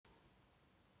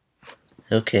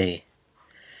Okay.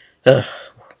 Ugh,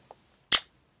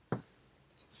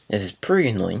 this is pretty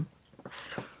annoying.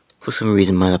 For some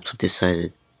reason, my laptop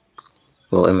decided.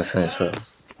 Well, and my phone as well.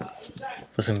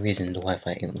 For some reason, the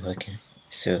Wi-Fi ain't working.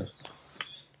 So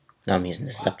now I'm using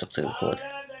this laptop to record,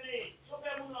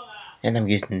 and I'm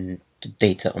using the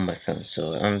data on my phone.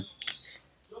 So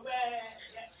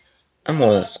I'm more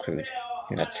or less screwed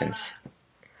in that sense.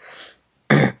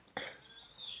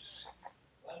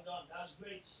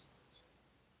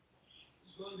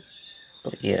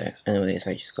 But yeah. Anyways,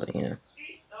 I just got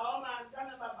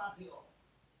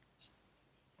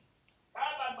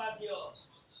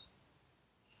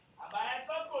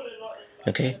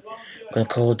Okay, I'm gonna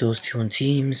call those two on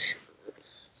Teams.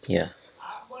 Yeah.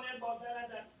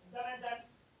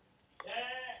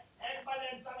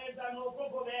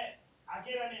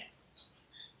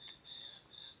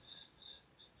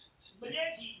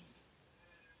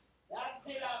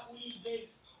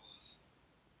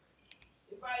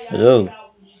 Hello.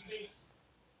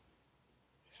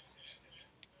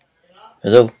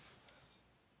 Hello.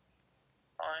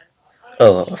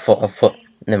 Oh, I thought.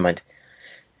 Never mind.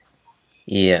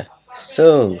 Yeah.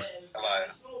 So. Hello.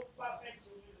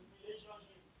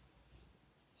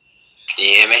 Can you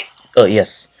hear me? Oh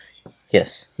yes.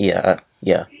 Yes. Yeah.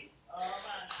 Yeah.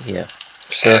 Yeah.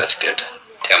 So. Yeah, that's good.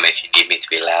 Tell me if you need me to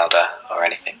be louder or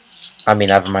anything. I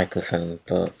mean, I have a microphone,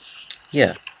 but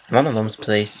yeah, I'm at my mom's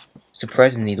place.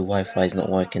 Surprisingly, the Wi-Fi is not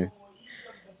working.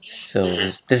 So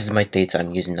this is my data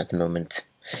I'm using at the moment.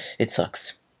 It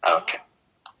sucks. Okay.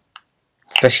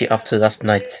 Especially after last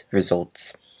night's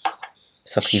results.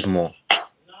 Sucks even more.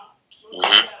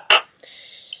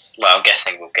 Well, I'm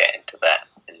guessing we'll get into that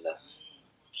in the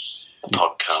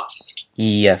podcast.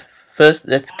 Yeah, first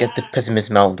let's get the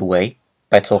pessimism out of the way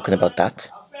by talking about that.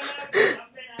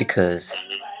 Because,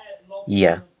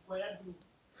 yeah.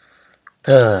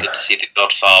 It's good to see the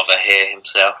Godfather here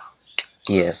himself.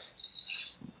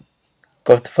 Yes.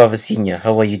 Godfather Senior,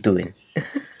 how are you doing?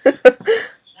 Hello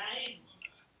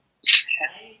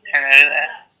there.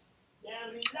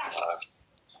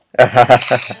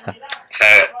 So,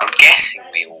 I'm guessing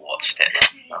we all watched it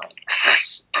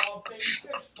last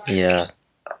night. Yeah.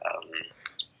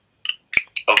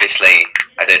 Obviously,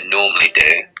 I don't normally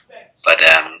do, but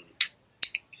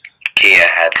Kia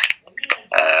had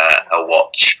a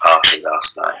watch party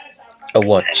last night. A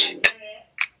watch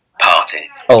party.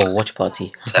 Oh, watch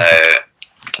party. So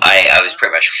I was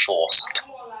pretty much forced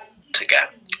to go.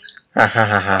 I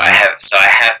have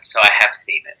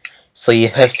seen it. So you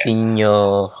have seen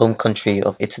your home country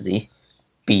of Italy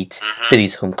beat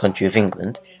Billy's home country of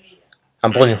England.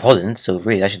 I'm born in Holland, so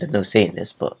really I should have no say in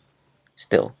this, but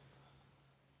still.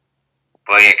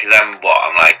 Well, yeah, because I'm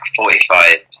like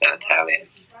 45% Italian,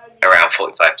 around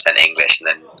 45% English, and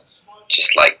then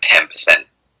just like 10%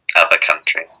 other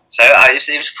countries. So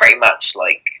it was pretty much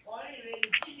like,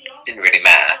 didn't really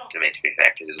matter to me, to be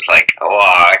fair, because it was like, oh,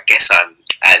 I guess I'm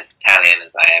as Italian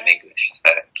as I am English, so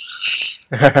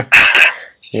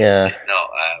yeah. It's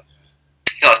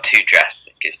not too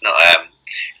drastic. It's not.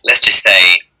 Let's just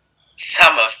say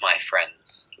some of my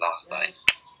friends last night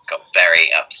got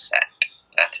very upset.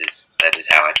 That is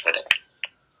how I put it.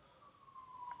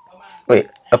 Wait,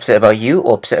 upset about you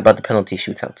or upset about the penalty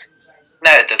shootout?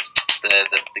 No, the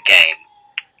game.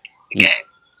 The game.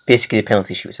 Basically, the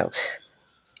penalty shootout.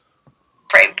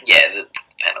 Yeah, the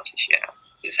penalty shootout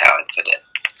is how I put it.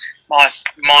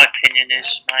 My opinion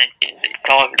is, mate,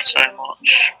 diving so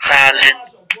much, fouling,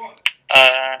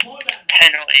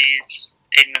 penalties.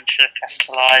 England should have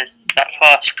capitalised. That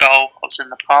first goal was in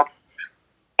the pub.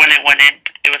 When it went in,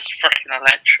 it was freaking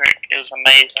electric. It was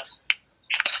amazing.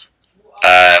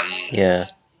 Yeah.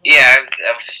 Yeah,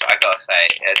 I gotta say,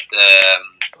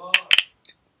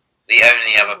 the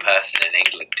only other person in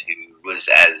England who was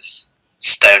as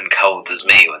stone cold as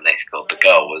me when they scored the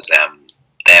goal was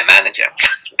their manager,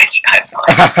 which I find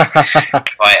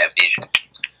quite amusing.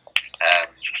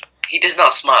 He does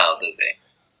not smile, does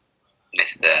he,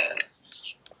 Mr.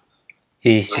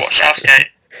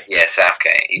 Southgate? Yeah,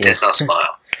 Southgate. He does not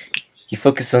smile. You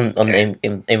focus on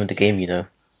aim of the game, you know.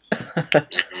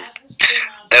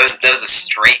 There was a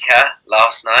streaker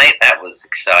last night. That was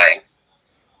exciting.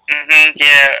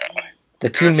 Yeah. The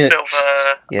 2 minute. I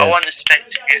wasn't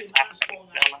expecting it to happen.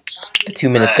 The 2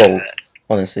 minute goal,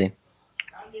 honestly.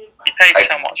 You paid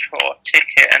so much for a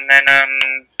ticket, and then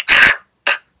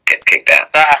gets kicked out.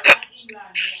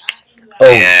 Oh,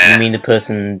 yeah. You mean the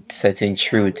person decided to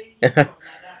intrude?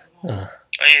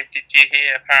 Oh yeah, did you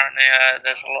hear? Apparently,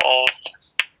 there's a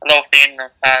lot of the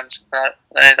England fans that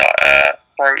they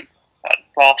broke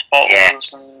glass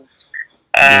bottles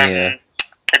and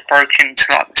they broke into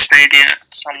like the stadium.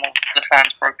 Some of the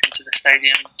fans broke into the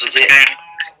stadium. Was it?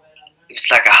 It was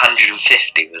like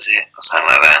 150, was it, or something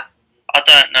like that? I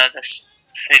don't know the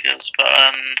figures, but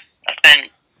I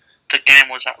think the game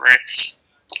was at risk.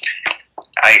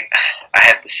 I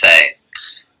have to say,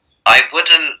 I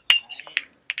wouldn't.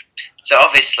 So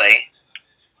obviously,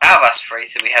 out of us three,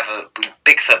 so we have a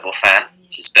big football fan,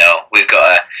 which is Bill. We've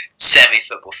got a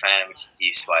semi-football fan, which is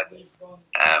you, Swiper.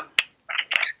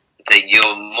 So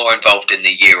you're more involved in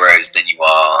the Euros than you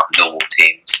are normal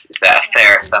teams. Is that a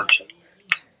fair assumption?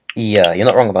 Yeah, you're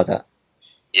not wrong about that.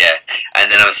 Yeah, and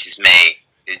then obviously it's me,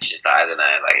 who's just, I don't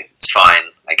know, like, it's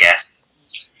fine, I guess.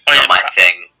 It's not my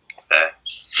thing, so.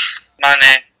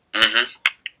 Money. Mm-hmm.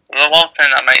 The one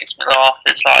thing that makes me laugh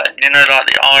is like, you know, like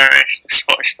the Irish, the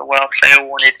Scottish, the Welsh, they all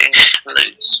wanted England to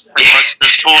lose for most of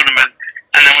the tournament,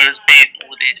 and then we was beating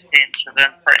all these teams, so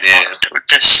then pretty much it would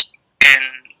just in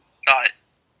like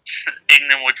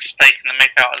England would just take the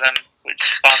mick out of them, which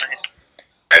is funny.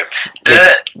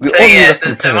 We only lost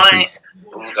on penalties.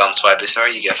 Go on, Swiper,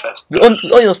 sorry, you go first. We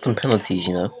only lost on penalties,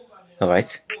 you know.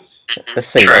 Alright? Let's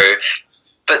say True. that.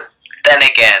 But then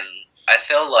again, I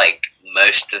feel like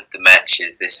most of the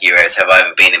matches this Euros have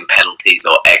either been in penalties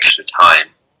or extra time.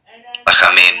 Like,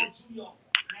 I mean...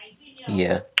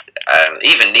 Yeah.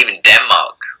 Even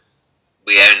Denmark,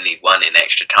 we only won in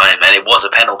extra time, and it was a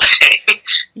penalty.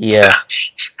 Yeah.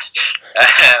 So,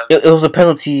 It was a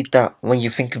penalty that, when you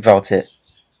think about it,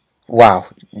 wow.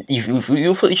 You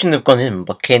thought you shouldn't have gone in,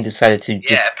 but Kane decided to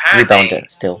just rebound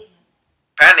it still.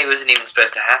 Apparently it wasn't even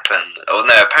supposed to happen. Oh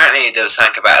no, apparently there was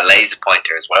something about a laser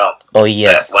pointer as well. Oh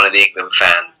yes. That one of the England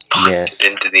fans pointed Yes.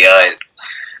 into the eyes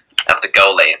of the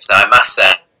goalie. So I must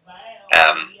say,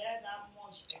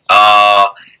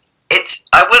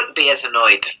 I wouldn't be as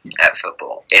annoyed at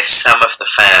football if some of the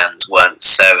fans weren't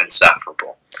so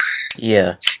insufferable.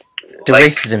 Yeah. The Like,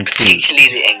 racism too.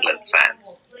 particularly the England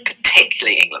fans.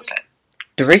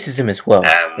 The racism as well.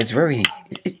 It's very...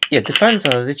 yeah, the fans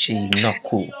are literally not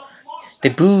cool. They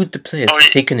booed the players for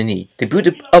taking a knee. They booed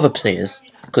the other players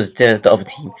because they're the other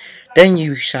team. Then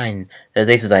you shine a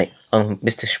laser light on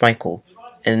Mr. Schmeichel,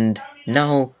 and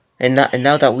now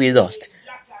that we lost,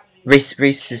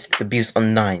 racist abuse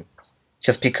on 9,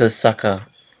 just because Saka,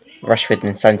 Rashford,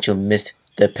 and Sancho missed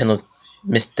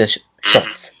the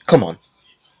shots. Come on.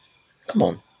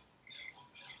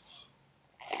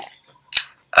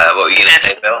 What were you going to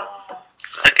say, Bill?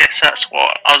 I guess that's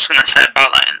what I was going to say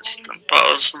about that incident, but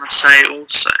I was going to say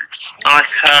also, like,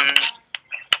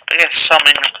 I guess some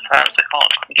England fans,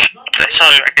 they're so,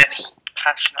 I guess,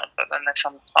 passionate, but then they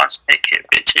sometimes take it a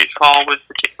bit too far with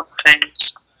particular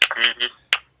things. Mm-hmm.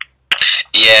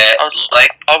 Yeah, I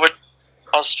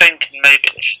was thinking maybe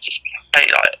they should just play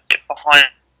like a bit behind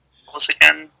us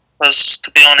again, because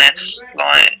to be honest,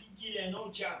 like,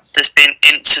 there's been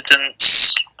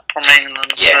incidents from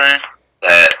England, yes.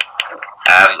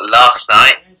 Last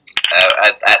night,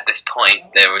 at this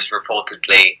point, there was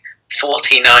reportedly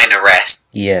 49 arrests.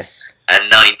 Yes. And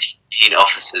 19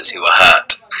 officers who were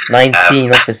hurt.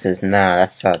 19 officers. Nah,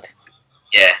 that's sad.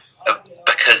 Yeah,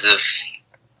 because of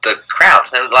the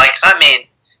crowds. And like, I mean,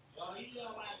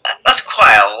 that's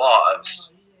quite a lot of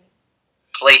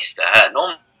police to hurt.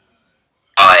 Normally,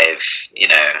 5, you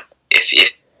know,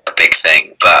 if a big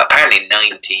thing, but apparently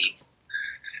 19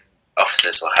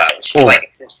 officers were hurt. It's like,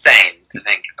 it's insane to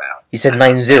think about. You said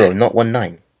 9-0, not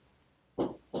 1-9. No,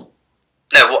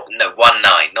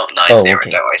 1-9, not 9-0.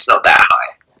 Okay. No, it's not that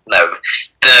high. No,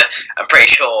 I'm pretty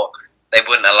sure they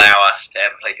wouldn't allow us to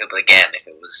ever play football again if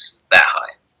it was that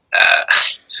high.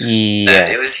 Yeah.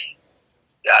 No, it was.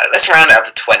 Let's round it up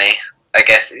to 20. I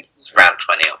guess it's around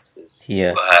 20 officers.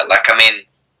 Yeah. Like, I mean,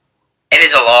 it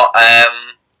is a lot.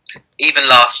 Even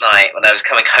last night when I was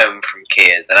coming home from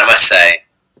Kiers, and I must say,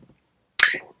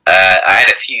 I had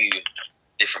a few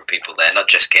different people there, not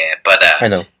just Kier, but I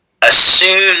know. So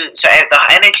the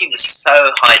energy was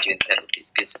so high during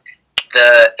penalties because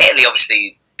Italy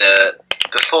obviously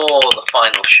before the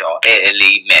final shot,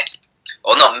 Italy missed,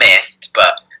 or not missed,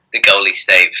 but the goalie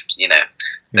saved, you know,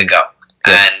 the goal.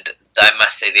 Yeah. And I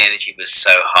must say the energy was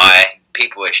so high.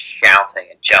 People were shouting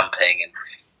and jumping,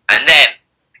 and then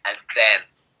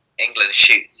England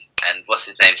shoots, and what's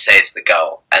his name saves the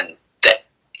goal, and the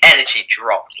energy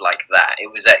dropped like that.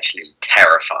 It was actually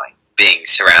terrifying being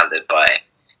surrounded by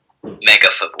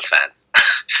mega football fans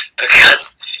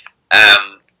because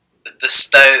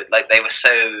they were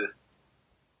so.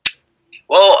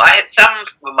 Well, I had some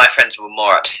of my friends were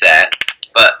more upset,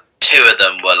 but 2 of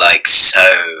them were like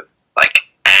so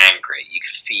angry. You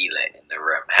could feel it in the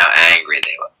room how angry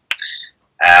they were.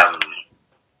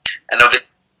 And over the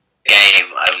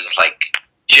game, I was like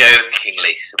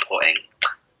jokingly supporting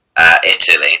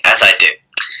Italy, as I do.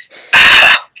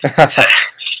 So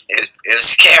it was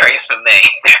scary for me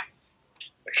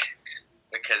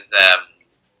because,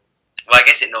 well, I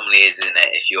guess it normally is, isn't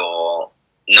it? If you're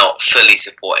not fully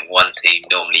supporting one team,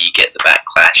 normally you get the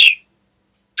backlash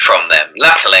from them.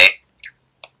 Luckily,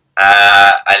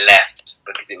 I left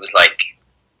because it was like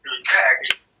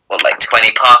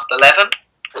 20 past 11.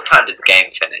 What time did the game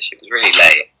finish? It was really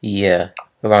late. Yeah,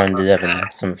 around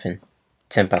 11 something.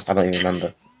 10 past, I don't even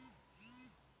remember.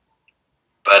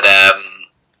 But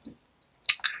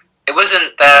it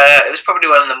wasn't. It was probably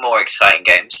one of the more exciting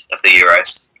games of the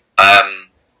Euros.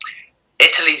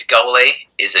 Italy's goalie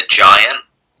is a giant.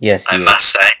 Yes, I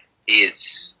must say, he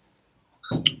is.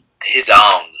 His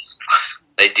arms,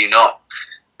 they do not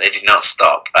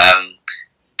stop.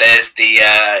 There's the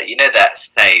that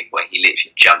save where he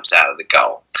literally jumps out of the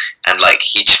goal and like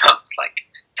he jumps like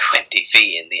 20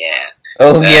 feet in the air.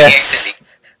 Oh yes.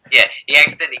 He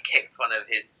accidentally kicked one of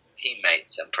his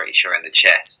teammates, I'm pretty sure, in the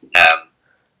chest.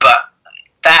 But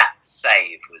that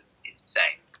save was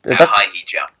insane. How high he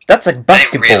jumped. That's like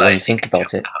basketball when you think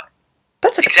about it.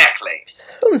 That's like exactly.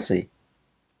 Honestly.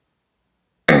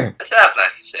 So that was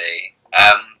nice to see.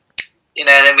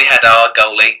 Then we had our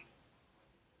goalie,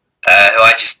 who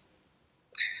I just,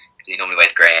 because he normally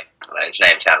wears grey. His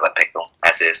name sounds like Pickle,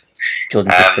 as is.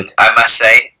 Jordan Pickford. I must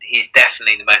say, he's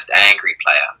definitely the most angry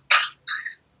player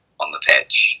on the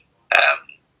pitch.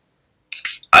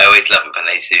 I always love it when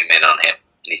they zoom in on him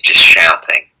and he's just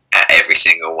shouting at every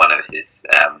single one of his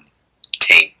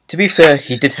team. To be fair,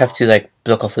 he did have to like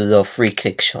block off a lot of free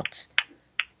kick shots.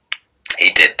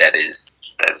 He did. That is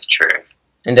true.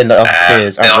 And then the other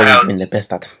players aren't really doing their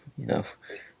best at,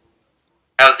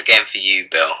 How was the game for you,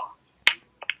 Bill?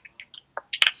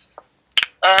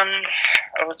 I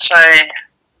would say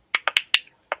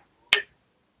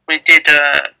we did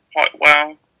quite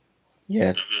well.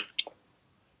 Yeah.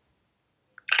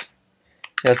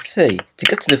 Yeah, I'd say to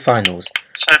get to the finals.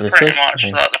 So pretty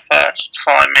much like the first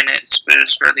 5 minutes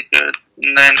was really good,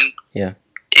 and then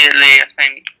Italy, I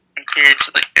think, appeared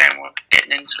to the game were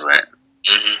getting into it.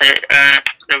 Mm-hmm.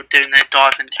 They were doing their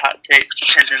diving tactics,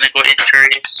 pretending they got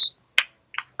injuries.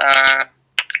 I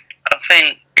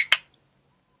think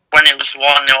when it was 1-0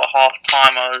 at half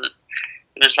time,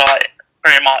 it was like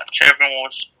pretty much everyone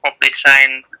was probably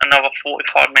saying another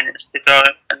 45 minutes to go,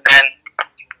 and then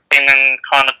England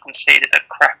kind of conceded a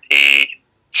crappy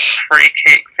free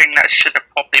kick thing that should have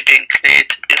probably been cleared,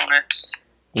 to be honest.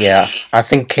 Yeah, I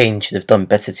think Kane should have done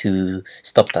better to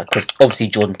stop that, because obviously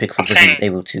Jordan Pickford wasn't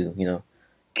able to,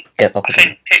 get up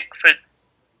again.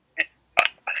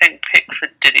 I think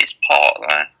Pickford did his part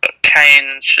there, but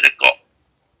Kane should have got.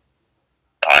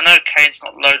 I know Kane's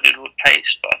not loaded with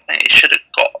pace, but I think he should have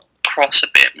got across a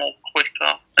bit more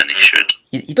quicker than he should.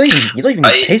 You don't even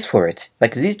need pace for it.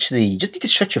 Like literally, you just need to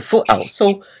stretch your foot out.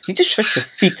 So you just stretch your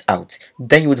feet out,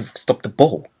 then you would have stopped the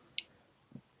ball.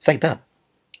 It's like that.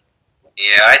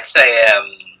 Yeah, I'd say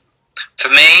for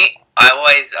me, I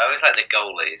always like the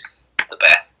goalies the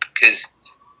best because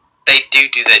they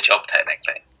do their job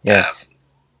technically. Yes.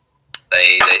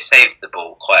 They save the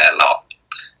ball quite a lot.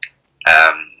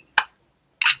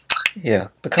 Yeah,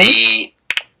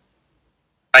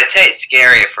 I'd say it's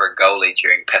scarier for a goalie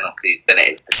during penalties than it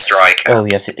is the striker. Oh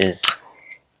yes, it is.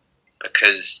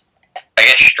 Because I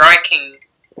guess striking,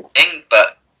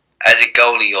 but as a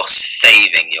goalie, you're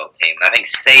saving your team. And I think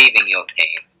saving your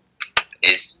team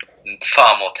is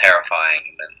far more terrifying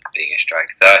than being a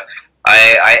striker. So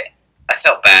I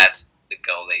felt bad the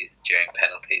goalies during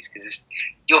penalties because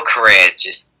your career is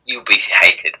just you'll be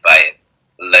hated by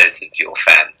loads of your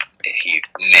fans if you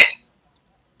miss.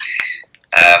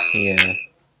 Yeah.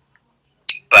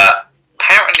 But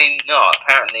apparently not.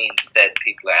 Apparently instead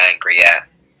people are angry at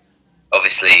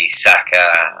obviously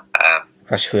Saka,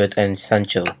 Rashford and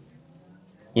Sancho.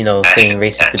 Saying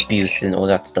racist abuse and all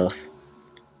that stuff.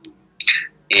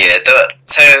 Yeah,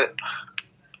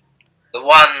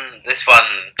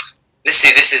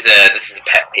 this is a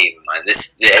pet peeve of mine.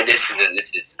 This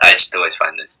is I just always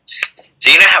find this. So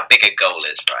you know how big a goal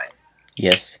is, right?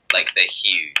 Yes. Like they're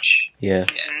huge. Yeah.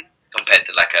 Compared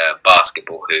to like a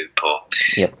basketball hoop or.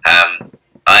 Yep. I'm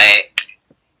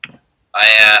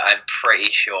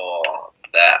pretty sure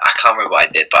that I can't remember what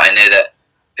I did, but I know that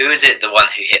who was it? The one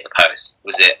who hit the post?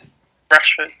 Was it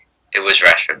Rashford? It was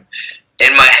Rashford.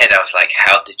 In my head, I was like,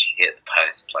 "How did you hit the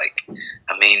post?" Like,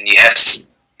 I mean, you have to.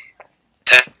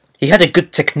 He had a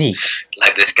good technique.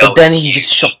 Like this goal. But then he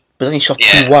just shot. But then he shot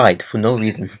too wide for no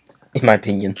reason, in my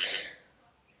opinion.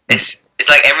 It's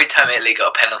like every time Italy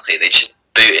got a penalty, they just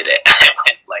booted it and it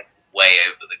went like way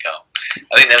over the goal.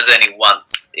 I think there was only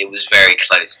once it was very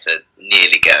close to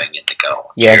nearly going in the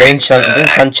goal. Yeah, then during,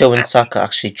 Sancho and Saka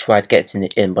actually tried getting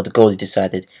it in, but the goalie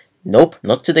decided, nope,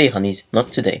 not today, honeys,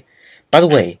 not today. By the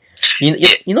way, you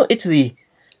know Italy.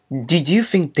 Do you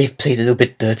think they've played a little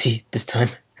bit dirty this time?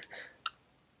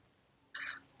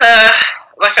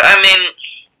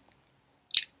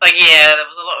 Yeah, there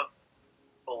was a lot of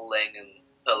balling and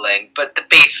pulling, but to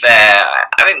be fair,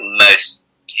 I think most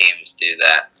teams do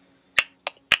that.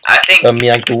 I think. I mean,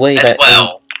 like the way that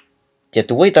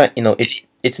the way that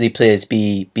Italy players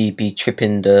be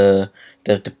tripping the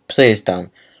players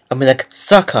down. I mean, like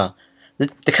Saka,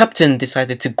 the captain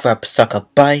decided to grab Saka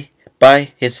by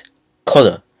his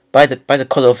collar, by the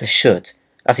collar of his shirt,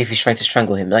 as if he's trying to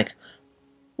strangle him. Like,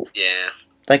 yeah,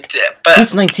 like but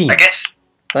he's 19. I guess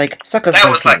like Saka's that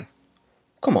 19. was like,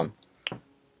 come on.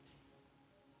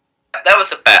 That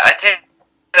was a bet. I think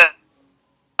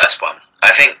that's one.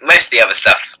 I think most of the other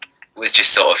stuff was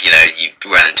just sort of, you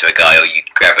run into a guy or you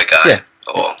grab a guy. Yeah.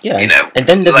 Or, and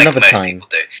then there's like another time.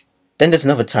 Then there's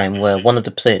another time where one of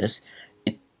the players,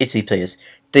 Italy players,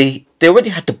 they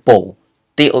already had the ball.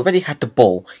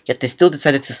 Yet they still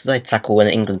decided to slide tackle an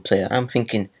England player. I'm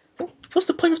thinking, what's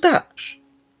the point of that?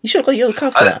 You should have got a yellow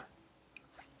card for that.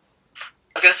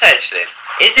 I was going to say, actually,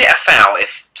 is it a foul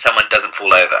if someone doesn't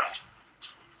fall over?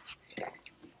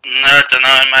 No, I don't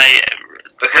know, mate.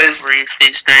 Because referees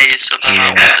these days, I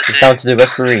don't know. It's down to the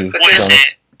referee. What is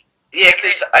it? Yeah,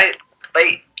 because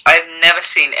I've never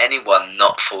seen anyone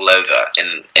not fall over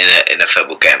in a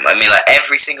football game. I mean, like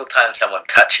every single time someone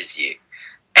touches you,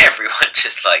 everyone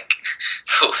just like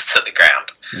falls to the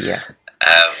ground. Yeah.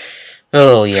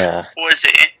 Oh yeah. What is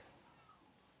it?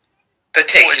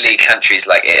 Particularly countries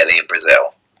like Italy and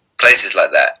Brazil, places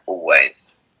like that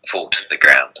always fall to the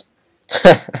ground.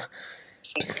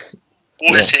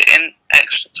 What is it? In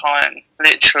extra time,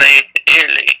 literally,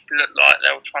 Italy looked like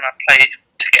they were trying to play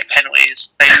to get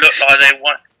penalties. They looked like they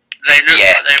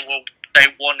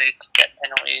wanted to get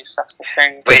penalties. That's the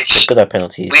thing. Which good at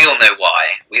penalties. We all know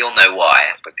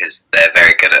why. Because they're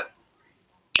very good at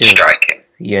striking.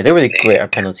 Yeah, they're really great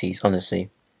at penalties.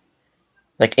 Honestly,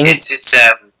 like England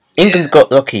yeah.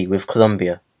 got lucky with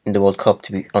Colombia in the World Cup.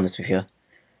 To be honest with you,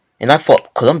 and I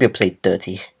thought Colombia played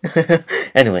dirty.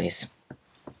 Anyways.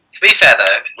 To be fair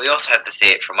though, we also have to see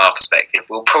it from our perspective.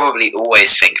 We'll probably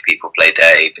always think people play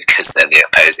dirty because they're the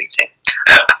opposing team.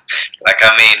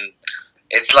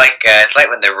 It's like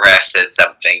when the ref says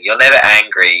something. You're never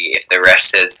angry if the ref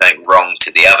says something wrong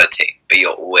to the other team, but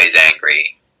you're always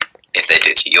angry if they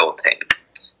do it to your team.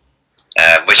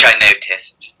 Which I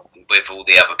noticed with all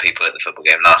the other people at the football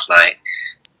game last night.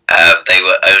 They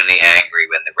were only angry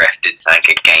when the ref did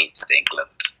something against England.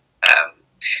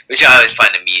 Which I always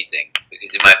find amusing,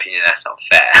 because in my opinion that's not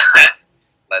fair.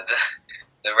 Like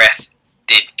the ref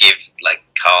did give like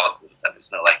cards and stuff.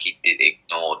 It's not like he did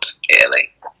ignored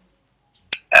Italy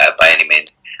by any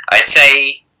means. I'd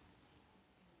say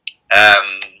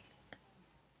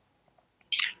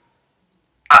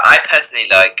I personally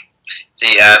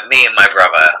me and my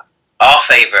brother, our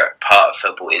favourite part of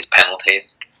football is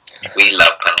penalties. We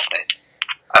love penalties.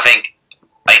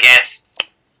 I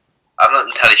guess I'm not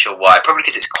entirely sure why. Probably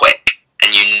because it's quick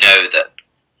and you know that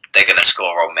they're going to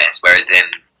score or miss. Whereas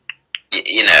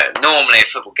normally a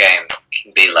football game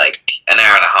can be like an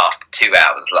hour and a half to 2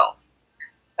 hours long,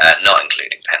 not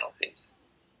including penalties.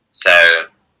 So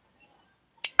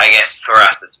I guess for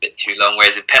us that's a bit too long.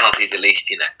 Whereas in penalties, at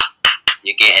least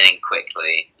you're getting in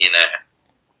quickly.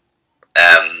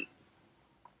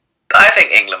 I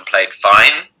think England played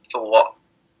fine for what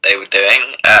they were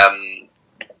doing.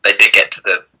 They did get to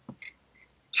the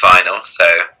final, so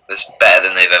that's better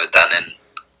than they've ever done in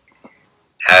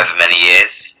however many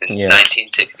years, since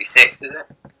 1966, is it?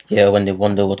 Yeah, when they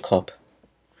won the World Cup.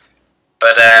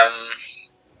 But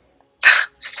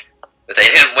but they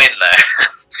didn't win though.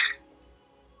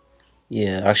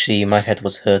 Yeah, actually my head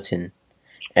was hurting,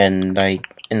 and I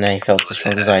felt a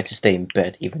strong desire to stay in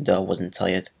bed even though I wasn't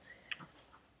tired.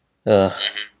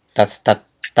 That's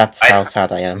how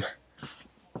sad I am.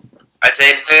 I'd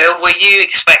say, Bill, were you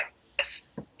expecting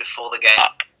this before the game,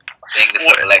 being the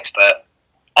football expert?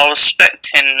 I was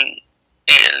expecting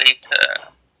Italy to,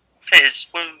 because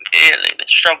with Italy they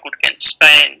struggled against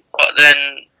Spain, but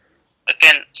then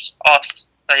against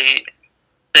us they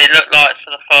looked like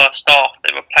for the first half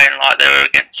they were playing like they were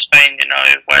against Spain,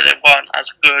 where they weren't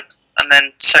as good, and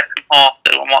then second half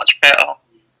they were much better.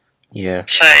 Yeah.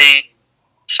 Say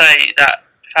that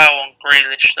foul on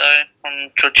Grealish though,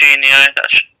 on Jorginho, that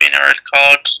should have been a red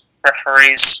card.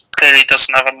 Referees clearly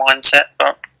doesn't have a mindset,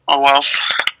 but oh well.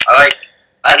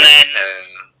 And then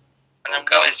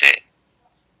what is it?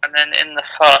 And then in the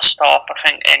first half, I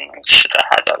think England should have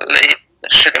had a lead.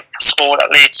 Should have scored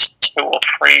at least 2 or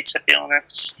 3, to be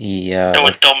honest. Yeah. They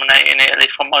were dominating Italy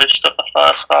for most of the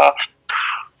first half.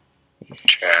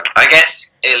 True. I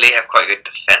guess Italy have quite good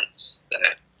defence,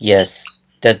 though. Yes.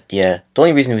 The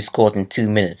only reason we scored in 2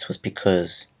 minutes was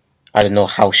because I don't know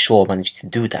how Shaw managed to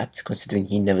do that, considering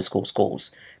he never scores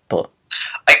goals. But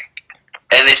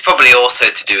and it's probably also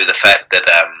to do with the fact that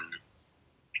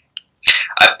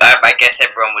I guess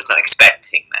everyone was not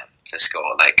expecting them to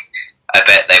score. Like, I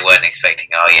bet they weren't expecting.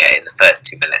 Oh yeah, in the first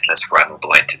 2 minutes, let's run all the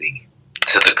way to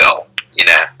the goal. You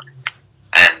know,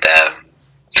 and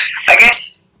I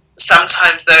guess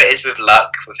sometimes though it is with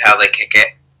luck with how they kick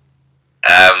it.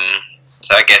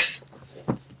 So I guess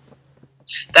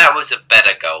that was a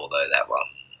better goal though. That one,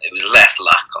 it was less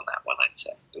luck on that one. I'd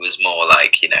say it was more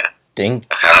like, you know, the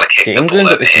the England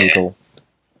or Italy goal.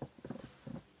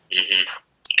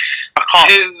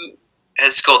 Who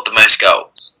has scored the most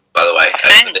goals, by the way,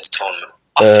 over this tournament?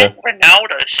 I think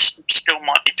Ronaldo still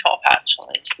might be top,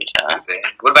 actually, to be fair.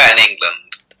 What about in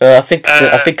England? I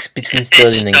think between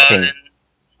Sterling and King.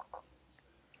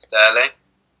 Sterling?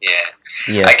 Yeah.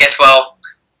 Yeah. I guess, well,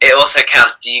 it also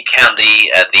counts. Do you count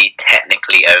the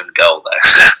technically owned goal,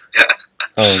 though?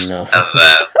 Oh, no.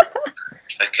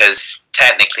 Because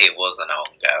technically it was an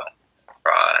own goal.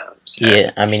 Right. So.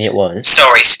 Yeah, I mean, it was.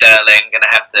 Sorry, Sterling. Gonna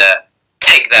have to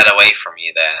take that away from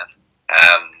you there.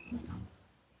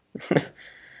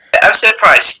 I'm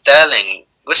surprised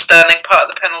was Sterling part of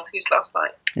the penalties last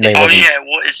night? No, yeah,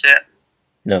 what is it?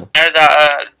 No. You know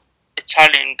that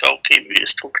Italian goalkeeper we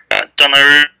was talking about,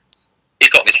 Donnarumma? He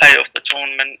got player of the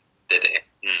tournament. Did he?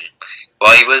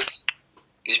 Well, he was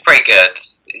pretty good.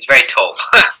 He's very tall.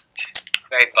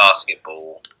 Very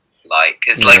basketball-like.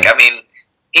 Because, I mean,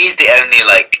 he's the only,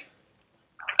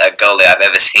 goalie I've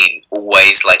ever seen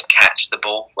always, catch the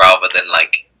ball rather than,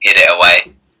 hit it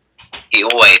away. He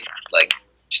always,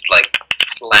 just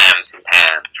slams his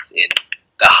hands in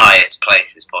the highest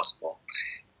places possible.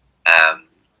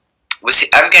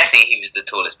 I'm guessing he was the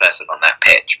tallest person on that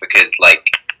pitch because,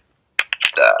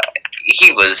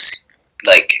 he was,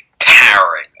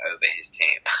 towering over his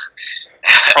team.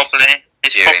 Probably.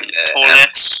 He's probably the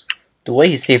tallest. The way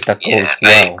he saved that goal as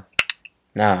well.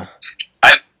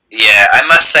 I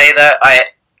must say that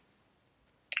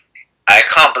I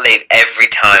can't believe every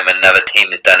time another team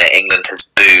has done it, England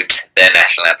has booed their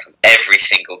national anthem every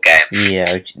single game.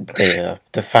 Yeah,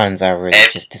 the fans are really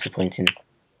just disappointing.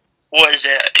 What is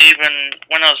it? Even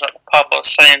when I was at the pub, I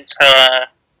was saying to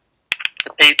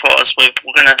the people I was with,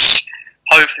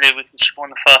 hopefully we can score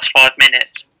in the first 5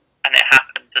 minutes, and it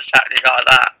happens exactly like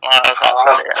that. I was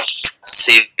like,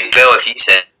 see, Bill, if you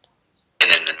said in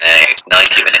the next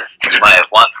 90 minutes, you might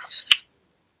have won.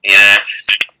 You know,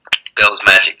 it's Bill's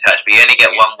magic touch, but you only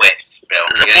get one whiff, Bill.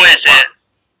 What is it?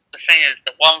 The thing is,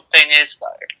 the one thing is,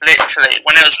 though, literally,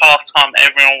 when it was half time,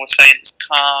 everyone was saying it's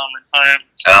calm and home.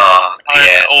 Oh,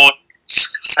 yeah. Or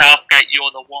Southgate,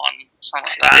 you're the one,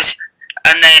 something like that.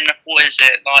 And then, what is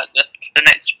it, the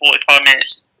next 45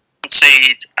 minutes,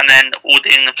 concede, and then all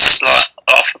the English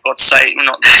oh, for God's sake, we're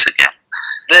not this again.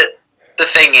 The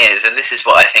thing is, and this is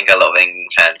what I think a lot of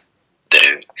England fans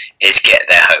do, is get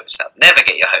their hopes up. Never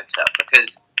get your hopes up,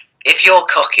 because if you're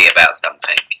cocky about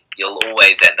something, you'll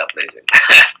always end up losing.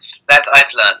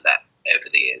 I've learned that over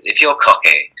the years. If you're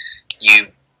cocky,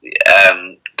 the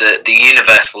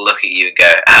universe will look at you and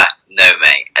go, no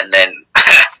mate, and then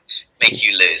make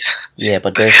you lose. Yeah,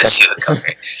 but there's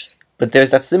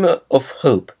that sliver of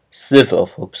hope.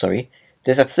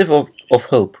 There's that sliver of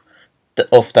hope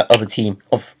of that other team,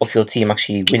 of your team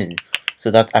actually winning.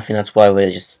 So that, I think that's why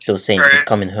we're just still saying it's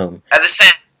coming home. At the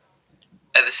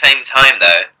same time,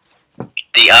 though,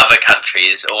 the other country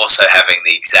is also having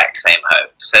the exact same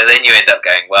hope. So then you end up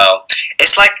going, well,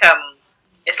 it's like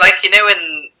you know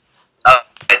when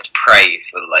it's pray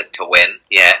for to win.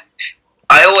 Yeah,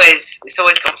 it's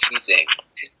always confusing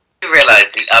because you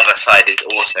realise the other side is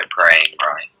also praying,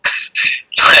 right?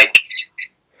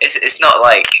 It's not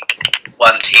like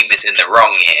one team is in the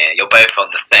wrong here. You're both on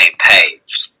the same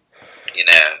page, you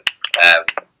know.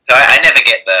 So I never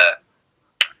get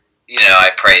I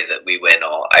pray that we win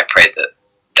or I pray that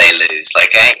they lose.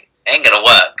 It ain't gonna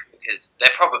work because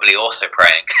they're probably also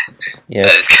praying that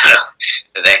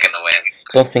they're gonna win.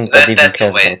 Don't think God even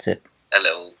cares about it. A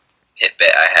little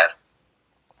tidbit I have.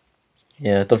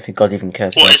 Yeah, I don't think God even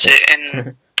cares about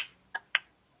it.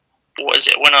 What is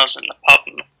it? When I was in the pub,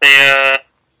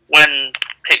 when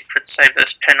Pickford saved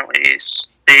those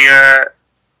penalties,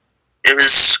 it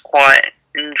was quite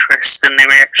interesting, the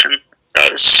reaction.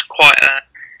 That was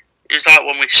it was like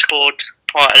when we scored,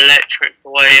 quite electric the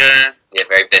way.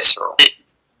 Very visceral.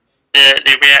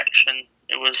 the reaction.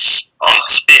 It was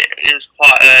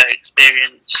quite an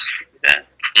experience. Yeah.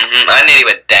 I nearly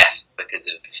went deaf because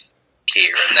of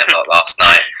Kia and them lot last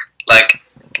night. Like,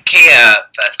 Kia,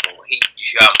 first of all, he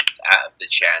jumped out of the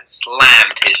chair and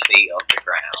slammed his feet on the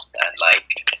ground and,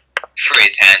 like, threw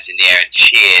his hands in the air and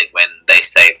cheered when they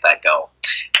saved that goal.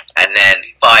 And then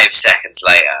 5 seconds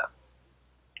later,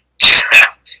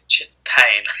 just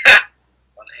pain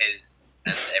on his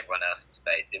and everyone else's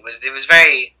face. It was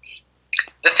very...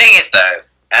 The thing is, though,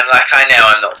 and, like, I know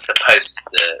I'm not supposed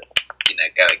to,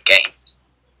 go at games,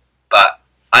 but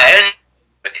I only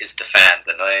because the fans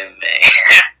annoy me.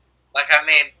 Like, I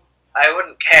mean, I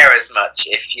wouldn't care as much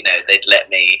if, they'd let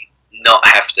me not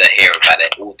have to hear about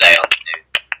it all day on the news.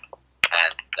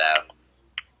 And,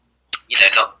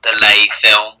 not delay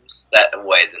films. That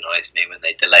always annoys me when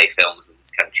they delay films in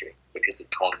this country because of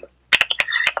tournaments.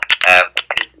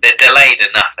 Because they're delayed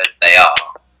enough as they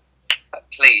are. But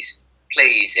please,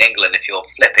 England, if you're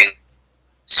flipping,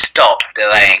 stop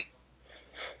delaying.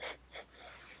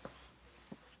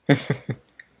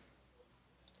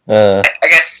 I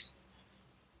guess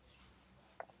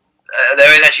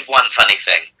there is actually one funny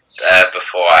thing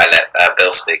before I let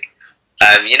Bill speak.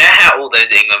 You know how all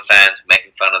those England fans were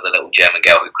making fun of the little German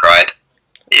girl who cried?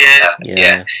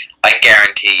 Yeah. I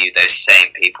guarantee you those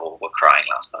same people were crying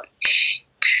last night.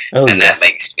 Oh, and yes. that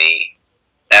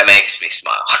makes me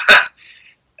smile.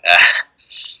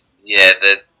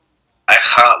 I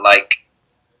can't, like,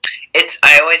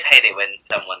 I always hate it when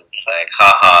someone's like,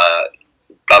 haha,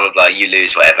 blah blah blah, you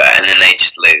lose, whatever, and then they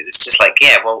just lose. It's just like,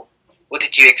 yeah, well, what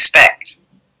did you expect?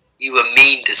 You were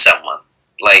mean to someone.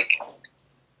 Like,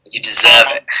 you deserve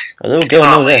it. A little girl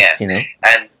know this,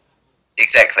 And,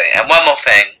 exactly. And one more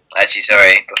thing, actually,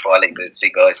 sorry, before I let you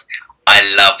speak, guys. I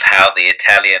love how the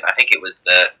Italian, I think it was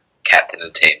the captain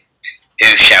of the team,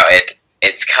 who shouted,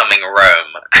 "It's coming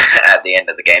Rome," at the end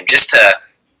of the game, just to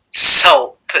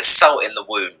put salt in the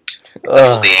wound of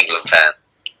all the England fans.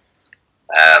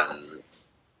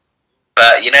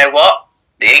 But you know what?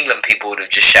 The England people would have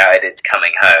just shouted, "It's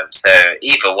coming home." So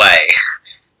either way,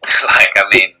 like, I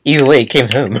mean... Either way, it came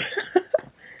home.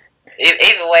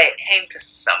 Either way, it came to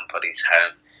somebody's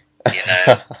home,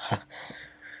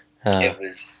 It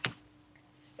was...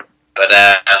 But,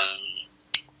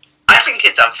 I think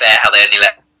it's unfair how they only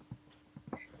let...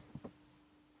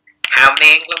 How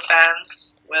many England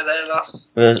fans were there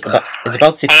last? It's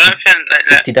about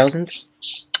 60,000.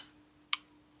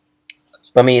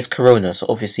 But I mean, it's Corona, so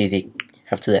obviously they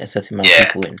have to let a certain amount of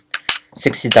people in.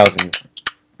 60,000.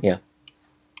 Yeah.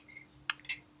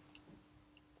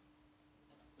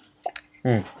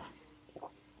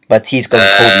 But he's going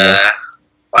cold now.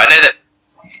 I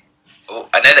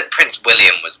know that Prince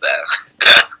William was there.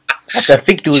 I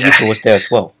think Dua Lipa was there as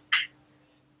well.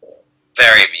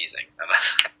 Very amusing.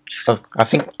 Oh, I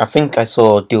think I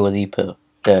saw Dua Lipa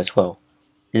there as well.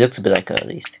 It looks a bit like her, at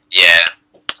least. Yeah.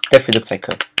 Definitely looks like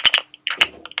her.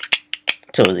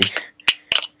 Totally.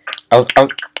 I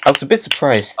was a bit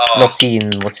surprised not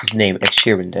seeing what's his name, Ed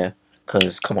Sheeran there.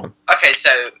 Cause come on. Okay, so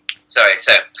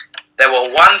there were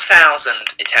 1,000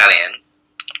 Italian,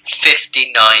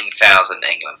 59,000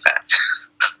 England fans.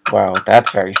 Wow, that's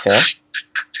very fair.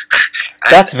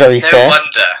 That's very fair.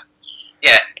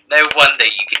 No wonder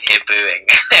you can hear booing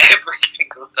every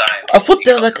single time. I thought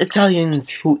there were like Italians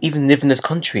who even live in this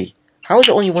country. How is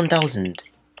it only 1,000?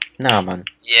 Nah, man.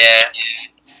 Yeah,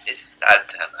 I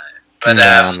don't know. But,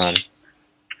 nah, man.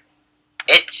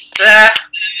 It's,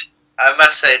 I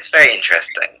must say, it's very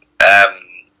interesting.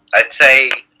 I'd say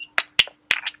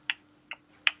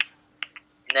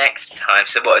next time,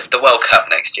 so what, it's the World Cup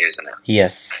next year, isn't it?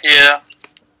 Yes. Yeah.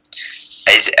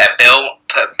 Is Bill,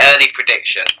 early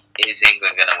prediction, is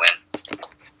England going to win?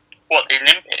 What, the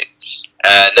Olympics?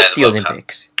 No, the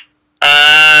Olympics.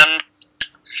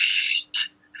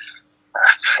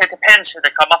 It depends who they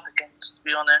come up against, to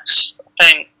be honest. I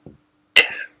think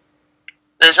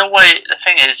the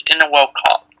thing is, in the World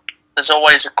Cup, there's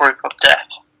always a group of death.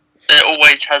 There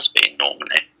always has been,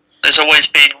 normally. There's always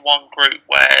been one group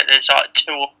where there's like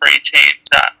 2 or 3 teams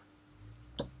that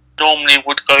normally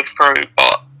would go through,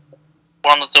 but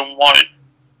one of them won't.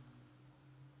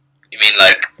 You mean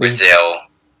like Brazil?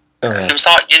 It was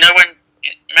like, remember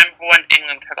when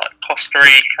England had like Costa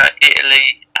Rica,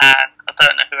 Italy, and I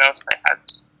don't know who else they had.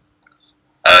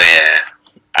 Oh yeah.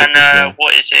 And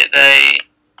what is it? I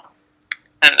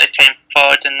think they came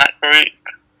third in that group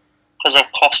because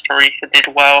of Costa Rica did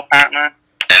well apparently.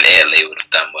 And Italy would have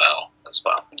done well as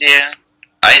well. Yeah.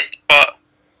 But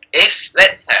if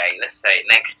let's say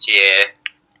next year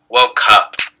World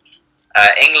Cup,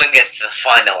 England gets to the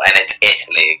final and it's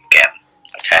Italy again.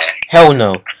 Okay. Hell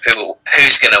no.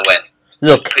 Who's gonna win?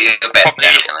 Look, Put your bets Probably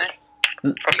down. Italy.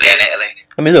 Probably Yeah, Italy.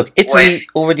 I mean, look, Italy What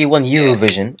if- already won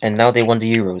Eurovision, and now they won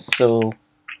the Euros, so,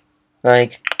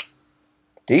 like,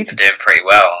 they need to, Doing pretty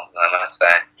well, I must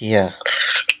say. yeah.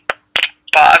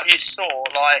 But as you saw,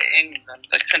 like England,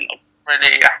 they couldn't have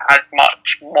really had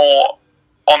much more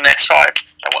on their side.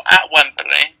 They were at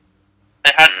Wembley.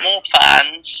 They had more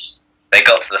fans. They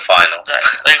got to the finals.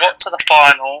 They got to the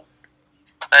final.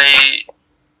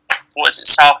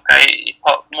 Southgate? You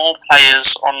put more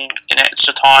players on in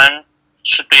extra time.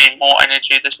 Should be more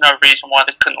energy. There's no reason why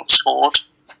they couldn't have scored.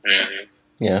 Mm-hmm.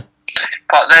 Yeah.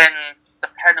 But then the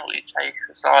penalty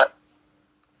takers, like,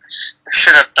 they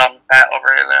should have done better,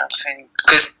 really, I think.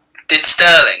 Because did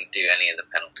Sterling do any of the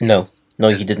penalties? No,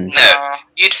 he didn't. No.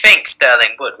 You'd think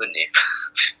Sterling would, wouldn't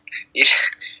you?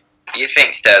 You'd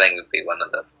think Sterling would be one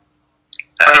of them.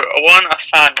 I wasn't a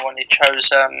fan when he chose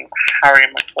Harry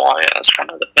Maguire as one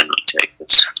of the penalty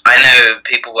takers. I know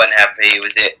people weren't happy.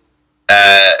 Was it?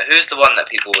 Who's the one that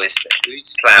people always?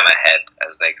 Who's Slammerhead,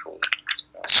 as they call him?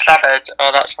 Slabhead.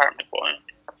 Oh, that's Harry Maguire.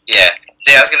 Yeah.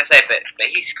 See, I was going to say, but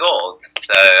he scored,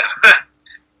 so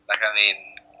like, I mean,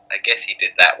 I guess he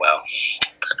did that well.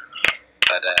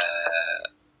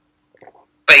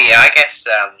 But yeah, I guess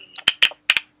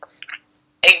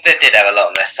England did have a lot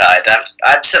on their side.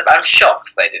 I'm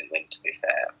shocked they didn't win, to be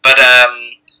fair. But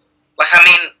like, I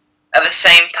mean, at the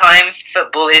same time,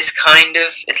 football is kind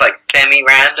of, it's like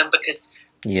semi-random, because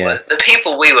Yeah. the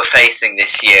people we were facing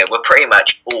this year were pretty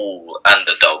much all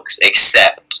underdogs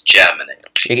except Germany.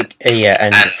 Yeah,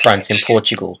 and France and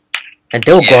Portugal. And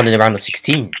they were gone in around the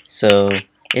 16, so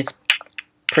it's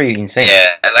pretty insane.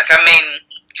 Yeah, like, I mean,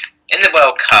 in the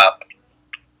World Cup,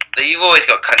 you've always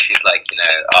got countries like, you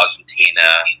know,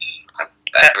 Argentina,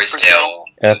 Brazil,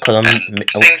 Colombia. and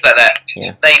things like that.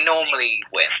 Yeah. They normally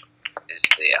win, is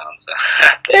the answer.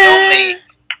 They normally,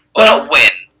 well, not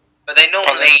win, but they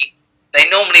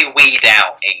normally weed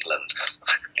out England.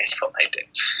 Is what they do.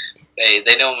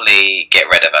 They normally get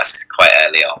rid of us quite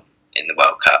early on in the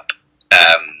World Cup,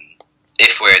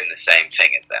 if we're in the same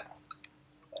thing as them.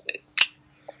 That is.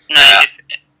 No,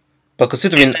 But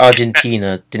considering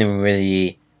Argentina didn't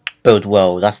really bode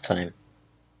well last time,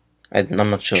 I'm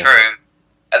not sure. True.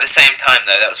 At the same time,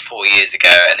 though, that was 4 years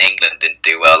ago, and England didn't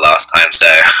do well last time, so...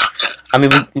 I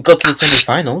mean, we got to the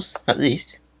semi-finals, at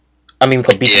least. I mean, we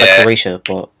got beaten by Croatia,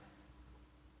 but...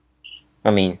 I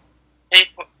mean...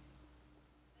 people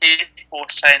were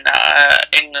saying that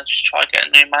England should try to get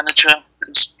a new manager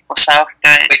for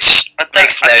Southgate. Which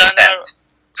makes no sense.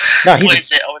 No, What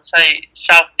is it? I would say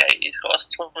Southgate, he's got us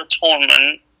to a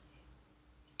tournament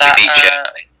We beat that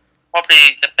Germany.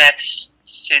 probably the best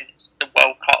since the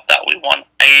World Cup that we won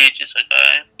ages ago.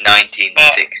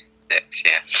 1966,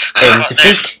 yeah. And to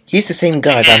think, he's the same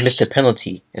guy that missed the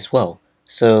penalty as well.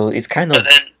 So it's kind of, But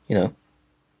then, you know...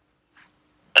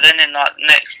 but then in like the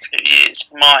next 2 years,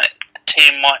 the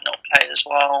team might not play as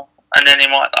well, and then he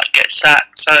might like get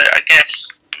sacked. So I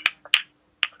guess.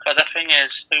 But the thing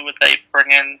is, who would they bring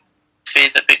in? Be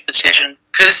the big decision.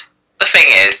 Because the thing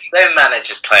is, though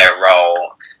managers play a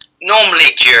role,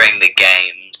 normally during the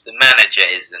games, the manager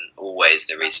isn't always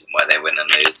the reason why they win and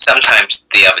lose. Sometimes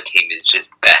the other team is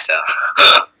just better.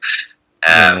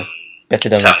 Better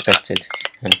than expected.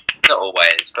 Not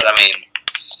always, but I mean...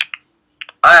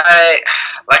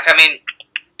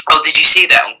 Oh, did you see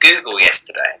that on Google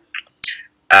yesterday?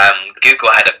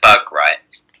 Google had a bug, right?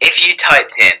 If you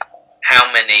typed in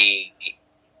how many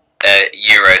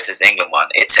Euros has England won,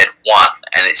 it said 1,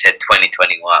 and it said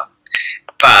 2021.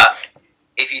 But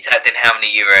if you typed in how many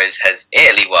Euros has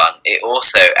Italy won, it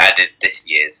also added this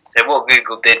year's. So what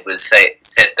Google did was said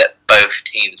that both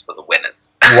teams were the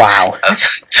winners. Wow.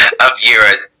 of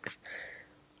Euros.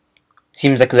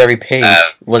 Seems like Larry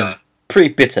Page was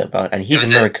pretty bitter about it, and he's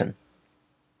American.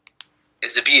 It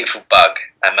was a beautiful bug,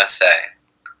 I must say.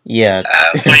 Yeah.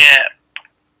 But yeah,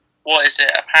 what is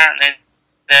it? Apparently,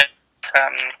 that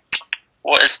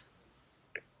I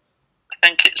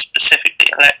think it's specifically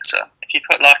Alexa. If you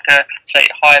put like say,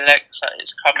 "Hi Alexa,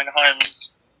 it's coming home,"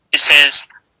 it says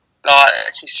like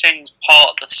she sings part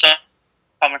of the song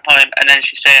 "Coming Home," and then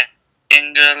she said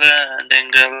 "England,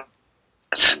 England."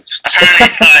 Apparently,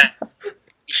 it's like you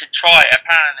should try it.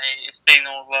 Apparently, it's been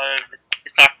all over.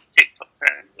 It's like a TikTok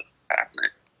trend. Apparently,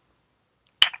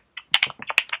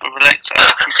 with Alexa,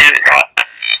 she did it like.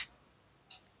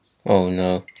 Oh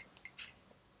no.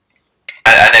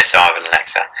 I know some of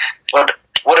Alexa.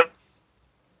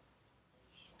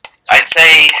 I'd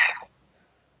say...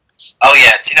 Oh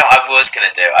yeah, do you know what I was going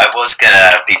to do? I was going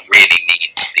to be really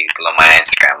mean to people on my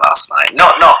Instagram last night.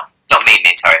 Not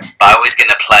mean, sorry. But I was going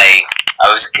to play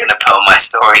I was gonna put on my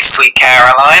story "Sweet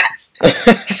Caroline," and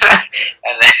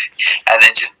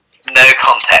then just no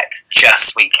context, just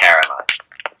 "Sweet Caroline,"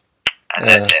 and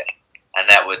that's it. And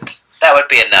that would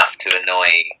be enough to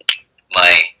annoy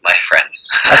my friends.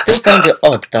 I still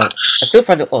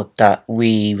find it odd that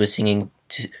we were singing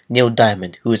to Neil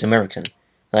Diamond, who is American.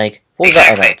 Like, what was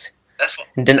that about?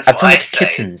 And then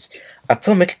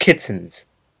Atomic Kittens.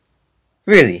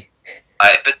 Really?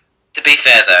 But to be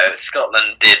fair though,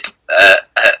 Scotland did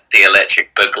the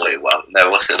Electric Boogaloo one. No,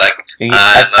 what's it like?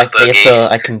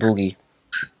 I Can Boogie.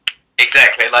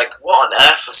 Exactly. Like, what on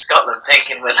earth was Scotland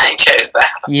thinking when they chose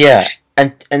that? Yeah,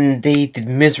 and they did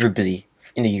miserably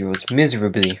in the Euros.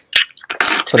 Miserably.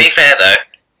 To be fair though,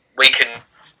 we can.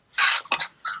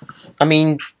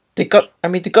 They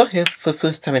got here for the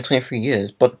first time in 23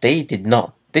 years, but they did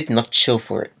not chill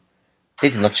for it. They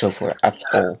did not chill for it at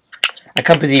all. I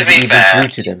can't believe we even drew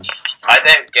to them. I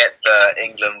don't get the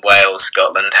England, Wales,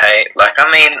 Scotland hate. Like,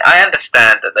 I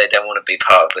understand that they don't want to be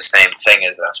part of the same thing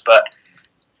as us, but...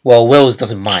 Well, Wales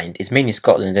doesn't mind. It's mainly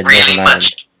Scotland and really Northern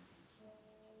Ireland.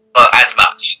 Well, as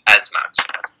much.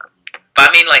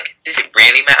 But does it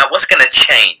really matter? What's going to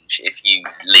change if you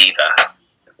leave us?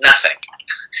 Nothing.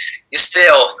 You're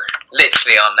still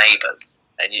literally our neighbours.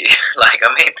 And you,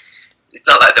 it's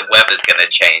not like the weather's going to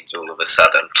change all of a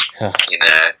sudden.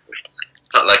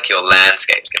 It's not like your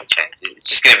landscape's going to change. It's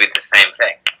just going to be the same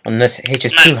thing. Unless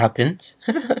HS2 happens.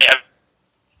 Yeah.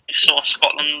 You saw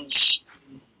Scotland's...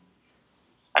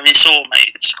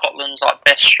 Scotland's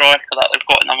best striker that they've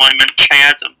got in the moment, Che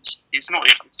Adams. He's not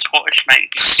even Scottish, mate.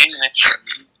 He's English.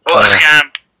 What a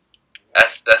scam.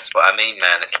 That's what I mean,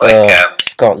 man. It's like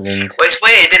Scotland. Well, it's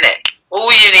weird, isn't it?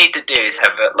 All you need to do is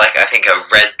have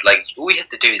all you have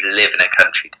to do is live in a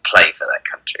country to play for that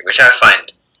country, which I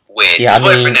find weird. Yeah,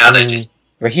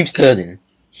 Raheem Sterling,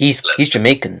 he's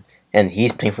Jamaican and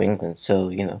he's playing for England, so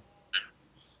you know.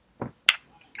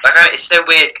 It's so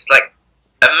weird because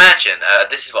imagine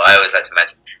this is what I always like to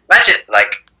imagine. Imagine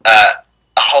a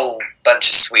whole bunch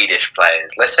of Swedish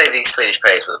players. Let's say these Swedish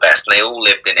players were the best, and they all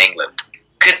lived in England.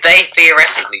 Could they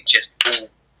theoretically just all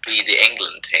be the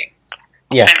England team?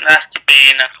 Yeah. I think they have to be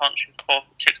in a country for a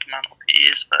particular amount of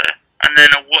years, though. And then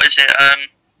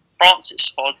France's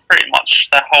squad,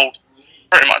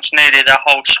 nearly their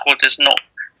whole squad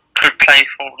could play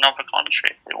for another country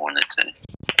if they wanted to.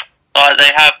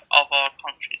 They have other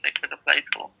countries they could have played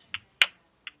for.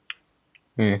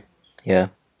 Yeah.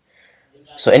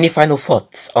 So, any final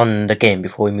thoughts on the game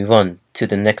before we move on to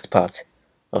the next part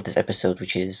of this episode,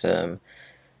 which is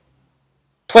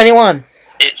 21.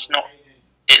 It's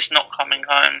not coming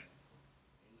home.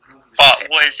 But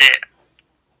what is it?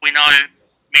 We know,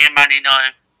 me and Manny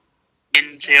know,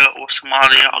 India or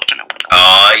Somalia are going to win.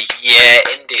 Oh yeah,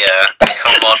 India!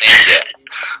 Come on, India!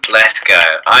 Let's go.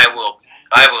 I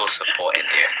will support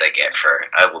India if they get through.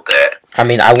 I will do it. I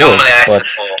would.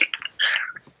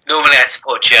 Normally I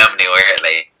support Germany or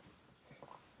Italy.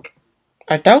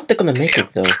 I doubt they're gonna make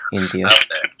it though, India.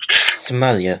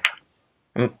 Somalia.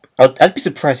 I'd be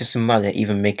surprised if Somalia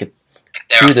even make it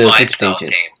through the group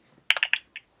stages.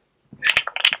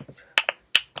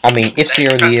 If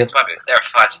Sierra Leone... They're a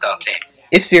 5-star team.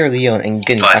 If Sierra Leone and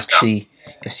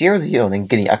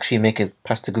Guinea actually make it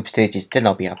past the group stages, then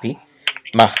I'll be happy.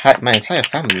 My entire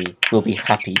family will be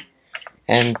happy.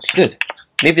 And good.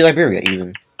 Maybe Liberia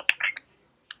even.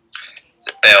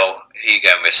 So Bill, who are you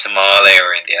going with, Somalia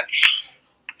or India?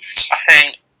 I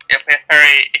think it'll be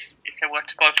if they were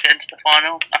to both get into the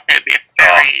final, I think it'll be a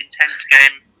very intense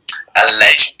game. A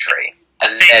legendary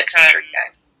game.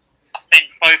 I think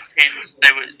both teams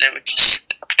they were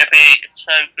just it'll be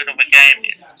so good of a game.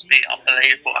 It'll just be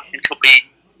unbelievable. I think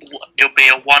it'll be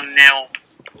a 1-0.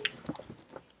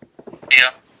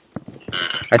 Yeah.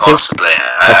 I'd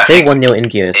say 1-0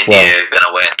 India as well. India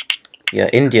gonna win. Yeah,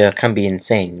 India can be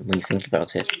insane when you think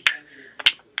about it.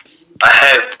 I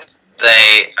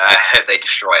hope they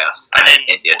destroy us. And then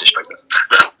India destroys us.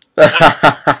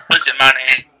 Was it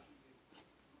Manny?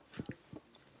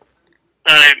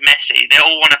 Messi, they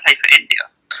all want to play for India.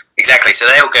 Exactly, so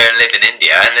they all go and live in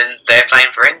India, and then they're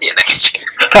playing for India next year.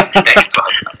 Next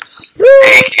one.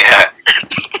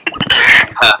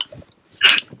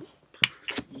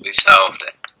 We've solved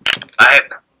it. I hope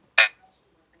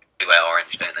they wear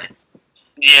orange, don't they?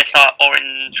 Yeah, it's like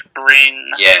orange,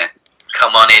 green. Yeah.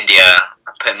 Come on, India.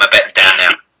 I'm putting my bets down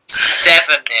now.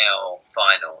 7-0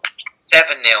 finals.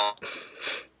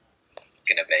 7-0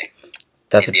 gonna be.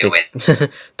 That's India a big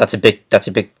that's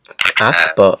a big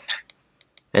ask, but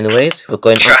anyways, we're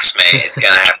going trust me, it's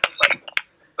gonna happen.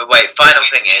 But wait, final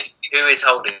thing is, who is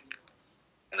holding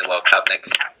the World Cup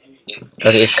next year?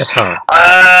 It's Qatar.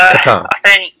 I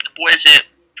think what is it?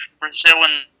 Brazil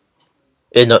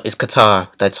and No, it's Qatar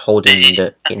that's holding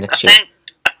the next year.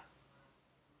 I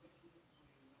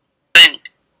think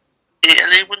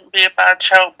Italy wouldn't be a bad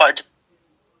shout, but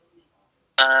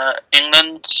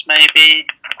England maybe.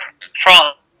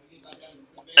 France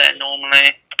there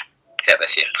normally. Except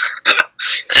this year.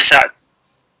 Exactly.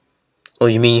 Oh,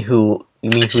 you mean who's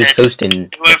hosting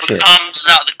Whoever next year? comes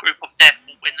out of the group of death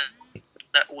will win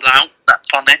all out. That's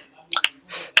funny.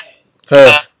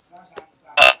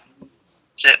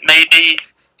 Is it maybe?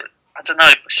 I don't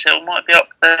know. Brazil might be up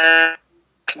there. I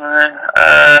don't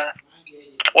know.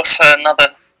 What's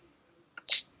another?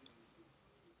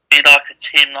 Be like a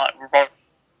team like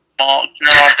Mark,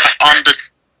 under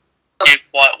do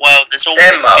quite well. There's always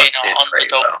Denmark been did an pretty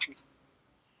underdog. well.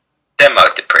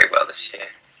 Denmark did pretty well this year.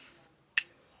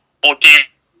 Or do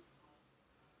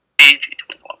Fiji to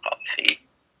win World Cup?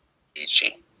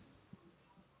 Fiji.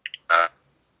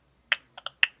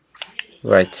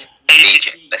 Right.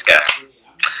 Fiji. Let's go.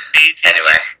 Fiji.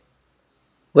 Anyway.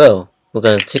 Well, we're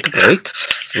gonna take a break.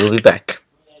 We'll be back.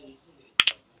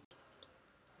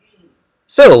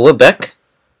 So we're back,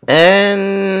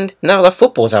 and now that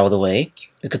football's out of the way,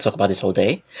 we could talk about this all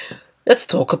day. Let's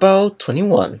talk about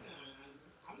 21.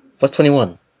 What's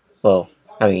 21? Well,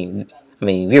 I mean,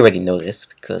 we already know this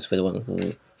because we're the one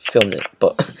who filmed it.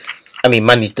 But I mean,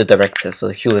 Manny's the director, so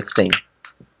he'll explain.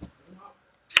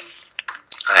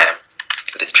 I am.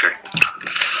 That is true.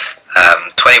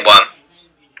 21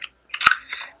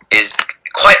 is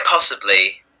quite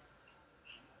possibly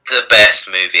the best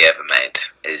movie ever made.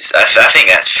 I think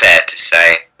that's fair to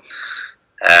say.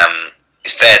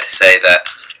 It's fair to say that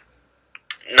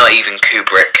not even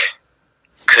Kubrick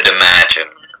could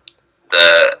imagine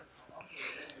the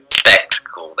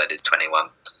spectacle that is 21.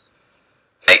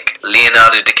 Like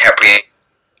Leonardo DiCaprio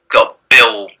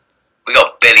we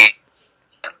got Billy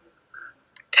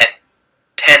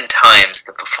 10 times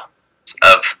the performance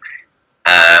of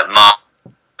Mark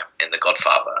in The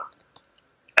Godfather,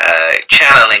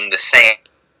 channeling the same.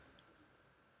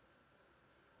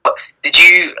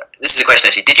 This is a question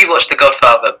actually. Did you watch The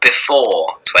Godfather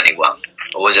before 21,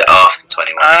 or was it after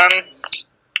 21?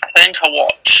 I think I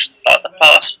watched like the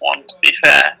first one. To be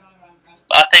fair,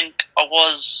 I think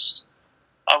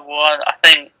I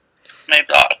think maybe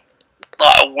like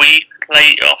a week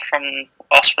later from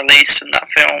us releasing that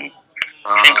film.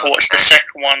 I think I watched the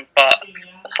second one, but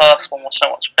the first one was so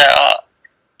much better.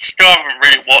 Still haven't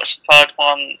really watched the third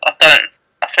one. I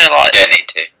feel like You don't need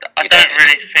to. I don't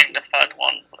really think the third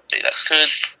one would be that good.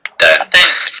 Don't. I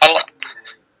think,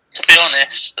 to be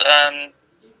honest,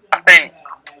 I think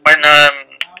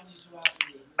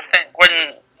when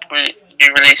you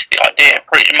released the idea,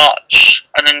 pretty much,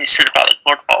 and then you said about the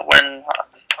Godfather,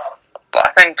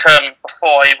 I think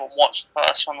before I even watched the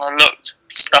first one, I looked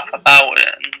stuff about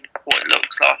it and what it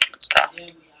looks like and stuff.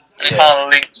 And it kind of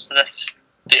links to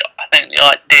I think the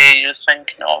idea you was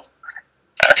thinking of.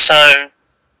 So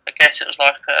I guess it was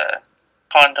like a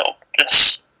kind of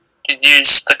just to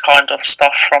use the kind of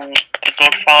stuff from The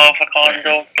Godfather, kind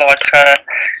of like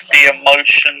the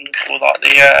emotion or like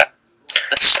the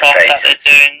stuff that they're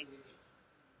doing.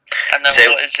 And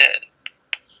then what is it?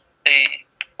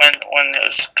 When it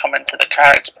was coming to the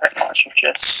character, pretty much you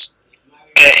just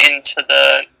get into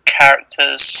the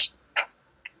characters,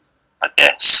 I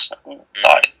guess,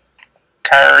 like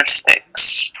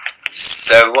characteristics.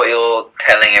 So what you're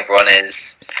telling everyone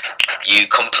is you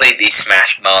completely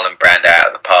smashed Marlon Brando out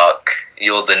of the park.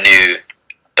 You're the new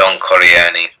Don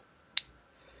Corleone.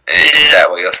 Is that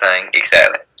what you're saying?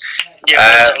 Exactly. Yeah,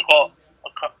 I've got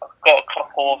a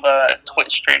couple of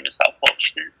Twitch streamers that I've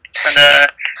watched, and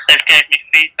they've gave me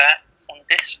feedback on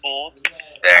Discord.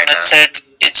 Very and they nice. said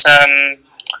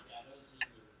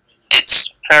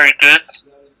it's very good.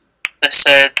 They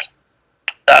said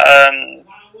that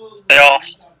they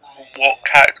asked what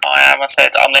character I am. I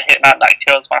said I'm the hitman that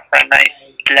kills my friend mate.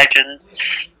 Legend.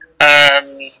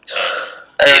 It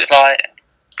was like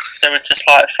they were just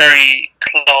like very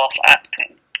class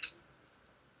acting.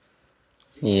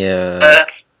 Yeah.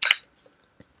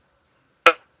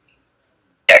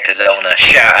 Because I want to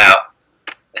shout out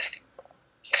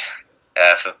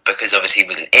because obviously he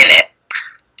wasn't in it,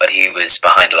 but he was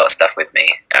behind a lot of stuff with me.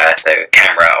 So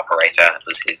camera operator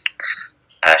was his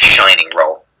shining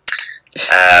role.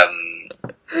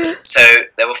 So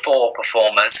there were 4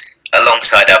 performers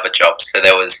alongside other jobs. So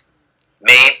there was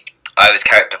me, I was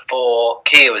character 4,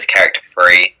 Kia was character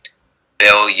 3,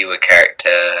 Bill, you were character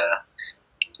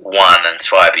 1, and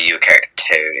Swiber, you were character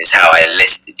 2, is how I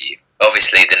listed you.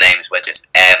 Obviously the names were just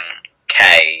M,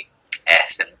 K,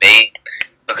 S and B,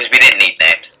 because we didn't need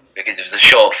names, because it was a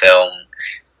short film.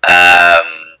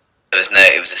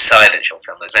 It was a silent short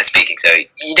film. There's no speaking, so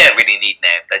you don't really need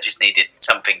names. I just needed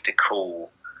something to call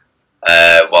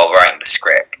while writing the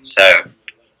script. So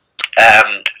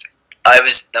I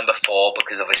was number 4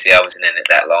 because obviously I wasn't in it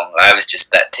that long. I was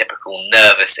just that typical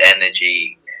nervous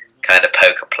energy kind of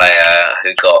poker player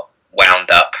who got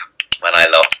wound up when I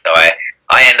lost. So I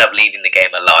ended up leaving the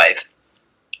game alive.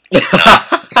 It's nice.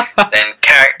 Then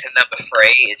character number 3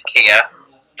 is Kia.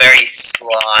 Very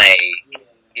sly.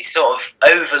 He's sort of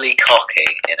overly cocky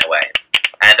in a way.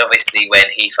 And obviously when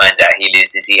he finds out he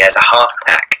loses, he has a heart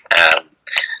attack,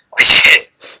 which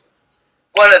is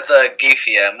one of the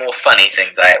goofier, more funny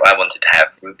things I wanted to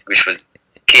have, which was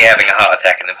Kia having a heart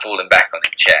attack and then falling back on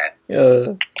his chair.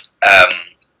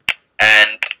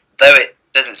 And though it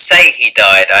doesn't say he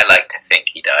died, I like to think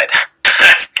he died.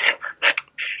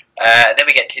 Then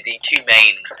we get to the 2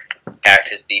 main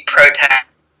characters, the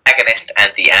protagonist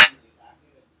and the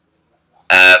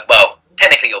well,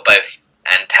 technically you're both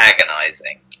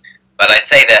antagonizing, but I'd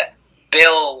say that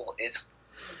Bill is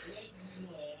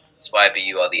Swiber,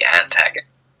 you are the antagonist.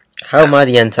 How am I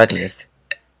the antagonist?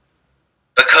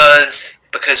 Because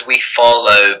we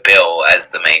follow Bill as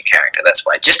the main character, that's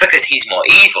why. Just because he's more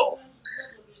evil,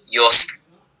 you're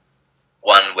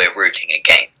one we're rooting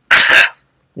against.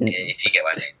 If you get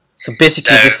what I mean. So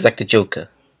basically this is like the Joker.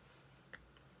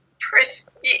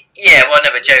 Yeah, well,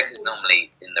 no, but Joker's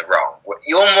normally in the wrong.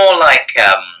 You're more like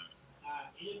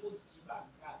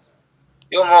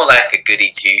a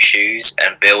goody two shoes,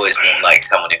 and Bill is more like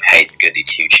someone who hates goody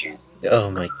two shoes.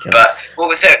 Oh my god! But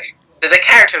so the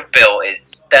character of Bill is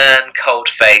stern,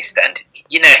 cold-faced, and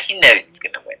he knows he's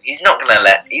gonna win. He's not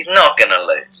gonna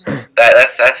lose.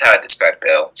 That's how I describe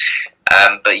Bill.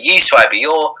 But you, Swiber,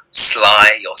 you're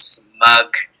sly, you're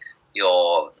smug,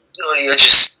 you're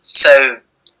just so.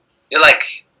 You're like,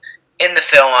 in the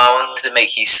film, I wanted to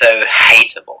make you so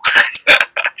hateable.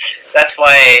 That's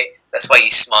why you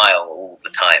smile all the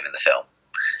time in the film.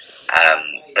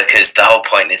 Because the whole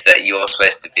point is that you're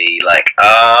supposed to be like,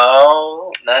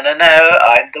 oh, no,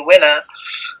 I'm the winner.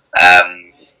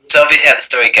 So obviously how the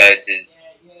story goes is,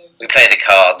 we play the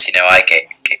cards, I get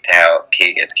kicked out,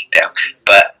 Kia gets kicked out.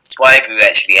 But Swiber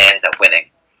actually ends up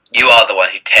winning. You are the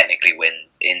one who technically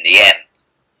wins in the end.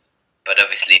 But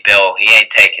obviously Bill, he ain't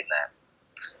taking that.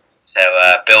 So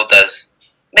Bill does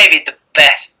maybe the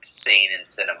best scene in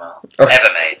cinema ever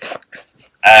made,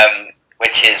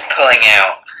 which is pulling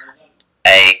out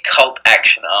a Colt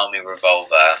Action Army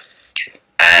revolver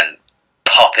and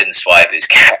popping Swiber's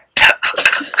character.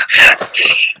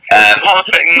 One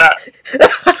thing that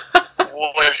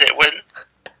what was it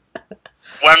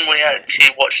when we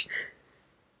actually watched?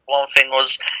 One thing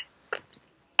was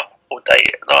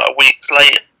weeks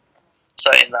later,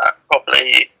 saying that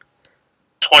probably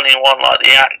 21, like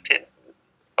the acting,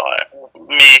 like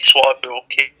me, Swiber, or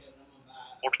King,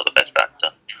 for the best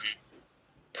actor.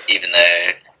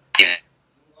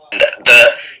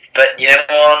 But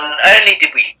only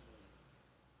did we.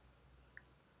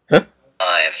 Huh?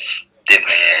 Didn't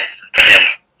we? Yeah.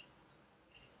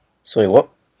 Sorry, what?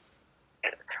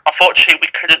 Unfortunately,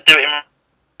 we couldn't do it.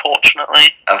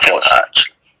 Unfortunately.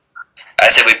 I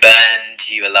said we burned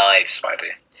you alive,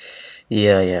 Swiber.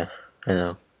 Yeah, I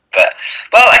know. But,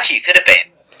 well, actually, you could have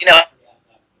been.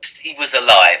 He was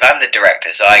alive. I'm the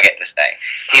director, so I get to say.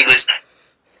 He was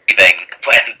leaving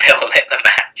when Bill lit the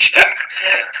match.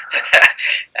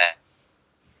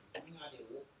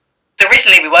 So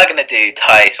originally, we were going to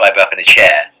tie Swiber up in a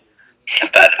chair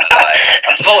and burn him alive.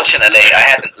 Unfortunately, I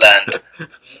hadn't learned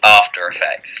After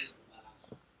Effects.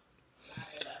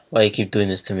 Why you keep doing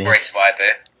this to me? Sorry,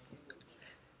 Swiber.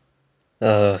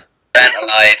 Burnt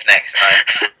alive next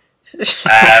time.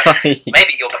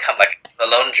 Maybe you'll become like a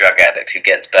full-on drug addict who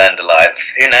gets burned alive.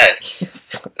 Who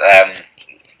knows?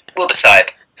 We'll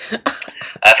decide.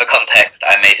 For context,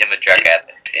 I made him a drug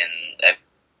addict in.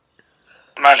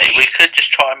 Manny, we could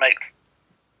just try and make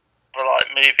a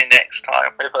movie next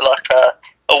time with a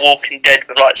Walking Dead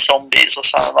with zombies or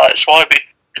something. Like Swiber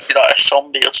could be like a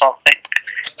zombie or something,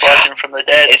 rising from the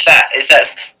dead. Is that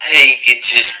so you could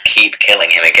just keep killing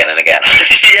him again and again?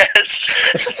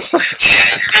 Yes.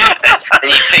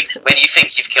 When you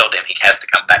think you've killed him, he has to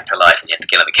come back to life, and you have to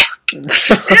kill him again.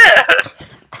 Yeah.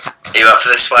 Are you up for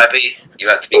this, Swiber? You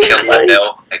have to be killed by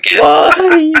Bill again. Why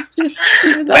is this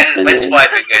when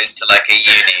Swiber goes to a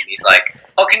uni, and he's like,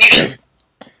 "Oh, can you?"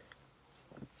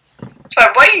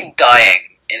 Swiber, why are you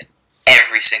dying in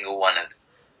every single one of them?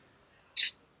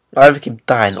 I either keep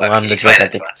dying or I'm the drug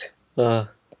addict.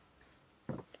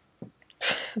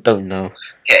 Don't know.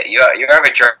 Yeah, you're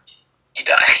either drug, you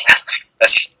die.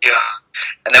 That's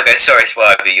And they'll go, sorry,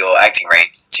 Swire, but your acting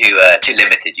range is too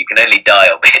limited. You can only die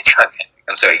or be a drug addict.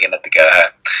 I'm sorry, you're going to have to go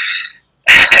home.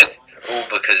 All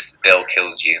because Bill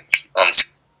killed you on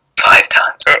 5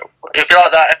 times. It'd be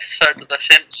like that episode of The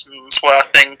Simpsons where I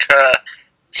think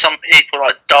some people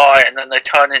like die and then they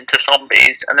turn into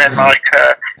zombies, and then like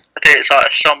I think it's like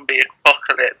a zombie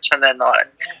apocalypse, and then like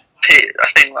I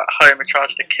think like Homer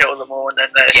tries to kill them all, and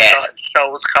then their like,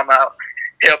 souls come out.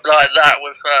 It'll be like that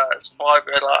with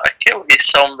Spider, like I killed this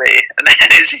zombie, and then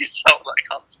it's his soul that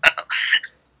comes out.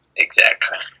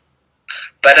 Exactly.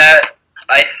 But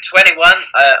 21.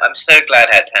 I'm so glad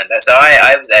how it turned out. So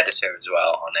I was editor as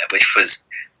well on it, which was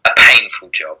a painful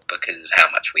job because of how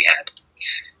much we had.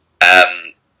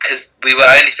 Because we were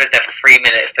only supposed to have a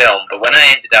 3-minute film, but when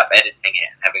I ended up editing it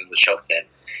and having the shots in,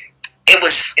 it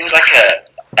was like a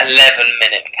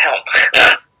 11-minute film.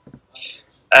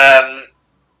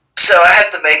 So I had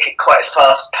to make it quite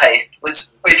fast-paced,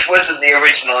 which wasn't the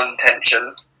original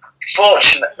intention.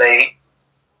 Fortunately,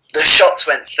 the shots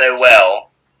went so well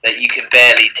that you can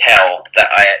barely tell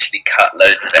that I actually cut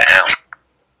loads of it out.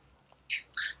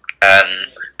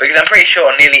 Because I'm pretty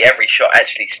sure nearly every shot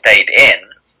actually stayed in.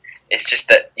 It's just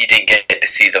that you didn't get to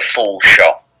see the full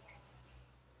shot.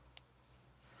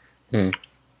 But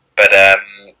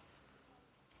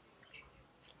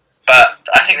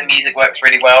I think the music works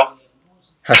really well.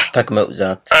 Hashtag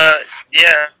Mozart.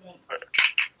 Yeah, but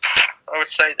I would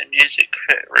say the music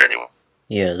fit really well.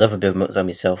 Yeah, love a bit of Mozart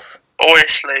myself.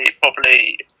 Obviously,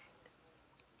 probably,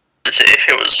 if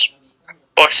it was,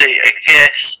 obviously, I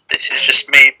guess this is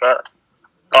just me, but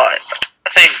like, I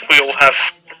think we all have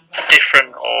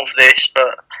different of this,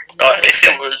 but like, if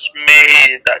it was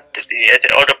me that did the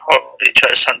edit, I'd have probably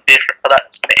chose something different, but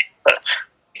that's me. But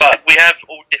we have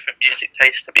all different music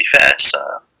tastes, to be fair,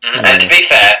 so... And to be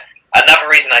fair, another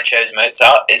reason I chose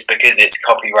Mozart is because it's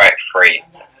copyright free.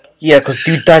 Yeah, because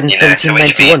dude died in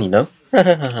 1791, you know?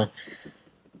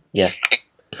 Yeah.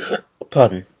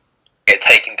 Pardon. Get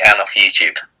taken down off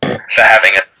YouTube for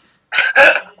having a...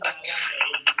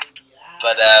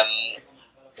 But,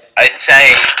 I'd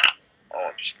say...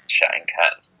 Oh, just shouting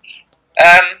cats.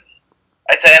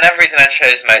 I'd say another reason I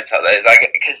chose Mozart, though, is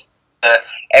because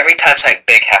every time something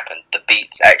big happened, the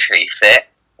beats actually fit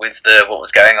with what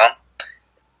was going on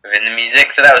within the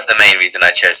music, so that was the main reason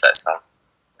I chose that song.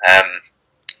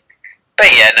 But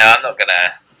yeah, no, I'm not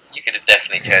gonna... You could have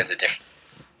definitely chose a different...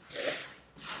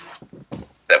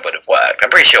 That would have worked. I'm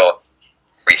pretty sure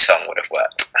every song would have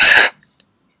worked.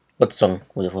 What song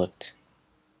would have worked?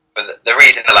 But the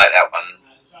reason I like that one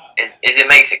is it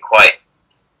makes it quite...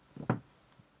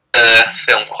 The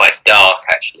film quite dark,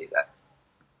 actually, though.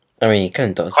 I mean, it kind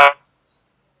of does.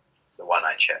 The one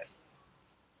I chose.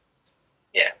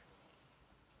 Yeah.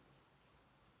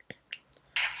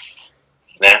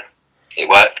 Yeah, it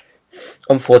worked.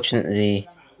 Unfortunately,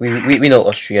 we know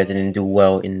Austria didn't do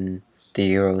well in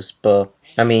the Euros, but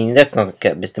I mean, let's not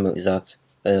get Mr. Mozart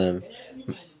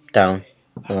down,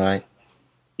 alright?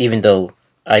 Even though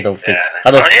I don't think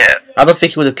I don't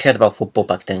think he would have cared about football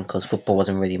back then, because football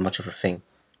wasn't really much of a thing,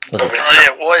 was it? Oh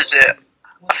yeah, what is it?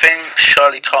 I think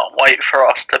Shirley can't wait for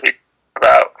us to be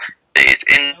about these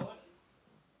in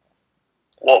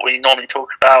what we normally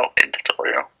talk about in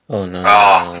tutorial. Oh no!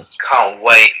 Oh, can't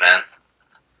wait, man.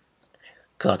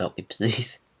 God help me,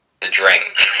 please. The drink.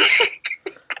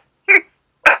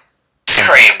 Ice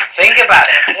cream. Think about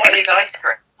it. What is ice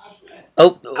cream?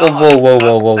 Oh,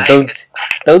 whoa!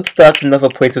 Don't start another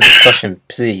point of discussion,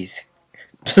 please.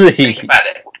 Please. Think about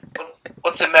it.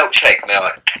 What's a milkshake,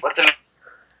 Milk? What's a...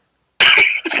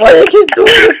 Why do you keep doing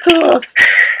this to us?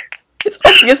 It's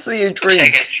obviously a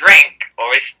drink. Milkshake a drink,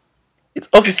 or is... It's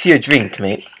obviously a drink,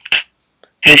 mate.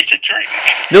 It's a drink.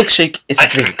 Milkshake is a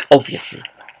drink, obviously.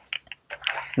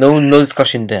 No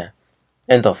discussion there.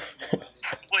 End off.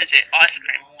 What is it? Ice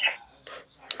cream.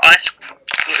 What is it?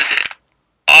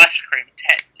 Ice cream,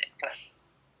 technically.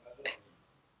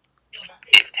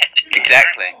 It's technically...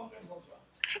 Exactly.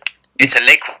 It's a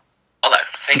liquid. Although,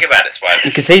 think about it, Swag.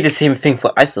 You can say the same thing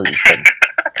for isolis then,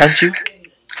 can't you?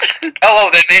 Oh,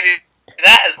 then maybe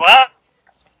that as well.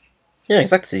 Yeah,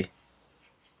 exactly.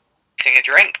 Mixing a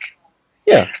drink.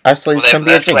 Yeah, isolis can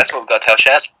be a drink. That's what we've got to tell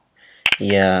Shad.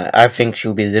 Yeah, I think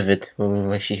she'll be livid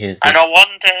when she hears this. And I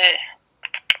wonder...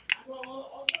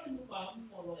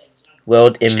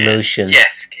 World in motion.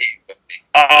 Yes.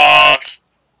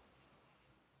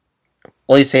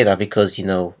 Well, you say that because, you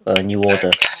know, New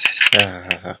Order.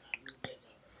 Exactly.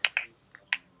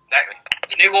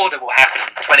 The New Order will happen in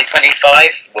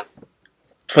 2025.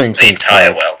 2025. The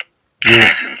entire world.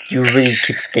 You really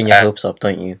keep getting your hopes up,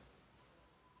 don't you?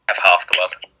 Have half the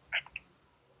world.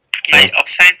 Mate, I'm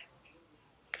saying...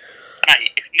 Mate,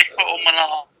 put on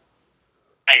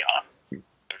Malaya,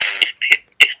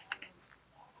 if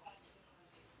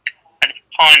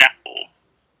pineapple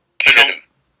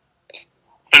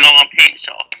belong on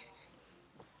pizza,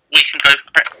 we can go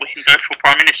for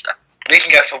Prime Minister. We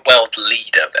can go for world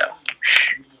leader, Bill.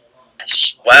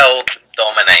 World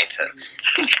dominators.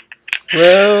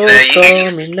 World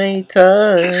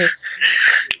dominators.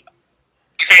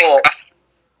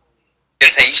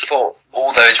 You thought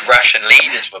all those Russian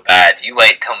leaders were bad. You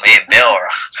wait till me and Bill are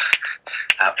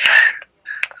out.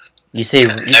 You say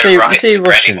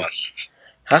Russian.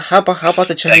 How about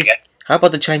the Chinese? How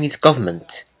about the Chinese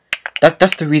government?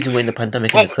 That's the reason we're in the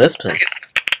pandemic in the first place.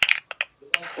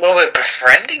 Well, we're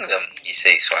befriending them, you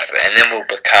see, Swiper, and then we'll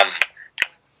become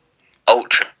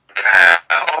ultra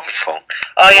powerful.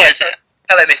 Oh yeah, so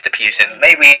hello, Mr. Putin.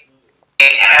 May we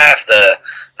have the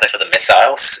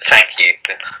missiles? Thank you.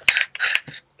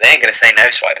 They ain't gonna say no,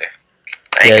 Swiper.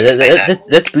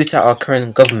 Let's boot out our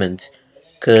current government,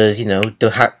 because you know the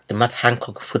Matt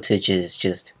Hancock footage is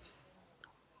just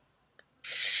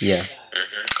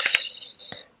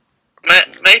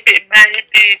Maybe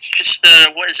it's just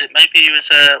what is it? Maybe he was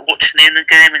watching the England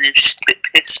game and he was just a bit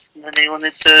pissed, and then he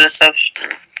wanted to have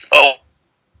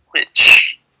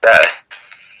which.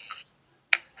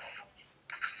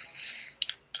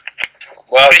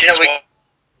 Well, you know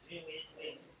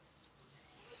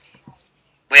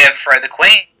we have Fro the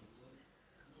Queen.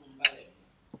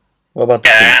 What about the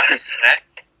Queen?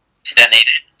 She don't need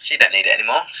it. She don't need it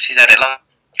anymore. She's had it long.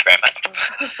 Very much.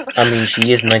 I mean,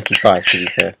 she is 95, to be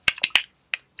fair.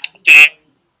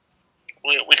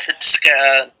 We could just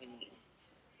get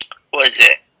what is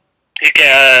it? We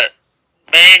get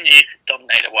me and you could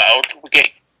dominate the world. We get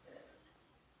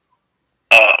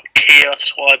Kia,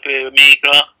 Swaibu,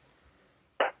 Amiga.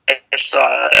 It's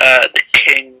the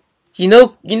king. You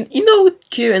know,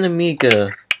 Kia and Amiga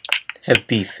have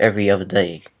beef every other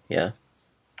day. Yeah,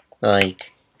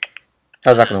 like,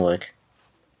 how's that gonna work?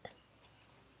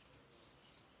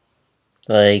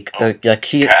 Like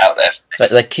Kia,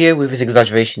 like Kia with his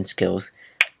exaggeration skills,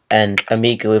 and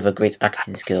Amiga with her great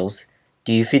acting skills.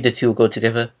 Do you think the two will go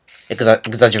together?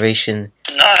 Exaggeration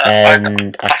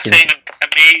and acting. I think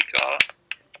Amiga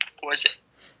was it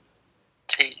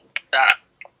that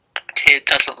Kia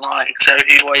doesn't like, so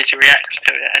he always reacts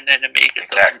to it, and then Amiga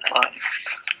doesn't like.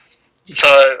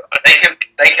 So they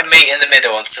can meet in the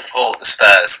middle and support the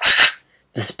Spurs.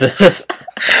 The Spurs.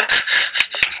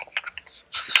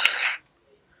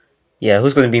 Yeah,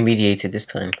 who's going to be mediated this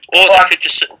time? Or they could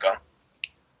just support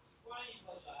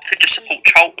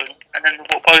Charlton, and then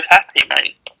we're both happy,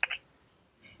 mate.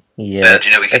 Yeah. Do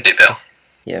you know what we could do, Bill?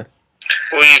 Yeah.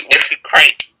 We could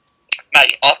create,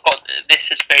 mate. This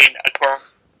has been a great.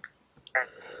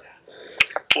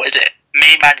 What is it?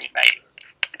 Me, Manny, mate.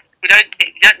 You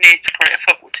don't need to create a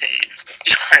football team.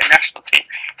 Just create a national team.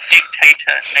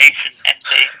 Dictator Nation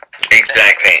FC.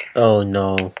 Exactly. Oh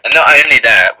no. And not only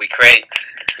that, we create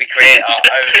our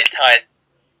own entire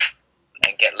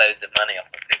and get loads of money off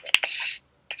of people.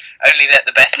 Only let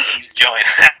the best teams join.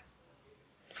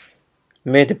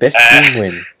 May the best team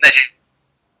win.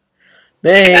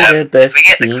 May the best we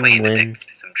get the team Queen win. addicted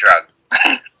to some drug.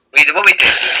 What we do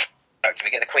is drugs. We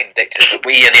get the Queen addicted, but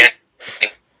we are the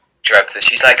only drugs. So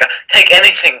she's like, take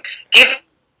anything, give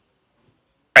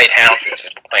trade houses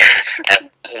with the Queen,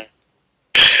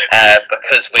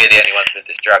 because we're the only ones with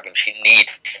this drug, and she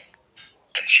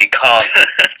can't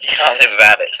live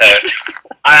without it. So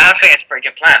I think it's a pretty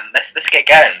good plan. Let's get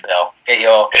going, Bill. Get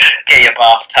your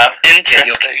bathtub.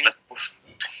 Interesting.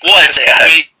 What is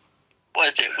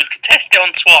it? We could test it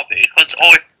on Swap because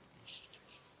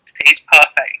he's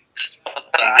perfect.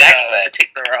 Exactly.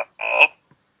 Particular of.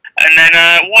 And then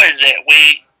what is it?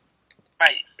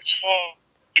 It's for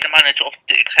the manager of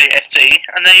Dictate FC,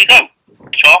 and there you go.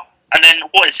 Sure. And then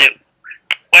what is it?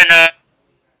 When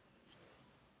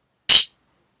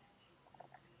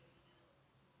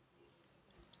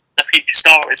the future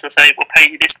star is, will say, we'll pay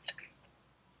you this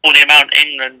or the amount in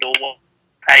England or what?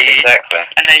 Exactly.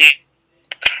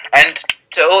 And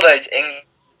to all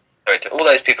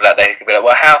those people out there who could be like,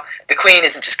 well, how the Queen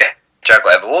isn't just going to drug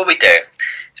whatever. What we do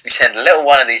is we send a little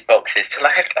one of these boxes to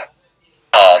like a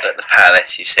card at the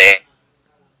palace. You see,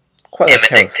 Quite him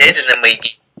addicted, and then we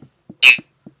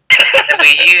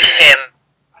use him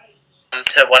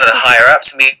to one of the higher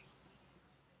ups, and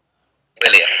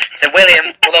William. So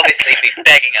William will obviously be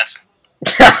begging us.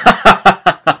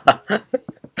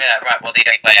 Yeah, right. Well, the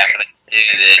only way I'm going to do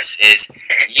this is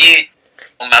you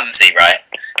or Mumsy, right?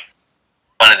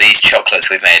 One of these chocolates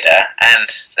we made her, and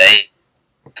they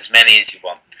as many as you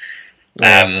want.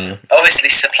 Obviously,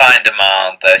 supply and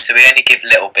demand, though, so we only give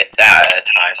little bits out at a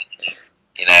time.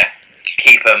 you know,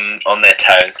 keep them on their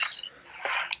toes.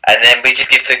 And then we just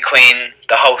give the Queen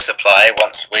the whole supply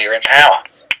once we're in power.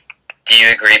 Do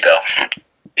you agree, Bill?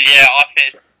 Yeah, I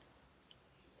think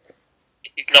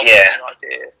he's loving the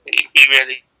idea. He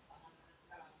really...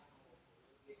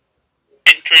 I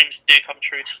think dreams do come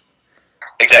true.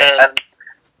 Exactly. And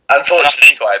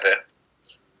unfortunately, Swiber.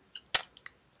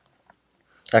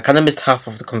 I kind of missed half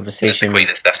of the It's conversation. the Queen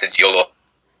and stuff since you're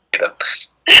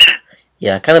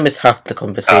Yeah, I kind of missed half the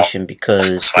conversation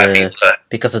because of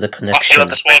the connection.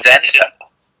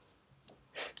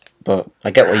 But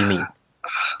I get what you mean.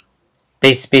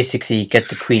 Basically, get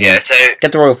the Queen,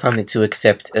 get the royal family to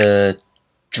accept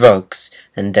drugs,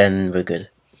 and then we're good.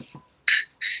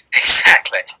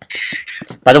 Exactly.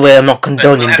 By the way, I'm not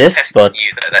condoning this, but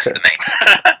that's the main.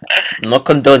 I'm not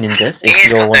condoning this.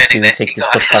 If you all want to take this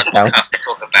podcast down, to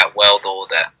talk about world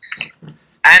order,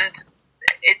 and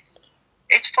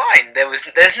it's fine. There's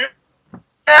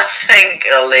nothing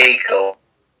illegal.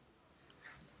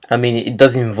 I mean, it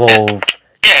does involve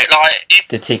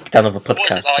the takedown of a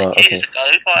podcast, but okay. Years ago,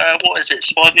 what is it?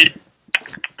 Swivey?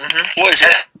 What is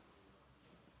it?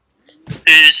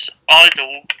 Whose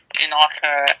idol in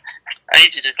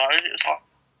ages ago? It was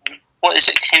what is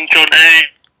it? Kim Jong-un?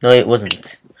 No, it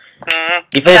wasn't.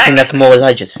 If anything, that's more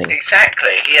Elijah's thing. Exactly.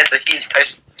 He has a huge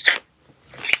post.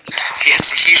 He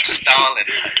has a huge Stalin.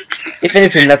 If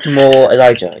anything, that's more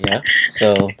Elijah. Yeah.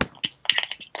 So,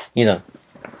 you know.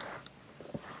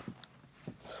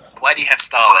 Why do you have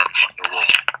Stalin on your wall?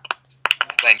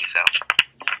 Explain yourself.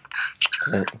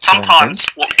 Sometimes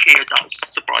what Kia does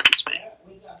surprises me.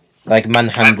 Like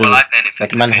manhandling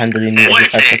me every 5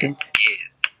 seconds.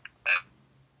 Years.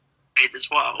 As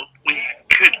well, we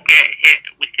could get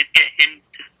him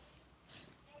to.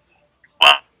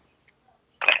 Well,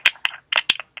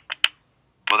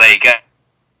 there you go.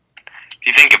 If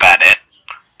you think about it,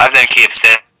 I've known Kia for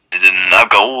 7 years, and I've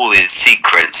got all his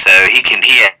secrets, so he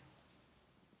get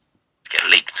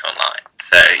leaked online.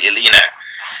 So you know,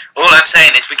 all I'm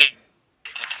saying is we get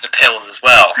to the pills as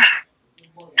well.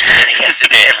 He has to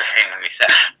do everything we say.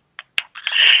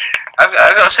 I've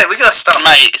got to say, we got to start,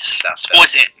 mate. What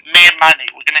is it? Me and Manny,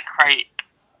 we're gonna create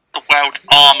the world's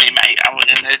army, mate, and we're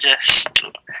gonna just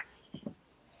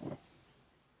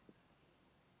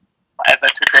whatever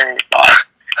to do. Like,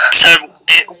 so,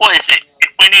 what is it?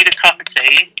 If we need a cup of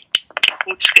tea,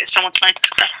 we'll just get someone to make us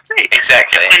a cup of tea.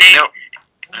 Exactly.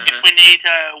 If we need,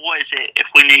 what is it? If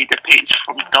we need a pizza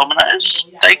from Domino's,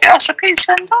 they get us a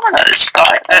pizza from Domino's.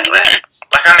 Like,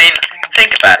 I mean,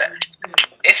 think about it.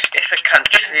 If a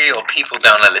country or people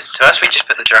don't want to listen to us, we just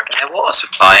put the drug in their water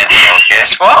supply, and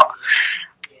guess what?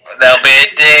 They'll be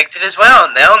addicted as well,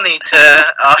 and they'll need to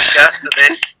ask us for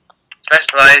this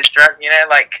specialised drug. You know,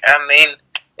 I mean,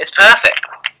 it's perfect.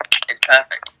 It's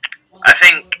perfect. I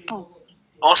think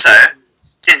also,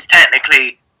 since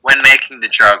technically, when making the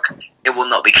drug, it will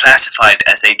not be classified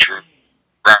as a drug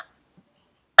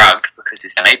because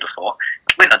it's made before.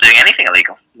 We're not doing anything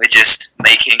illegal. We're just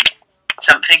making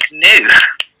something new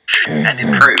and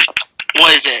improved.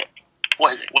 What is it?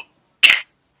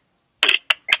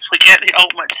 If we get the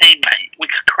Ultimate Team, mate, we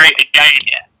could create a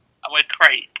game, and we'd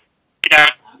create,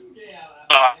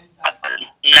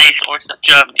 NATO or it's not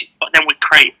Germany, but then we'd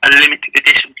create a limited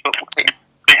edition football team.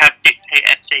 We have Dictate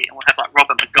FC, and we'll have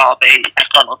Robert Mugabe and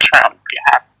Donald Trump. You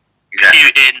have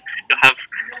Putin, you'll have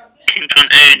Kim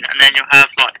Jong-un, and then you'll have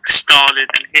Stalin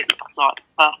and Hitler.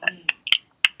 Perfect.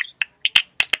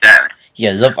 Exactly.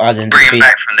 Yeah, Love Island. Bring him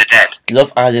back from the dead.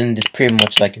 Love Island is pretty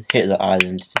much like Hitler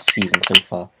Island this season so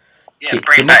far. Yeah,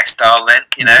 bring back Stalin.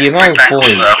 You know, the amount bring back all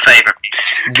our favourite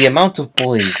people. The amount of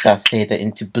boys that say they're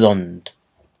into blonde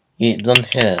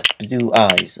hair, blue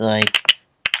eyes,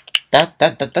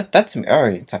 that's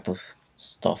mirroring type of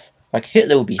stuff. Like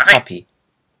Hitler will be happy.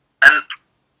 And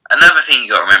another thing you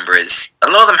got to remember is a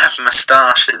lot of them have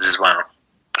moustaches as well.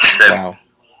 So wow.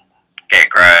 Get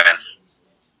growing.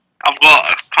 I've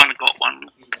kind of got one,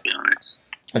 to be honest.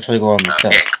 I'll try to go on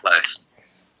myself. Getting close.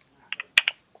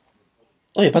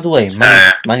 Oh yeah, by the way,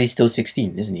 Manny's still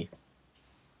 16, isn't he?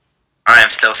 I am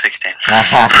still 16.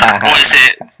 What is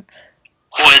it?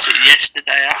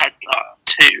 Yesterday I had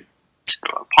 2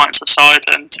 pints of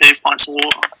cider and 2 pints of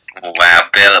water. Oh, wow,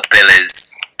 Bill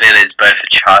is both a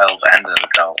child and an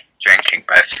adult, drinking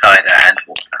both cider and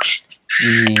water.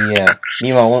 Yeah.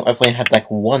 Meanwhile, I've only had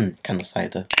 1 can of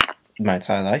cider in my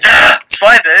entire life.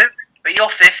 Swibo, but you're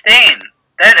 15.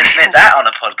 Don't admit that on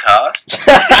a podcast.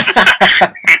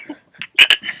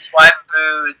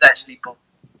 Swibo is actually born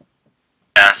in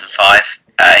 2005.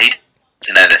 He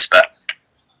doesn't know this, but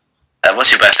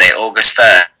what's your birthday? August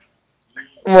 3rd.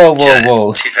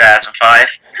 Whoa.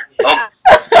 2005.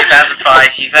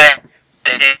 2005, you've heard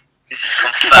it. This is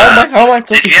confirmed. How am I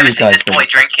So if talking you to ever you see this guys? boy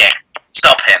drinking,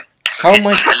 stop him. How am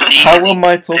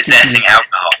I talking to Possessing you?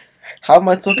 alcohol. How am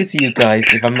I talking to you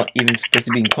guys if I'm not even supposed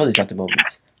to be in college at the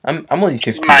moment? I'm only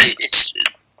 15. Mate, it's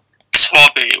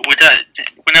hobby. We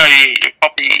know you're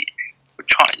probably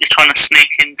you're trying to sneak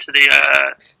into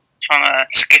the trying to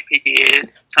skip a year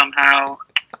somehow.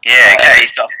 Yeah, exactly.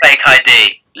 He's got a fake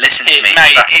ID. Listen to me,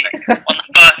 Mate, trust me. on the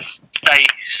first day, he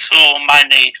saw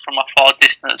Manny from a far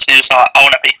distance. He was like, "I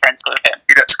want to be friends with him.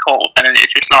 He looks cool." And then it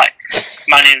was just like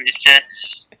Manny was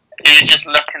just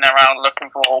looking around,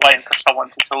 waiting for someone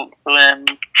to talk to him.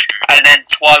 And then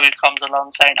Swiby comes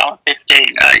along saying, "I'm 15.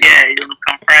 Yeah, you want to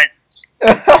become friends?"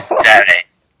 Exactly.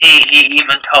 He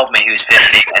even told me he was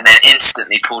 15 and then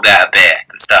instantly pulled out a beer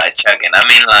and started chugging. I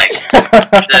mean, like,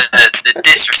 the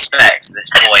disrespect this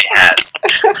boy has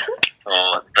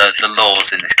for the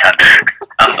laws in this country.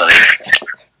 Unbelievable.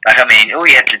 Like, I mean, all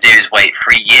you had to do is wait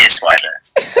 3 years,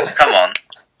 Swiber. Come on.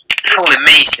 Calling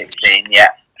me 16, yeah,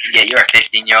 you're a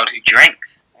 15-year-old who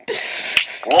drinks.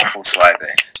 It's awful,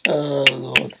 Swiber. Oh,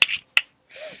 Lord.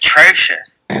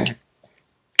 Atrocious.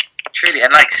 Truly,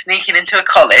 and like sneaking into a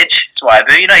college,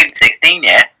 Swiber, you're not even 16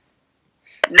 yet.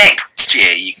 Next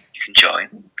year you can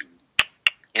join.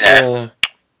 You know.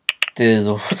 Dear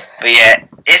Lord. But yeah,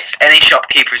 if any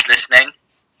shopkeeper is listening,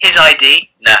 his ID,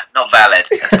 nah, not valid.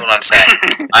 That's all I'm saying.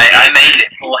 I made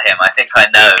it for him. I think I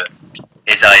know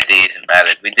his ID isn't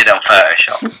valid. We did it on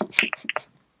Photoshop.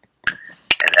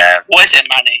 And, what is it,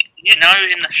 Manny? You know,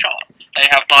 in the shops they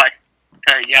have like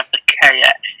you have the K,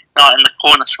 like in the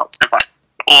corner shops they have like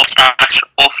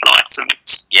off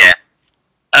license. Yeah.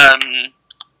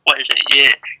 What is it?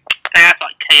 Yeah. They have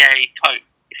like KA Coke.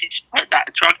 If you just put that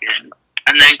drug in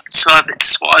and then serve it to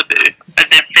Swibu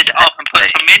and then fill it up and put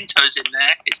some Mentos in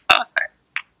there, it's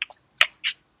perfect.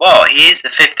 Well, he is the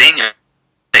 15-year-old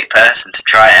big person to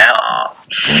try it out.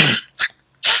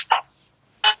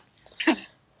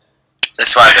 So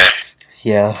Swibu.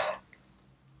 Yeah.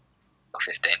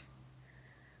 15.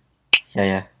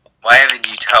 Yeah. Why haven't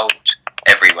you told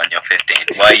everyone you're 15?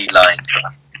 Why are you lying to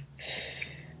us?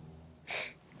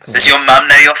 Does your mum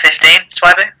know you're 15,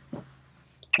 Swibu?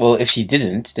 Well, if she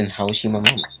didn't, then how is she my mum?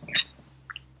 Well,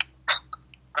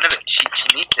 no, but she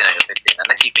needs to know you're 15,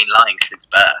 unless you've been lying since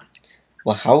birth.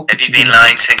 Well, how could Have you been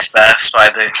lying since birth,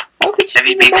 Swibu? How could she Have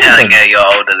you be been my mum, telling then? her you're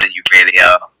older than you really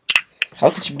are? How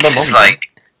could she be my mum? It's then? like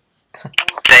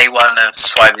day one of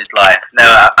Swibu's life. No,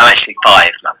 I'm actually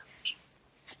 5, Mum.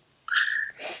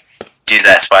 Do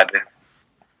that, Swibu.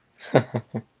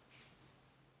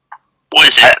 What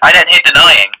is it? I don't hear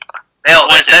denying. Bill,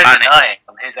 What is there's it, no Manny? denying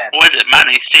on his end. What is it,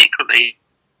 Manny? Secretly,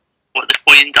 what the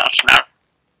Queen does now?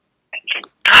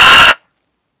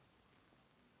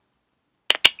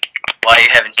 Why are you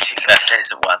having 2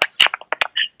 birthdays at once?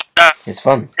 It's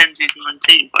fun. Tenzi's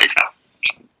 19, but it's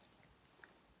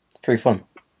It's pretty fun.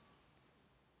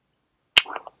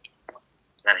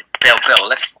 Bill,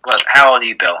 how old are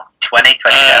you, Bill? 20,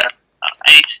 27?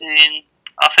 18.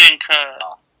 I think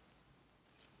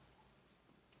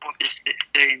August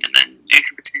 15, and then you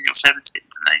can pretend you're 17,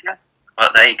 and there you go. Well,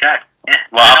 there you go. Yeah.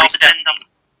 Well, And I'll be pretend I'm,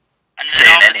 and soon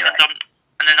then I'll anyway.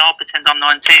 and then I'll pretend I'm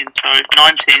 19, so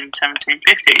 19, 17,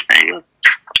 15, there you go.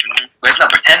 Well, it's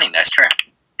not pretending, that's true.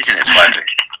 Isn't it, Swibu?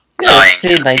 Yeah, Lying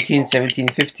say to 19, 17,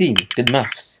 15. Good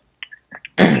maths.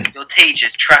 Your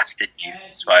teachers trusted you,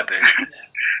 Swibu.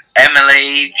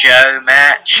 Emily, Joe,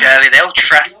 Matt, Shirley, they all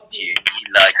trusted you.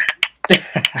 You lied to them.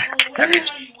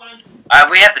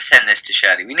 We have to send this to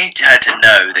Shirley. We need her to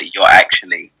know that you're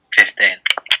actually 15.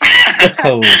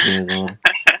 Oh, dear Lord.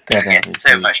 God, You're in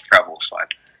so much trouble,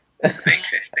 Swibu, for being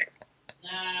 15.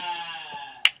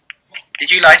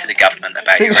 Did you lie to the government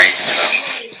about your age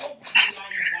as well?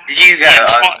 Did you go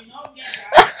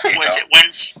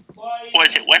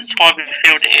When Swiby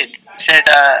filled it in, he said,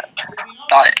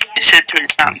 he said to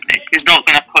his family, he's not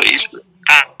going to put his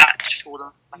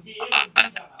actual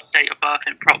date of birth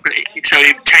in properly. So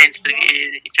he changed the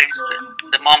year, he changed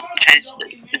the month, he changed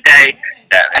the day,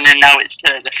 and then now it's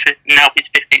now he's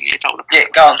 15 years old. Yeah,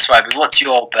 go on, Swibu. What's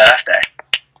your birthday?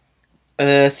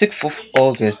 6th of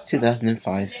August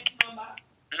 2005.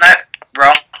 No,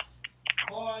 wrong.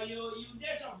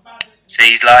 So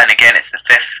he's lying again. It's the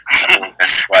 5th of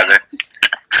August, Swibu.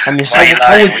 I mean, Why are you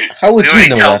lying? how would We you already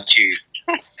know told that? you.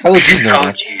 How would We you just know told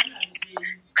that? you.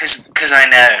 Because I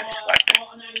know, Swibu.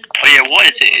 Oh yeah, what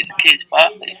is it? It's the kid's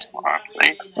birthday tomorrow, I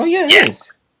believe. Oh yeah, it Yes.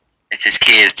 is. It is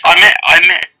Kia's. I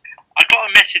met I got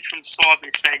a message from Swiber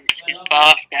saying it's his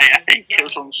birthday. I think it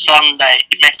was on Sunday.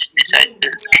 He messaged me saying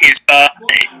it was his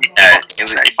birthday. He forgot to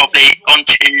say probably on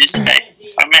Tuesday.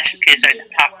 So I messaged him saying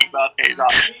happy birthday. He's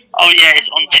like, oh yeah, it's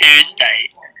on Tuesday.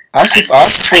 I actually thought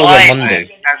it was on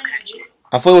Monday. How could you?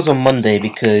 I thought it was on Monday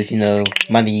because,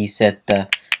 Manny said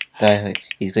that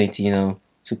he's going to,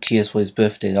 to Kia's for his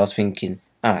birthday. And I was thinking,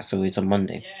 so it's on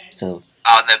Monday. So.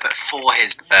 Oh no, but for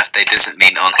his birthday doesn't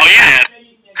mean on his. Oh yeah.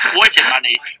 What is it,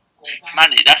 Manny?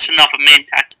 Manny, that's another meme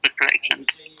tag to the collection.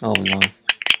 Oh no.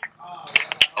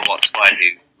 Or what's why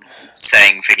you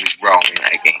saying things wrong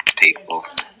against people?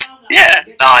 Yeah.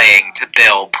 Lying to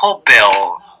Bill. Poor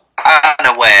Bill.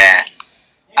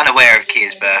 Unaware of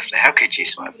Kia's birthday. How could you,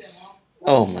 Swipe?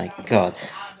 Oh my god.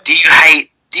 Do you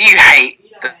hate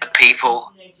the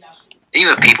people? Do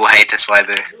you a people hater,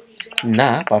 Swiper?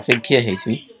 Nah, but I think Kia hates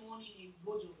me.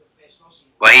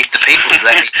 Well, he's the people's.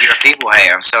 That means you're a people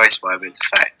hater. I'm sorry, Swiper. It's a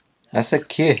fact. I said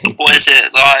Kia hates me. What is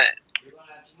it like?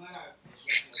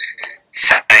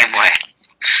 Same way.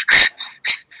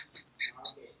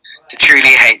 To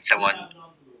truly hate someone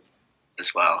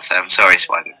as well. So I'm sorry,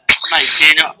 Swiper.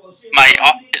 Mate,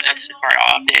 I think that's a great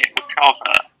idea.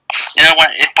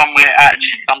 When we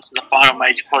actually come to the final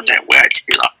major project, we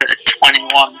actually do like a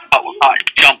 21, but with like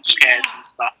jump scares and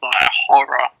stuff, like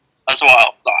horror as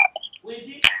well.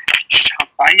 Like,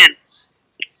 sounds banging.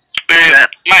 But,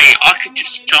 mate, I could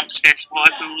just jump scare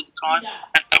Swiper all the time. I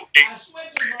think that would be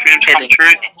dreams come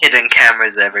true. Hidden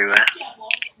cameras everywhere.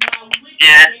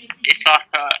 Yeah, it's like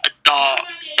a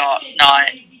dark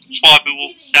night. Swiper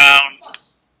walks down,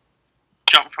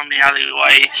 jump from the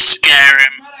alleyway, scare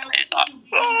him, and he's like,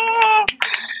 oh!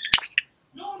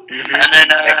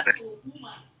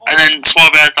 And then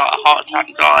Swiper has like a heart attack,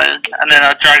 dies, and then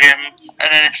I drag him,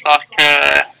 and then it's like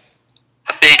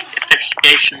a big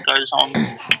investigation goes on.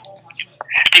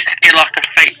 You could get like a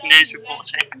fake news report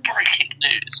saying breaking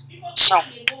news.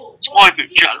 Swiper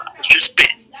Jella has just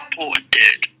been reported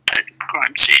dead at the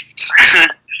crime scene.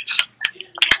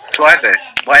 Swiper,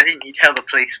 why didn't you tell the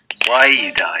police why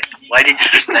you died? Why did you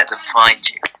just let them find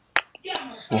you?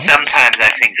 Sometimes I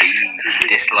think that you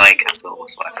dislike us all,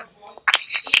 Swiper.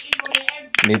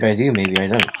 Maybe I do, maybe I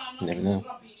don't. You never know.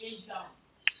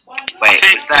 Wait,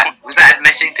 was that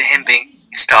admitting to him being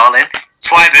Stalin?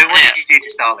 Swiper, what did you do to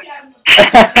Stalin?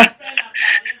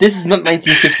 This is not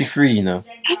 1953, you know.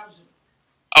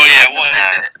 Oh yeah, what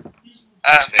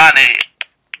is it? Manny,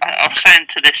 I was saying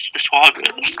to Swiper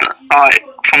like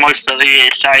for most of the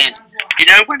year, saying,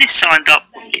 when he signed up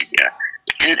for media,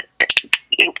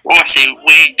 obviously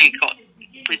we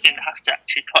didn't have to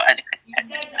actually put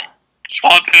anything.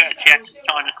 Swiper actually had to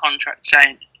sign a contract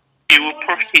saying you will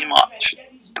pretty much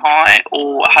die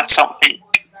or have something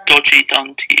dodgy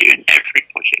done to you in every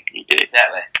project you do.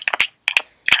 Exactly.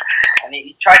 And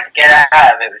he's tried to get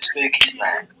out of it with Spooky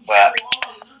Snacks, but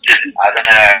I don't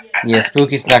know. Yeah,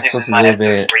 Spooky Snacks was a little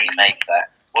bit. Remake that.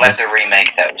 We'll have to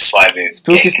remake that with Swiper.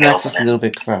 Spooky Snacks was a little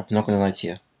bit crap. Not gonna lie to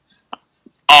you.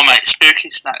 Oh mate, Spooky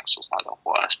Snacks was like the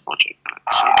worst project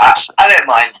I don't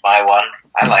mind my one.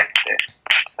 I liked it.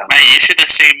 So. Mate, you should have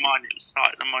seen mine. It was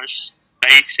like the most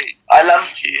basic. I love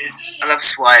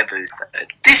Swiper's though.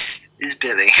 This is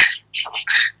Billy.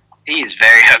 He is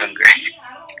very hungry.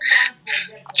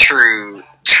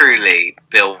 Truly,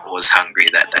 Bill was hungry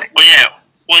that day. Well, yeah.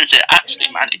 What is it actually,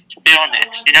 man? To be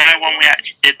honest, when we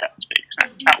actually did that Spooky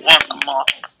Snacks, that wasn't the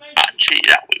mask actually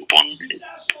that we wanted.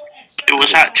 It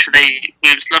was actually,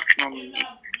 we was looking on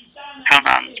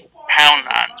Poundland's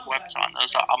website and there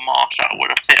was like a mask that would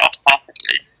have fit us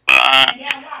perfectly.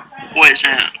 But, what is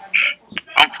it?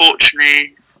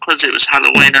 Unfortunately, because it was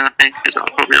Halloween and I think it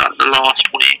was probably like the last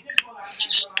week, it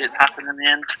just didn't happen in the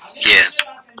end. Yeah.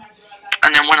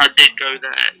 And then when I did go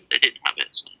there, they didn't have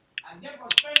it. So.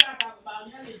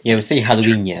 Yeah, we say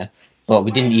Halloween, yeah, but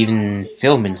we didn't even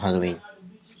film in Halloween.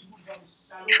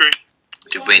 True.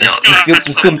 Did we not? We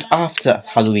filmed after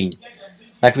Halloween.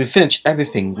 Like, we finished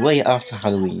everything way after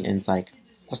Halloween, and it's like,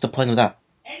 what's the point of that?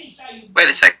 Wait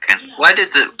a second. Why did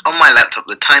on my laptop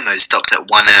the timer stopped at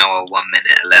 1 hour, 1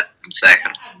 minute, 11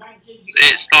 seconds?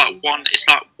 It's like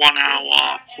 1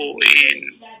 hour,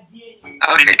 14.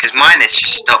 Okay, because mine is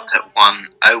just stopped at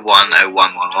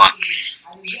 1:01:01:11.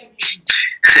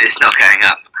 It's not going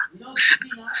up.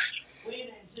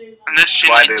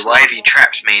 Why have you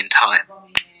trapped me in time?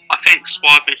 I think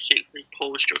Swiper secretly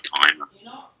paused your timer.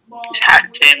 He's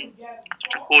hacked in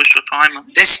and paused your timer.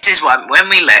 This is why when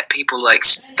we let people like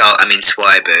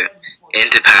Swiper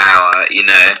into power,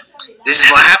 this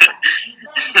is what happens.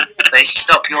 They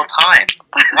stop your time.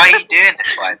 Why are you doing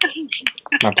this, Swiper?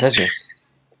 My pleasure.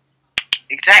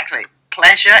 Exactly.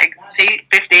 pleasure. See,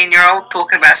 15-year-old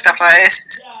talking about stuff like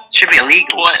this should be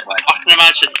illegal. I can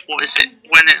imagine. What is it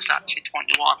when it's actually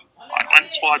 21? Like when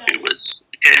Swipe was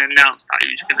getting announced that he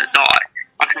was going to die.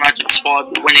 I can imagine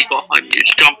Swipe when he got home, he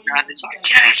was jumping around. He's like,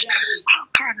 "Yes, I'm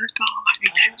gonna die.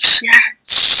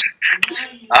 Yes."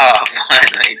 Oh,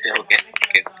 finally, Bill gets to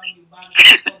kiss me.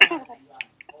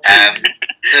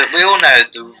 We all know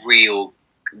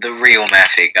the real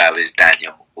mafia guy was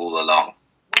Daniel all along.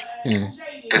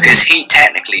 Because he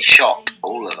technically shot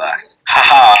all of us.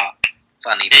 Haha.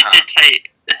 Funny pun.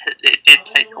 It did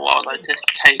take a while though to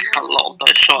take a lot of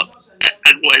those shots.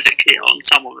 And what is it, Keon?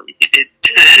 Some of them he did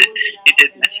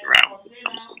mess around with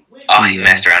some of them. Oh, he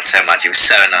messed around so much. He was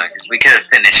so annoying because we could have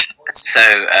finished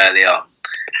so early on.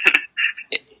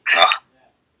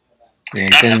 Yeah,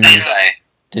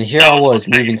 then here I was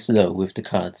moving slow with the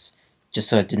cards, just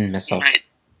so I didn't mess up. Right.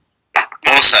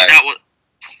 Also,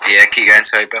 yeah, keep going,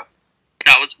 sorry, Bill.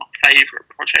 That was my favourite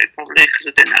project probably because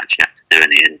I didn't actually have to do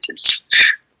any editing.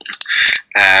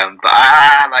 But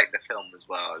I like the film as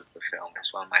well as the film.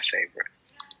 It's one of my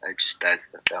favourites. Just as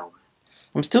the film.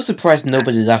 I'm still surprised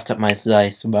nobody laughed at my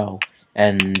slice, wow,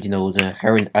 and the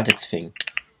heroin addict thing.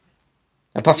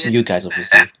 Apart from you guys,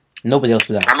 obviously. Nobody else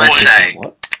laughed. I must say,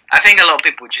 what? I think a lot of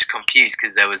people were just confused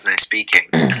because there was no speaking.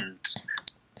 And,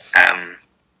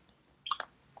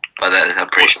 but I'm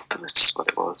pretty sure that's just what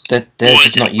it was. They're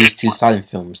just not used to silent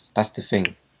films. That's the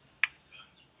thing.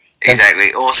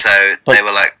 Exactly. Also, they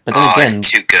were like, it's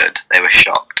too good. They were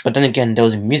shocked. But then again, there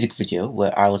was a music video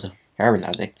where I was a heroin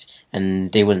addict,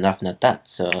 and they weren't laughing at that,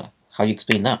 so how do you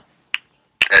explain that?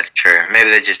 That's true. Maybe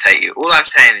they just hate you. All I'm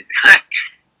saying is,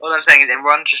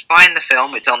 everyone, just find the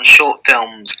film. It's on Short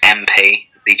Films MP,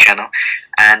 the channel,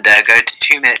 and go to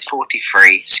 2 minutes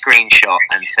 43, screenshot,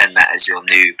 and send that as your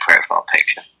new profile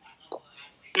picture.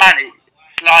 Man,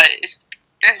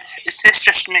 is this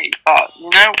just me? But you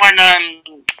know when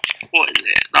what is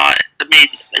it? Like the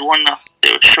media, they want us to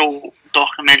do a short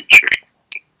documentary.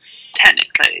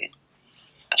 Technically,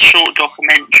 a short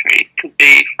documentary could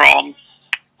be from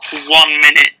 1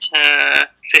 minute to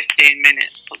 15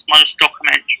 minutes, because most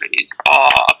documentaries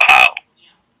are about,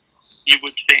 you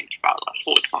would think, about like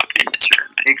 45 minutes really.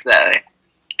 Exactly.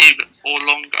 Even or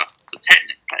longer. So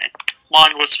technically,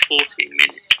 mine was 14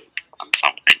 minutes and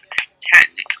something.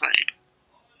 Technically,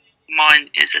 mine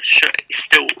is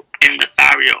still in the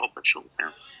barrier of a short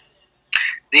film.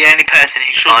 The only person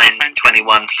who finds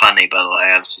 21 funny, by the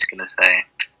way, I was just going to say,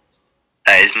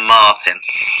 is Martin.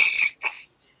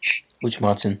 Which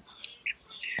Martin?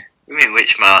 You mean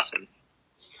which Martin?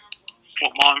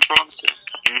 What, Martin Francis?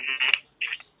 Mm-hmm.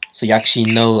 So you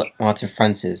actually know Martin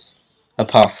Francis,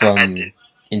 apart from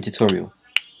in tutorial?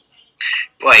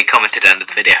 Well, he commented under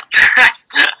the video.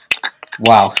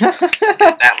 Wow.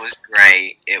 That was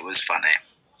great. It was funny.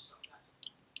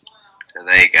 So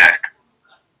there you go.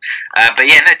 But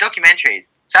yeah, no, documentaries.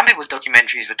 Some people's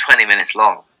documentaries were 20 minutes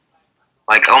long.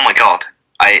 Like, oh my god.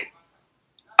 I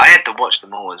had to watch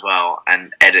them all as well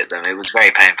and edit them. It was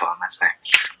very painful, I must say.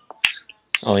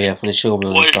 Oh yeah, for the show.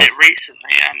 What is it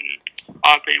recently?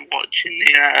 I've been watching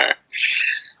the...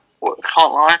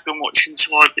 can't lie, I've been watching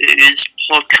Swipe's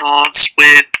podcast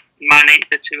with Manny,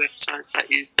 the 2 episodes that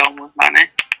he's done with Manny.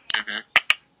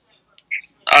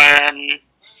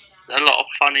 A lot of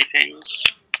funny things.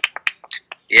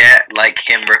 Yeah, like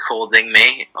him recording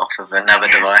me off of another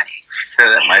device so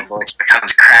that my voice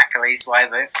becomes crackly,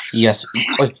 Swipe. Yes,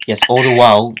 all the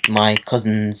while, my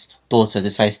cousin's daughter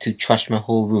decides to trash my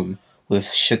whole room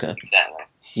with sugar. Exactly.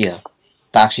 Yeah,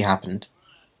 that actually happened.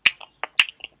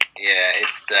 Yeah,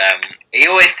 it's, he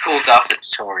always calls after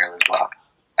tutorial as well.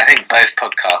 I think both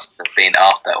podcasts have been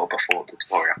after or before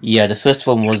tutorial. Yeah, the first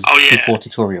one was before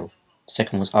tutorial. The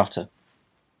second was after.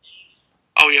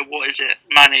 Oh yeah, what is it?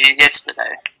 Manny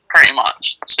yesterday, pretty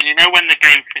much. So you know when the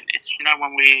game finished, you know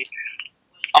when we,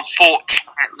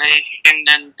 unfortunately,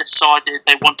 England decided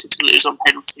they wanted to lose on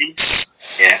penalties.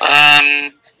 Yeah.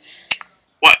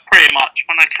 Well, pretty much,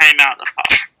 when I came out the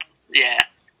pub, yeah,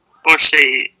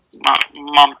 obviously,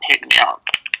 mum picked me up,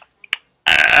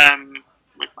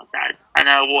 with my dad,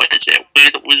 and what is it,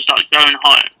 we was like going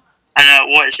home, and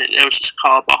what is it, there was this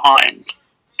car behind,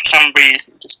 for some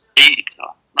reason, just beeped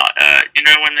her. Like, you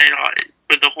know when they, like,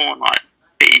 with the horn, like,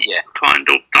 beep, kind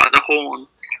of, like, the horn.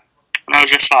 And I was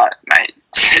just like, mate,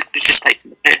 it's just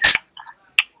taking the piss.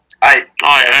 Mate,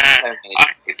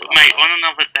 on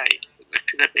another day, it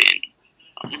could have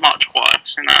been much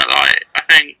worse, you know, like, I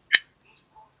think,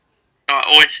 like,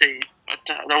 obviously,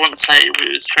 I wouldn't say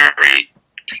we was very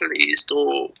pleased,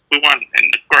 or we weren't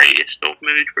in the greatest of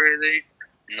mood, really.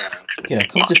 No. Yeah,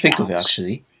 come to think of it,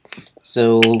 actually.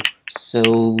 So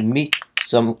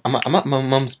So I'm at my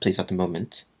mum's place at the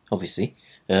moment, obviously.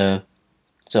 So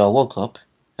I woke up,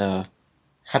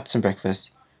 had some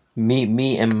breakfast.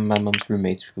 Me and my mum's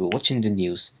roommates, we were watching the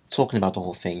news, talking about the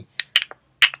whole thing.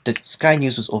 The Sky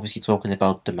News was obviously talking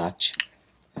about the match.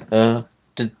 The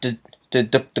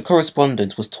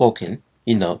correspondent was talking,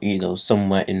 you know,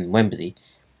 somewhere in Wembley.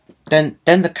 Then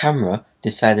the camera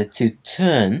decided to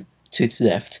turn to its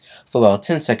left for about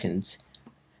 10 seconds,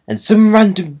 and some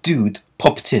random dude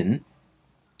popped in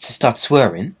to start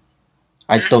swearing.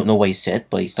 I don't know what he said,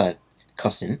 but he started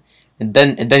cussing, and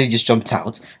then he just jumped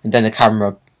out, and then the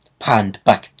camera panned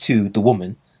back to the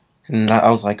woman, and I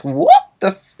was like, "What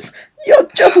the? You're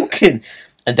joking!"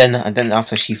 And then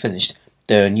after she finished,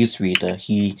 the newsreader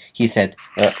he said,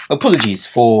 "Apologies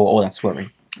for all that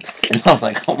swearing," and I was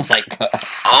like, "Oh my god!"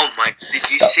 Oh my! Did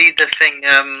you see the thing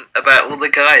about all the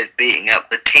guys beating up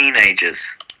the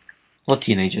teenagers? What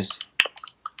teenagers?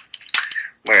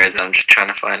 Where is it? I'm just trying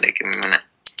to find it. Give me a minute.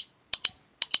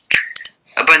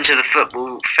 A bunch of the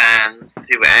football fans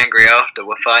who were angry after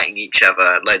were fighting each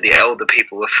other. Like the older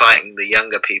people were fighting the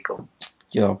younger people.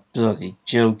 You're bloody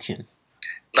joking.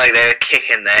 Like they were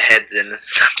kicking their heads in and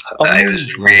stuff like that. It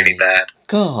was really bad.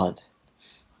 God.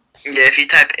 Yeah, if you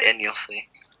type it in, you'll see.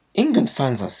 England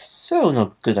fans are so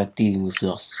not good at dealing with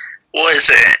loss. What is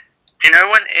it? You know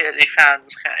when Italy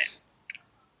fans came?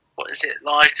 What is it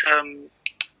like?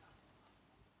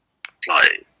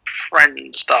 Like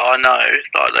friends that I know,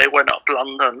 like they went up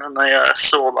London and they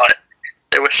saw like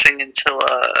they were singing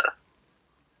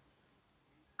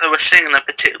a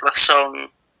particular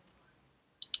song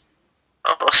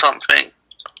or something.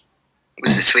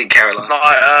 Was it Sweet Caroline? Like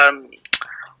I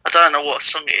don't know what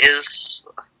song it is.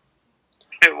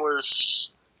 It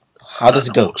was. How does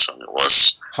it go? What song it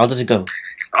was? How does it go?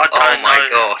 I don't know. My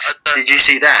gosh! Did you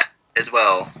see that as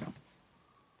well?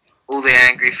 All the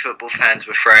angry football fans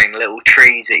were throwing little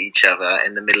trees at each other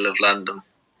in the middle of London.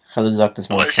 How does that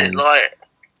What is it like?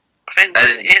 I think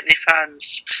when Italy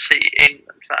fans see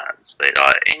England fans, they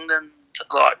like England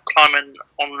like climbing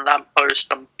on lampposts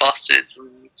and buses,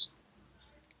 and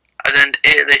then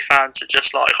Italy fans are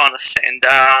just like kind of sitting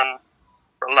down,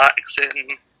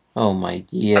 relaxing. Oh my,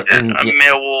 yeah. A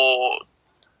meal or.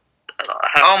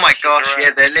 Oh my gosh!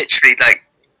 Yeah, they're literally like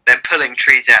they're pulling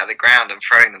trees out of the ground and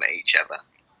throwing them at each other.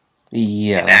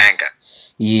 Yeah. In anger.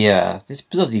 Yeah, this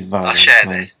bloody violence.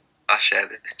 I'll share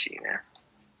this to you now.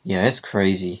 Yeah, it's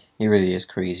crazy. It really is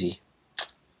crazy.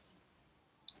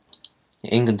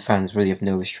 England fans really have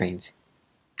no restraint.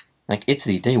 Like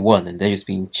Italy, they won and they're just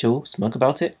being chill, smug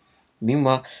about it.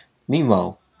 Meanwhile,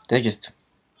 they're just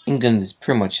England is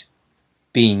pretty much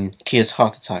being Kia's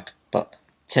heart attack, but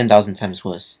 10,000 times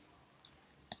worse.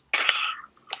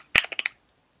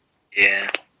 Yeah.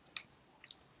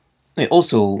 Wait,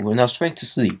 also, when I was trying to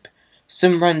sleep,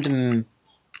 some random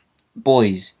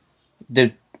boys,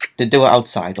 they were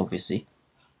outside, obviously,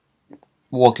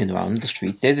 walking around the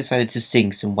streets. They decided to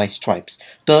sing some White Stripes.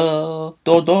 Da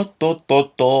da da da da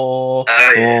da. Oh,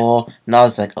 yeah. And I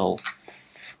was like, oh, for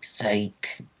fuck's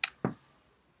sake.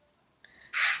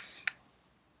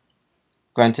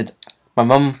 Granted, my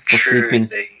mum was sleeping.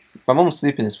 My mum was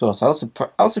sleeping as well, so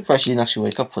I was surprised she didn't actually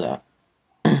wake up for that.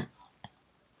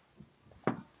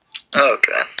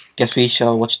 Okay. Guess we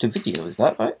shall watch the video, is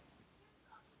that right?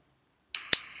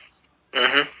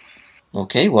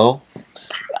 Okay, well.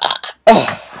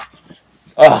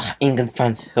 England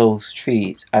fans hurl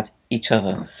trees at each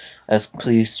other as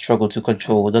police struggle to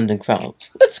control London crowds.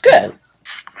 Let's go!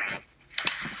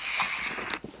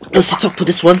 Let's set up for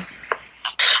this one.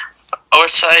 I would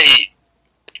say,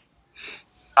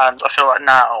 and I feel like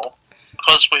now,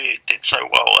 because we did so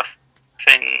well, I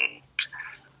think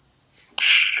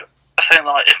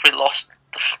like if we lost,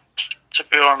 to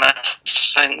be honest,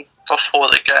 I think before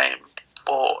the game,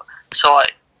 or so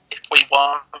like if we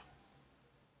won,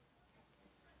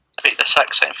 it'd be the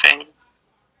exact same thing,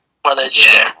 where they just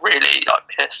get really like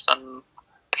pissed and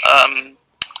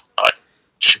like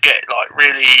just get like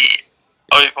really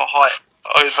hyper,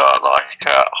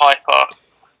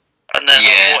 and then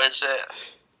what is it?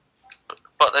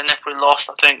 But then if we lost,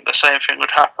 I think the same thing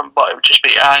would happen, but it would just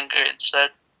be anger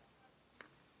instead.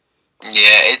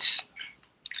 Yeah, it's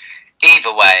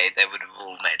either way they would have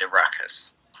all made a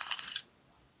ruckus.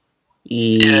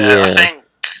 Yeah,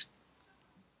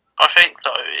 I think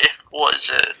though,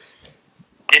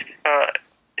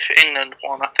 if England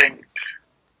won, I think.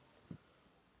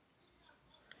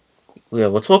 Yeah,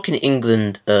 we're talking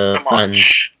England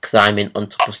fans climbing on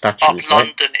top of statues, up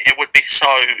London, it would be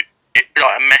it'd be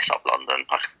like a mess up London.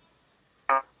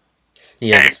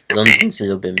 Yeah, London's a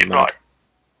little bit mad. Like,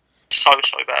 so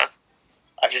bad.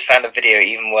 I've just found a video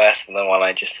even worse than the one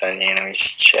I just sent you. Let me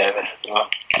just share this as well.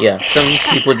 Yeah, some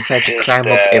people decide to climb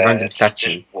up a random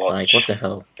statue. Watch Like, what the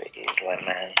hell? videos like,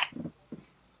 man.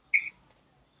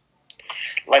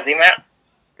 Like the amount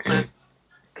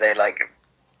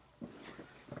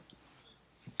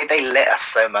they lit us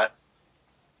so much.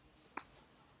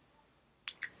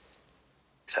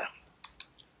 So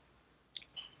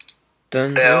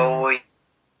Dun, Bill,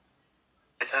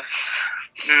 dun.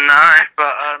 No,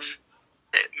 but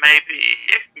maybe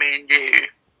if me and you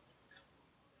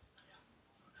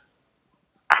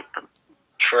happen,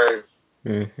 true.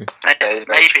 Mm-hmm.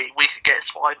 maybe we could get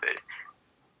Swibu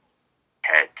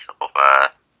head of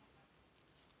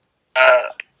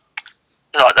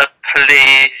like the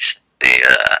police,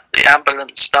 the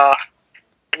ambulance staff.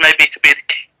 Maybe it could be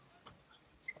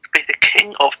the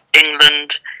king of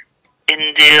England,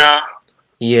 India.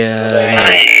 Yeah.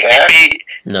 Maybe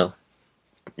No.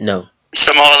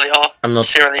 Somalia. I'm not.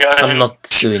 Sierra Leone. I'm not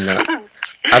doing that.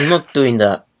 I'm not doing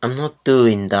that. I'm not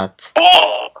doing that.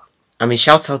 What? I mean,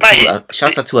 shout out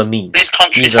to Amin. These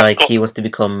countries He's have like, got- he wants to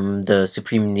become the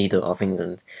supreme leader of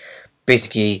England.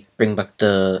 Basically, bring back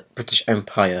the British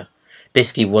Empire.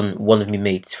 Basically, one of my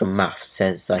mates from maths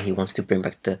says that he wants to bring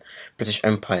back the British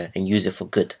Empire and use it for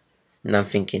good. And I'm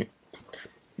thinking,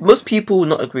 most people will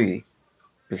not agree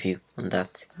with you on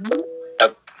that.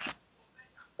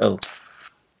 Oh.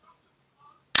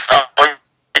 Oh,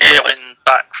 yeah, when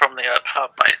back from the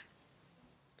pub, mate.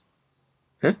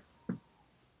 Huh?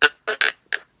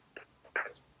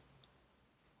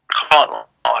 Can't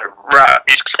lie, rap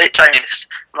is it's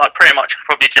like pretty much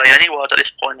probably say any word at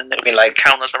this point, and it'll be like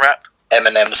count as a rap.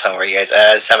 Eminem song where he goes,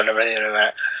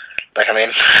 like, I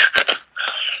mean,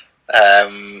 I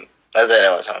don't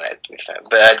know what song that is, to be fair.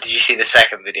 But did you see the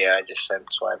second video I just sent,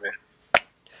 Swiper?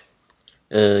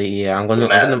 Yeah, I'm gonna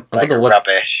watch.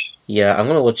 Rubbish. Yeah, I'm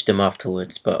gonna watch them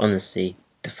afterwards. But honestly,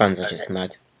 the fans are just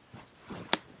mad.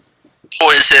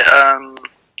 What is it?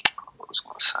 What was I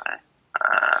gonna say?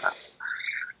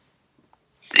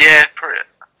 Yeah,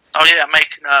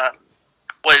 making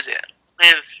what is it?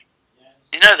 With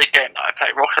you know the game that I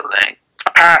play, Rocket League.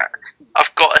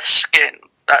 I've got a skin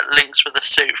that links with a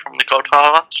suit from The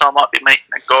Godfather, so I might be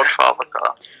making a Godfather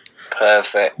car.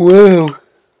 Perfect. Whoa.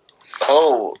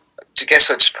 Oh, guess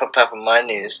what just popped up on my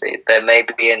newsfeed? There may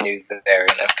be a new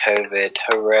variant of COVID.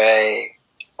 Hooray!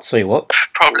 Sorry, what?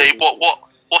 Probably.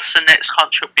 What's the next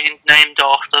country being named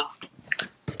after?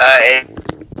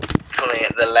 Calling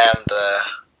it the Lambda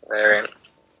variant.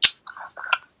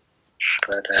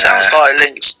 But, sounds like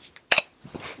links.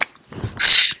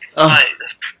 Oh. Right.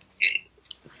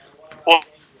 What?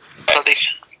 Bloody.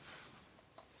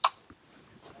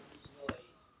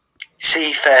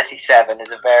 C37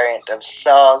 is a variant of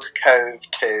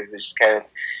SARS-CoV-2, which is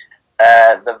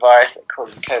the virus that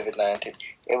causes COVID-19.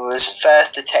 It was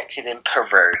first detected in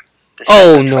Peru.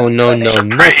 Oh no,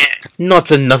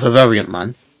 not another variant,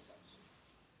 man.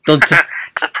 Don't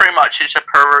so pretty much it's a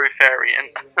Peru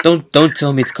variant. don't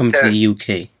tell me it's coming to the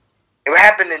UK. It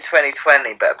happened in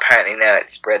 2020, but apparently now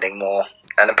it's spreading more,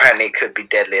 and apparently it could be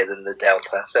deadlier than the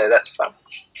Delta. So that's fun.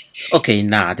 Okay,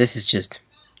 nah, this is just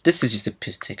a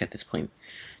piss take at this point.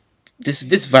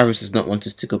 This virus does not want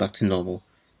us to go back to normal.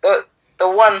 The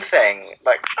one thing,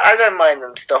 like, I don't mind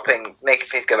them making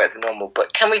things go back to normal,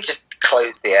 but can we just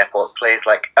close the airports, please?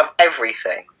 Like, of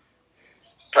everything.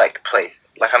 Like, please.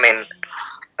 Like, I mean,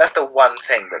 that's the one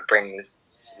thing that brings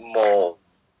more...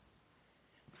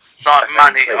 Like,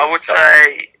 money.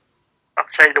 I'd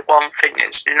say the one thing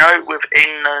is, you know, with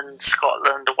England,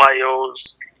 Scotland,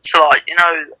 Wales, so, like, you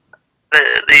know,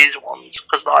 these ones,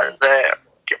 because, like, they're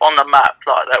on the map,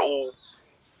 like, they're all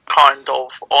kind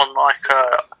of on, like,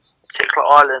 a particular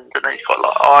island, and then you've got,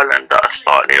 like, Ireland that are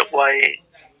slightly away,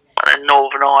 and then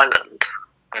Northern Ireland.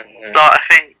 Mm-hmm. Like, I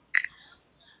think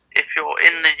if you're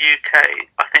in the UK,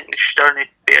 I think you should only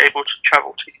be able to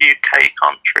travel to UK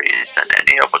countries than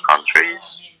any other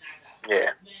countries.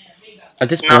 Yeah. At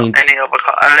this Not point, any other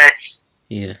unless.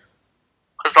 Yeah.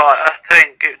 Because like, I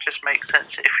think it just makes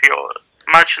sense if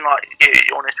imagine like you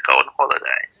wanted to go on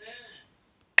holiday,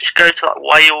 just go to like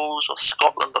Wales or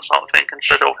Scotland or something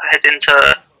instead of heading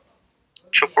to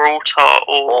Gibraltar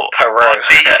or Peru.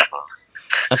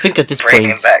 I think at this Bringing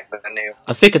point, back the new...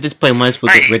 I think at this point, might as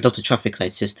well get rid of the traffic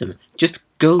light system. Just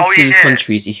go to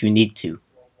countries if you need to,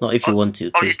 not if you want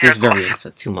to, because these variants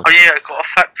are too much. Oh yeah, I got a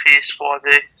fact for you,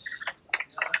 Swivey.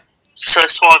 So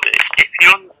Swivey, if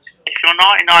you're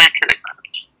 99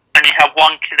 kilograms and you have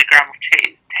 1 kilogram of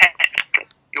cheese, technically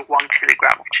you're 1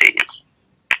 kilogram of cheese.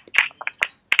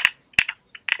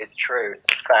 It's true. It's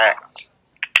a fact.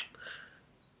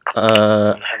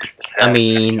 I 100%.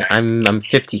 mean, I'm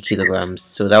 50 kilograms,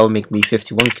 so that would make me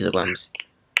 51 kilograms.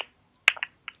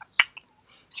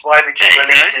 Swivey just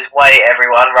released his weight,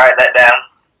 everyone. Write that down.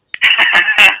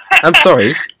 I'm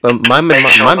sorry, but my Make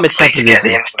sure my the police get the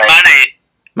metabolism information.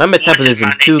 my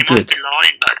metabolism's too good.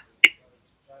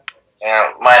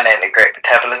 Yeah, mine ain't a great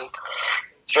metabolism.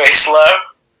 It's very slow.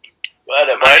 But I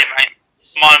don't mind.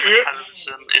 My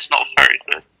metabolism is not very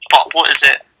good. But what is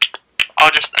it?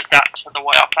 I'll just adapt to the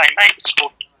way I play, mate.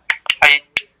 Played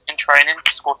in training,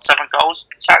 scored 7 goals.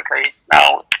 Exactly.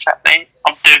 Now, exactly.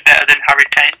 I'm doing better than Harry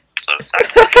Kane. So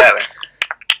exactly. Exactly.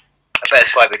 I bet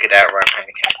Swivey could outrun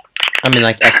Harry Kane. I mean,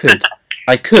 like,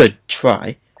 I could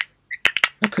try.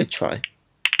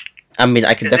 I mean,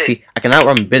 I can definitely, I can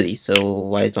outrun Billy, so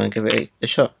why don't I give it a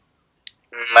shot?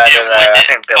 I don't know, I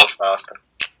think Bill's faster.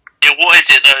 Yeah, what is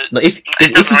it though? Like, if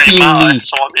it doesn't you really see matter me, if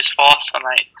Swiper's faster,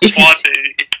 mate. If you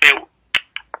Swiper is built.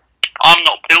 I'm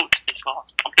not built to be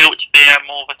fast. I'm built to be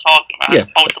more of a target man. Yeah.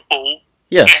 Hold the ball,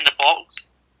 yeah, get in the box,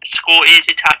 score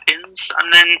easy tap-ins,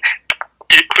 and then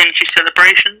do cringy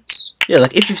celebrations. yeah,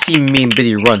 like, if you've seen me and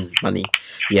Billy run, Money,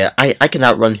 yeah, I can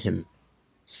outrun him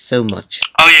so much.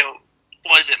 Oh yeah,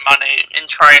 what is it, Money? In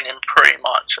training, pretty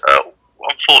much.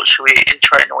 Unfortunately, in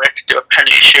training we had to do a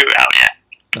penalty shootout. Yeah,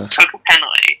 took a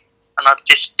penalty, and I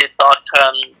just did like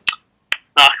a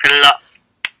lot.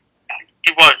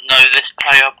 You won't know this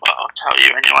player, but I'll tell you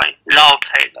anyway. Lyle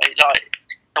Taylor, like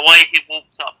the way he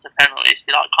walks up to penalties,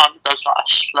 he like kind of does like a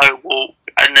slow walk,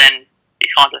 and then he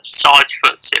kind of side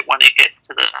foots it when he gets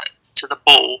to the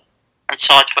ball, and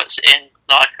side foots it in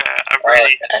like a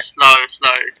really slow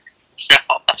step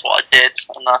up. That's what I did,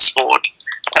 and I scored.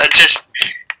 I just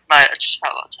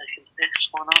felt like taking this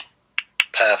one up.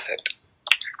 Perfect.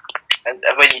 And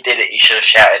when you did it, you should have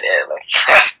shouted it. Like.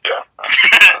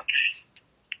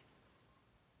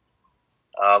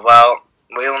 Well,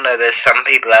 we all know there's some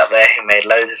people out there who made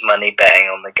loads of money betting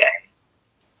on the game.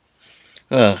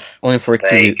 Only for it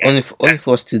to only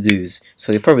for us to lose.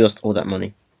 So they probably lost all that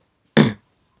money. The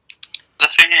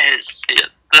thing is, you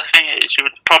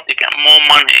would probably get more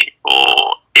money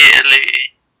for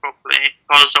Italy, probably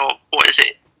because of what is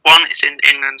it? One, it's in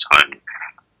England's home,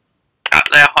 at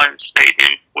their home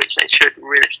stadium, which they should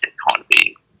realistically kind of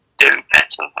be doing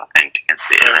better, I think,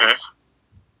 against Italy.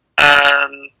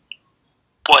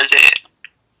 What is it?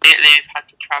 Italy have had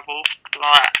to travel,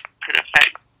 like, could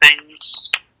affect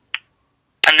things.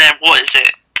 And then what is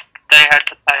it? They had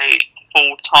to play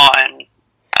full time,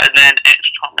 and then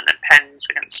extra time, and then pens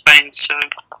against Spain. So,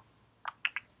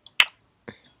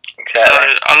 Exactly. so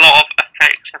a lot of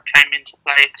effects have came into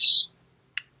place,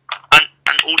 and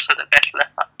also the best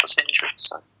left back was injured.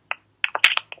 So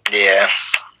Yeah,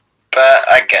 but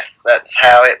I guess that's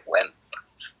how it went.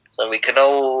 So we can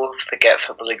all forget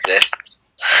football exists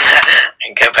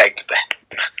and go back to bed.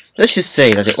 Let's just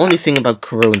say that the only thing about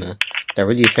Corona that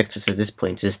really affects us at this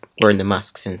point is wearing the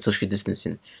masks and social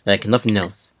distancing. Like, nothing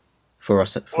else for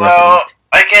us at least.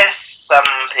 I guess some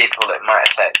people it might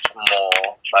affect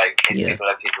more. Like, people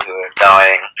are people who are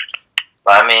dying.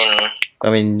 But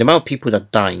I mean, the amount of people that are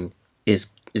dying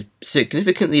is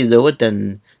significantly lower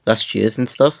than last year's and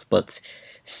stuff, but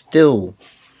still,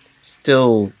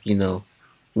 you know,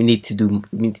 we need to do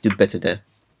better there.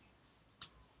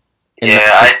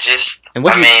 And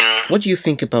what do you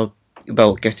think about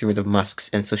getting rid of masks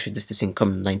and social distancing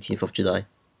come 19th of July?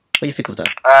 What do you think of that?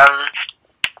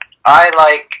 I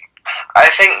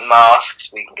think masks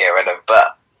we can get rid of,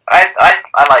 but I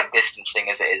like distancing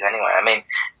as it is anyway. I mean,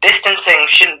 distancing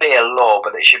shouldn't be a law,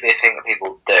 but it should be a thing that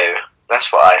people do. That's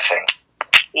what I think.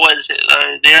 what is it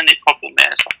though? The only problem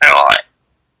is I feel like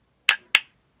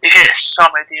you get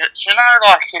some idiots. You know,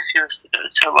 like if you was to go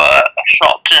to a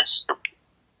shop,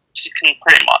 you can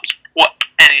pretty much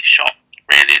any shop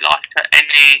really, like at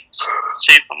any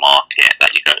supermarket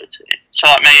that you go to. So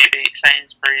like maybe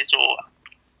Sainsbury's or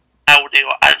Aldi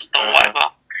or Asda or whatever,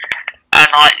 and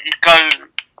like you go.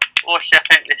 Obviously, I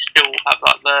think they still have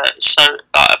like a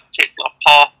particular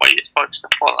pathway you're supposed to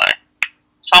follow.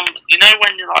 You know,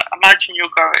 when you're like, imagine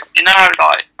you're going,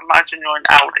 imagine you're in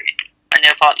Aldi and you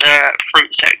have like the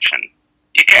fruit section.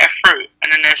 You get a fruit,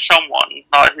 and then there's someone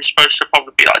like who's supposed to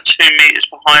probably be like 2 meters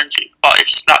behind you, but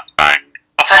it's slap bang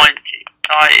behind you.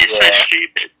 Like, it's so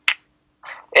stupid.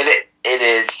 It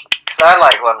is, because I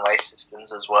like one-way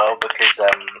systems as well, because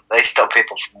they stop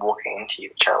people from walking into you,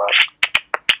 which I like.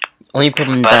 Only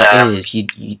problem with that is, you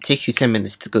take you 10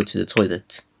 minutes to go to the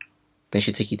toilet. Then it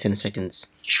should take you 10 seconds.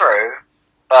 True,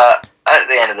 but at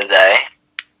the end of the day,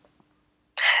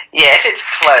 yeah, if it's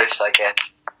close, I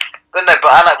guess. But no,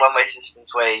 but I like one-way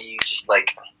systems where you just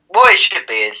like, what it should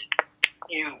be is,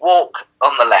 you walk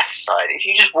on the left side. If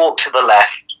you just walk to the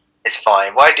left, it's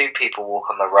fine. Why do people walk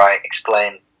on the right?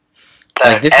 Explain.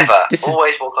 Don't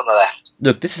always walk on the left.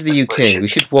 Look, this is the UK. We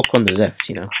should walk on the left,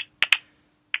 you know.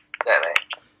 Don't.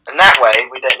 And that way,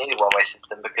 we don't need a one-way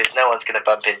system because no one's going to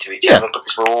bump into each other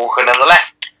because we're walking on the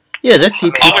left. Yeah, let's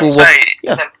see people I would walk.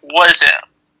 Say, what is it?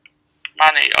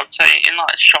 Manny, I'd say in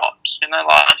like shops, you know,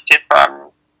 like if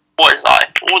what is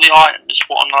like all the items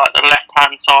were on like the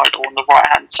left-hand side or on the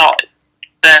right-hand side,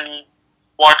 then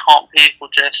why can't people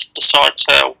just decide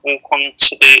to walk on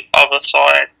to the other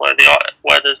side where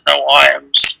there's no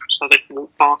items so they can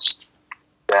walk past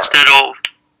instead of,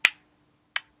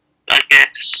 I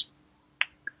guess,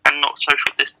 and not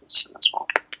social distancing as well.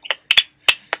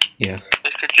 Yeah.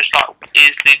 They could just like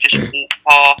easily just walk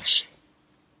past.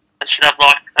 They should have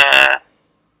like a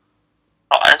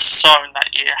zone that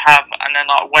you have, and then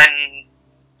like when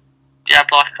you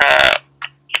have like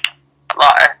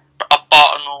a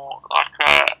button or like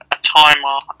a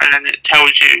timer, and then it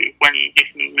tells you when you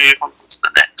can move on to the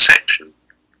next section.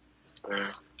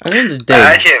 At the end of the day,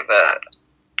 I actually have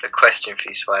a question for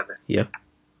you, Swiber. Yeah.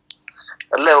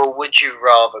 A little would you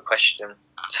rather question.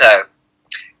 So,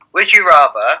 would you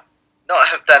rather not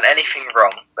have done anything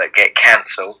wrong but get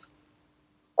cancelled,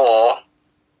 or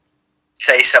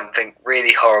say something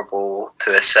really horrible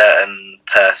to a certain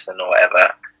person or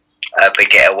whatever, but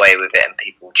get away with it and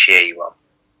people cheer you on?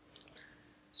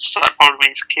 So that probably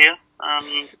means Kia.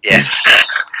 Yeah.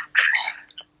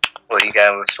 What are you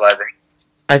going with, Swiber?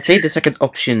 I'd say the second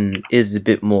option is a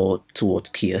bit more towards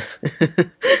Kia.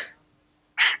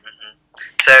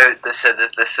 So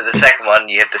the second one,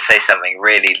 you have to say something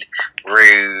really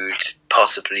rude,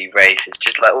 possibly racist,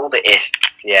 just like all the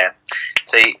ists, yeah.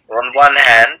 So on one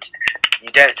hand, you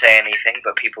don't say anything,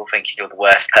 but people think you're the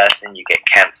worst person, you get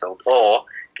cancelled, or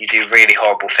you do really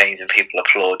horrible things and people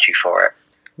applaud you for it.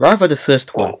 Rather the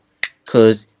first one,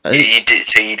 because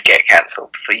you'd get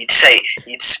cancelled. But you'd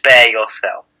spare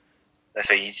yourself,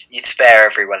 so you'd spare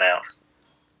everyone else.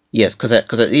 Yes, because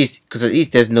at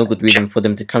least there's no good reason for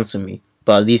them to cancel me.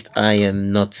 But at least I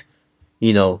am not,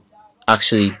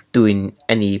 actually doing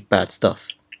any bad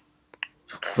stuff.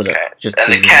 For that.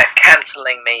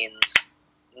 Cancelling means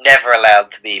never allowed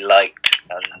to be liked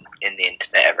in the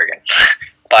internet ever again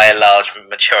by a large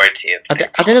majority of people.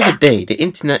 At the end of the day, the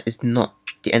internet is not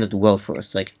the end of the world for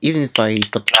us. Like, even if I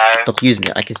stop using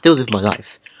it, I can still live my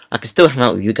life. I can still hang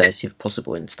out with you guys if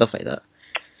possible and stuff like that.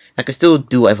 I can still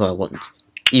do whatever I want,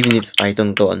 even if I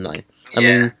don't go online. I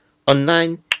mean,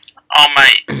 online... Oh,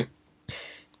 mate.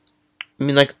 I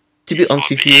mean, like, to be honest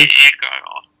with you...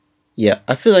 Yeah,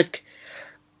 I feel like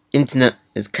internet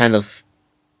is kind of...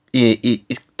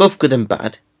 It's both good and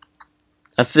bad.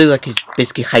 I feel like it's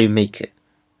basically how you make it.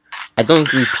 I don't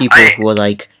agree with people who are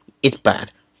like, it's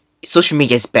bad. Social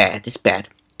media is bad, it's bad.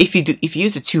 If you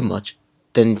use it too much,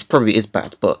 then it probably is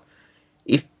bad, but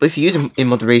if you use it in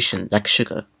moderation, like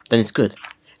sugar, then it's good.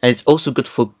 And it's also good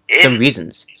for some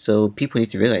reasons, so people need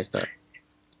to realize that.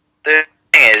 The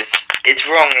thing is, it's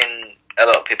wrong in a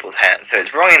lot of people's hands. So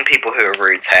it's wrong in people who are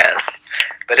rude's hands,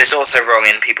 but it's also wrong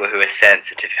in people who are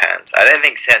sensitive hands. I don't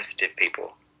think sensitive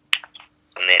people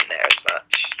on the internet as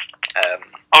much.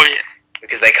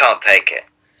 Because they can't take it.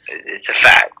 It's a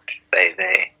fact.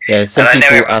 Yeah, some and I know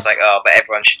people everyone's like, but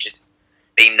everyone should just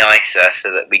be nicer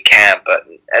so that we can. But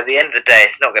at the end of the day,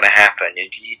 it's not going to happen. You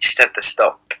just have to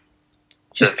stop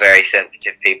the very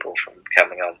sensitive people from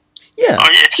coming on. Yeah. Oh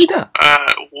yes. Do that.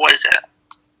 What is it?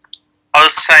 I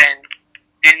was saying,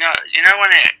 you know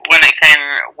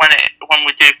when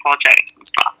we do projects and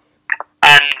stuff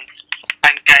and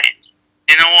games.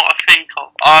 You know what I think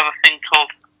of? I either think of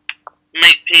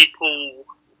make people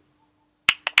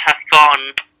have fun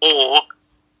or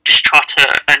just try to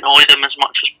annoy them as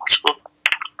much as possible.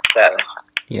 Exactly.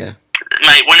 Yeah.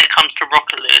 Mate, when it comes to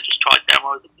Rocket League, just try to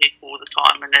demo the people all the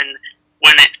time, and then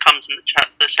when it comes in the chat,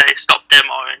 they say stop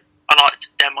demoing. I like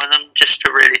to demo them just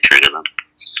to really trigger them.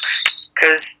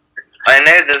 Because I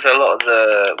know there's a lot of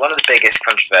one of the biggest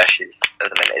controversies at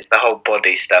the minute is the whole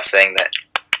body stuff, saying that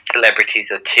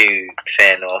celebrities are too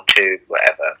thin or too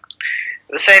whatever.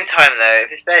 At the same time, though,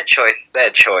 if it's their choice, it's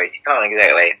their choice. You can't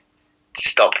exactly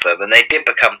stop them. And they did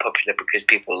become popular because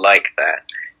people like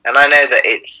that. And I know that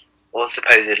it's all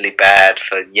supposedly bad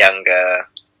for younger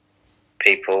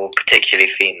people, particularly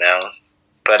females.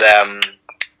 But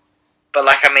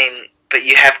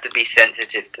you have to be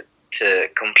sensitive to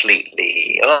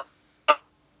completely.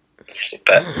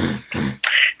 But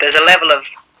there's a level of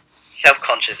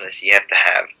self-consciousness you have to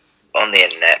have on the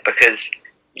internet because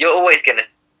you're always going to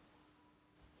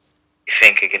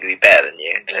think are going to be better than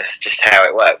you. That's just how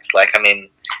it works. Like, I mean,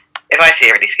 if I see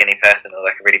a really skinny person or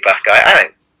like a really buff guy, I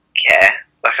don't care.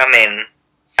 Like, I mean,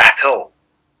 at all.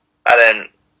 I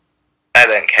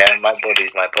don't care. My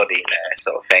body's my body, you know,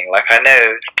 sort of thing. Like, I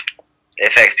know it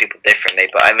affects people differently,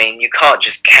 but I mean, you can't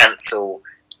just cancel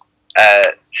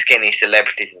skinny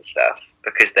celebrities and stuff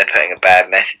because they're putting a bad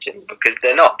message in, because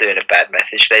they're not doing a bad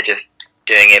message, they're just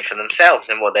doing it for themselves,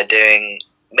 and what they're doing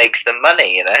makes them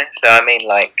money, you know? So, I mean,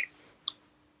 like,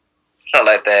 it's not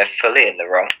like they're fully in the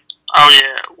wrong. Oh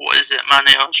yeah, what is it,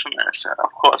 money or something? So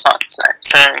I've got something to say.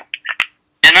 So,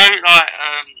 you know, like,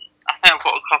 I think I've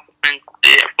got a couple of things.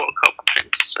 Yeah, I've got a couple of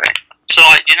things to say. So,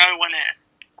 like, you know,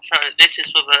 so this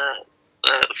is for the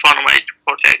Final Age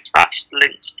project /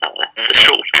 links to the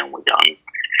short film we done.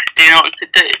 Do you know what we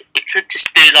could do? We could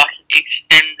just do like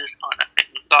EastEnders kind of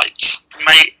thing. Like,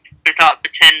 we'd like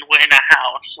pretend we're in a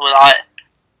house. We're like,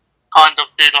 kind of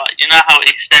do like, you know how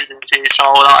EastEnders is,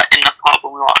 so like in the pub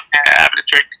and we're like having a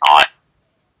drink night.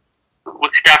 We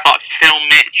could have like Phil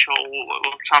Mitchell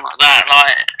or something like that,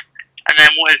 like, and then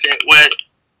what is it?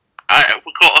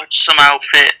 We've got to somehow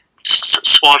fit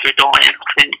Swivey dying.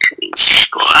 I think it's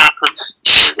got to happen.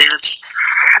 It is.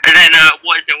 And then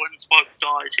what is it when Swivey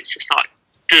dies? It's just like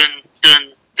dun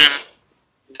dun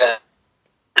dun.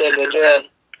 Dun, dun, dun.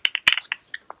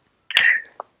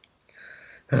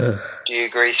 Do you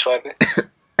agree, Swiper?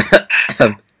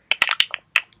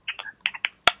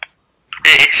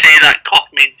 See, that cough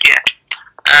means yes.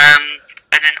 And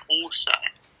then also,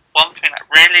 one thing that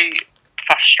really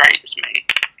frustrates me,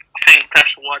 I think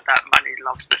that's a word that Manny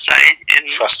loves to say in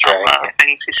some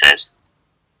things he says,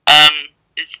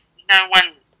 is, you know,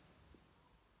 when,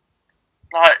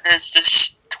 like, there's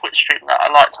this Twitch stream that I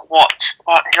like to watch,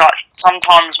 like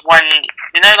sometimes when,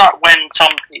 you know, like when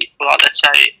some people, like, they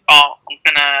say, oh, I'm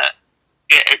gonna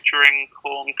get a drink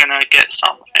or I'm gonna get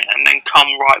something and then come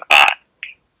right back.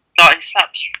 Like, he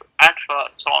slaps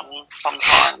adverts on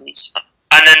sometimes,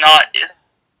 and then like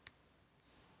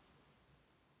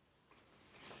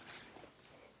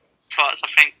adverts, I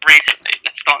think recently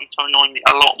they're starting to annoy me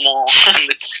a lot more.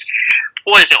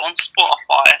 What is it, on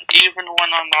Spotify? Even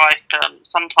when I'm like,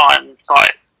 sometimes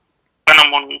like when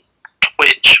I'm on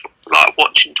Twitch, like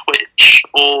watching Twitch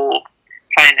or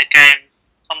playing a game,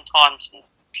 sometimes I'm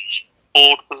just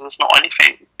bored because there's not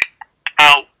anything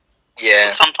out. Yeah.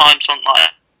 But sometimes on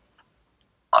like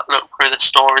look through the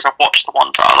stories, I've watched the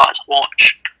ones that I like to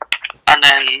watch, and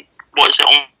then what is it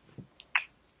on?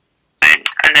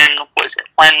 And then what is it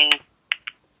when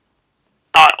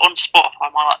like on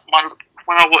Spotify?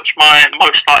 When I watch my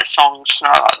most liked songs, you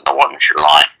know, like the ones you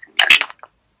like, and then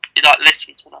you like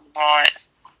listen to them, right?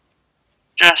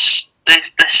 Just they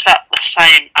slap the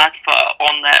same advert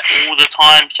on there all the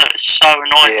time, so it's so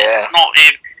annoying. Yeah. It's not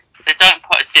even. They don't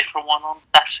put a different one on.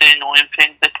 That's the annoying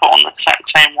thing. They put on the exact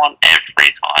same one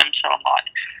every time. So I'm like,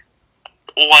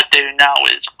 all I do now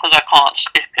is, because I can't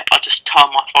skip it, I just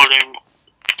turn my volume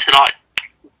to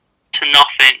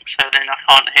nothing, so then I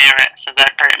can't hear it. So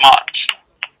they're pretty much,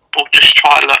 or just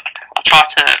I try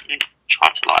to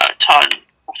like turn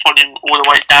my volume all the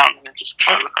way down and then just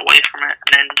try to look away from it,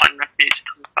 and then when the music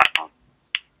comes back on,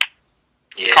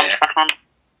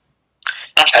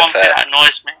 That's one thing that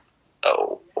annoys me.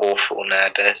 Oh, awful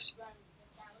nowadays.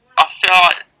 I feel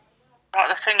like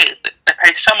the thing is that they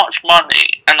pay so much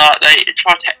money and like they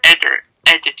try to edit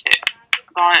it.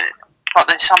 Like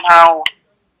they somehow,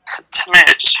 to me,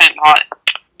 I just think like,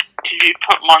 if you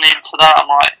put money into that, I'm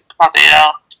like, bloody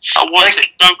hell. What is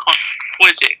it? Go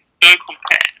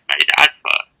Compare made an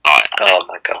advert. Like, oh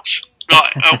my gosh.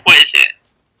 Like, what is it?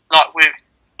 Like with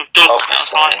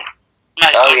dogs now, like,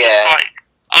 mate,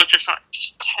 I'll just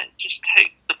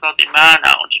take the bloody man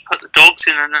out and just put the dogs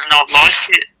in, and then I'll like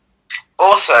it.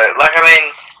 Also, like, I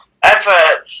mean,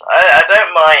 adverts, I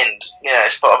don't mind, you know,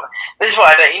 Spotify. This is what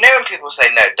I don't, you know, when people say,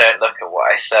 no, don't look at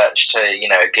what I search to, you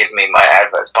know, give me my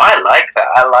adverts, but I like that.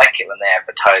 I like it when they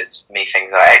advertise me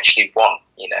things I actually want,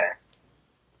 you know.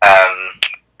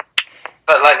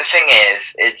 But, like, the thing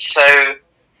is, it's so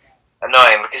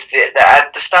annoying because the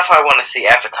stuff I want to see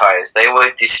advertised, they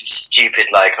always do some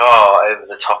stupid, like, over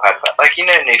the top advert. Like, you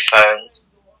know, new phones.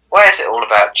 Why is it all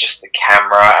about just the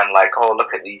camera and like, oh,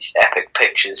 look at these epic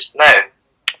pictures? No,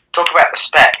 talk about the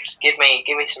specs. Give me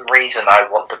some reason I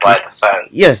want to buy the phone.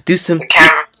 Yes, do some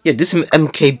do some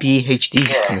MKB HD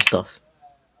kind of stuff.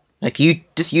 Like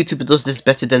this YouTuber does this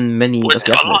better than many of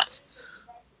the adverts.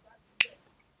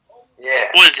 Yeah.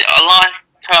 What is it? I like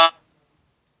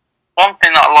one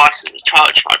thing that I like is the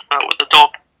church advert with the dog,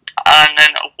 and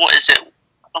then what is it?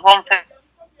 The one thing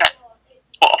that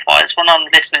Spotify is when I'm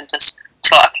listening to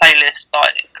like a playlist,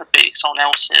 like it could be someone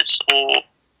else's or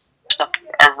stuff,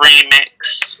 a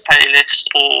remix playlist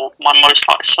or my most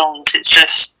liked songs. It's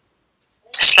just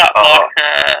slap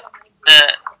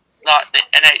the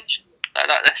NH.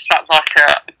 They slap like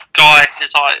a guy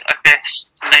who's like, I guess,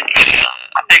 linked to,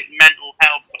 I think, mental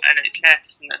health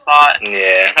NHS, and it's like,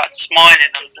 he's like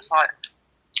smiling. I'm just like,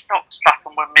 stop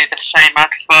slapping with me the same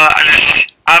advert and then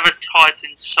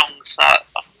advertising songs that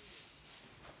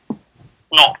are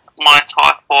not my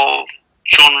type of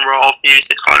genre of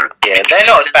music. Yeah, they're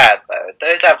not as bad though.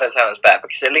 Those adverts aren't as bad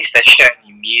because at least they're showing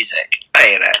you music.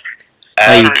 You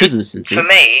know. You could listen to. For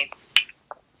me,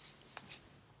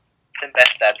 the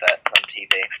best adverts on TV.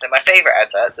 So my favourite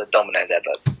adverts are Domino's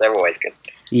adverts. They're always good.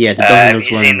 Yeah, the Domino's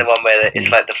ones. Have you seen the one where it's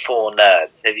like the 4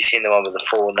 nerds? Have you seen the one with the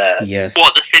 4 nerds? Yes.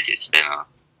 What, the fidget spinner?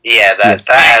 Yeah, that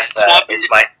advert is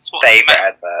my favourite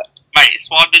advert. Mate,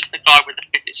 Swab is the guy with the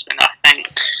fidget spinner, I think.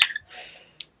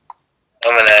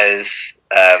 Domino's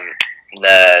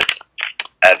nerd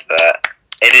advert.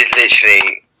 It is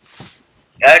literally...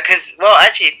 Because, well,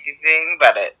 actually, if you think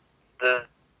about it,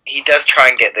 he does try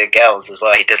and get the girls as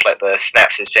well. He does like the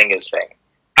snaps his fingers thing.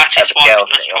 Actually, Swab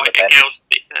does try to get girls to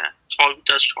be fair. Swab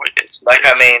does try to get some like,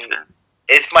 I mean,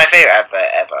 it's my favourite advert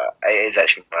ever. It is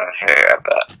actually my favourite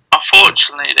advert.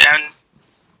 Unfortunately, they only...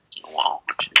 Well,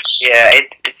 yeah,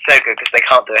 it's so good because they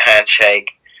can't do a handshake.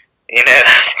 You know,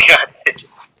 the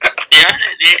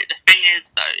thing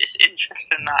is, though, it's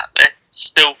interesting that they've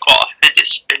still got a fidget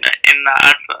spinner in that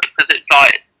advert because it's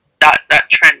like that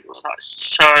trend was like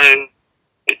so.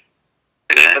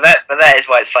 But that is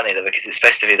why it's funny though, because it's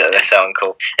supposed to be that they're so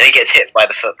uncool, and he gets hit by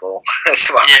the football. That's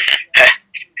why.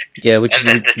 Yeah, which is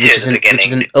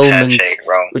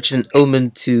an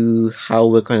omen to how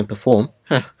we're going to perform.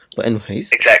 But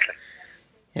anyways. Exactly.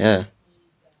 Yeah.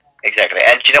 Exactly.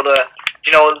 And do you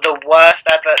know what the worst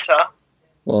adverts are?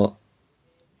 What?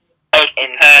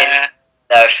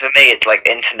 No, for me it's like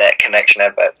internet connection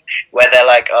adverts, where they're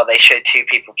like, they show 2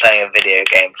 people playing a video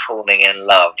game falling in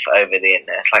love over the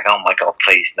internet. It's like, oh my god,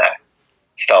 please no.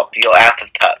 Stop. You're out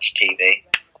of touch, TV.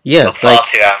 Yes,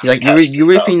 you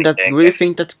really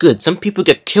think that's good. Some people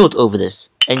get killed over this,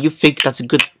 and you think that's a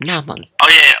good... Nah, man. Oh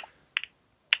yeah.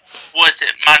 What is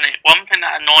it, man? One thing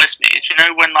that annoys me is, you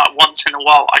know, when like once in a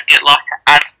while I get like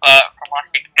an advert from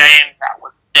like a game that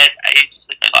was dead ages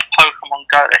ago, like Pokemon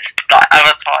Go. It's like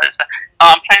advertised.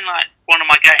 I'm playing like one of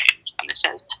my games, and it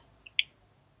says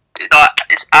like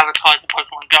it's advertised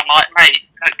Pokemon Go. I'm like, mate,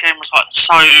 that game was like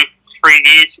so 3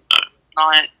 years ago.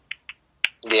 Like,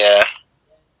 yeah.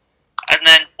 And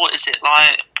then what is it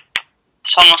like?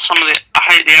 Some of the I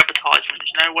hate the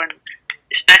advertisements. You know when.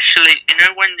 Especially, you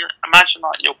know, when you imagine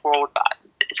like your broadband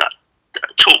is like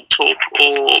TalkTalk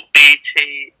or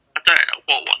BT. I don't know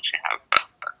what ones you have, but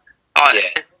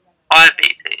I have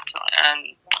BT. So,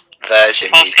 version.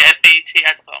 If I was to get a BT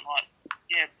advert, I'm like,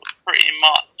 yeah, pretty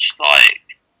much like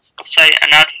I'll say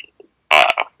an advert.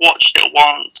 I've watched it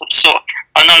once.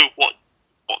 I know what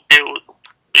deal.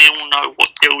 We all know what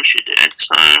deals you did.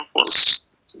 So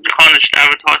you're kind of just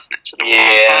advertising it to the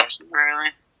wrong person,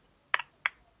 really.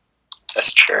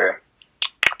 That's true.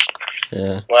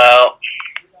 Yeah. Well,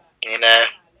 you know,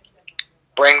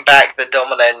 bring back the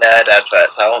Domino nerd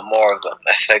adverts. I want more of them.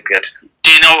 They're so good.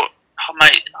 Do you know,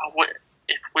 mate?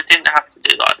 If we didn't have to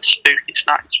do like the spooky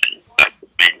snacks thing, that would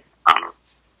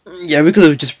mean. Yeah, we could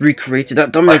have just recreated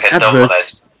that Domino's like advert.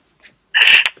 Domino's.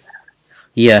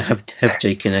 Yeah, have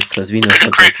Jake in it because we know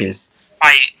what Jake is.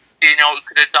 Mate, do you know what we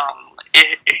could have done?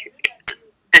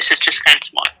 This has just came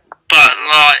to mind. But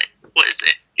like, what is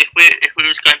it? If we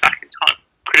was going back in time,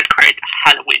 we could have created a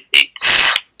Halloween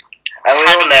pizza. And we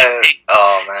all know.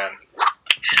 Oh man.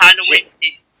 Halloween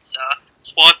pizza.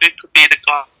 Swipe could be the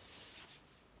guy.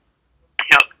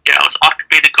 I could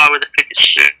be the guy with the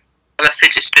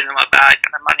fidget spinner in my bag,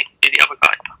 and then Manny could be the other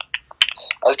guy.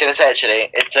 I was going to say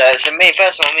actually, it's so me.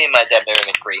 First of all, me and my dad are in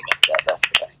agreement that that's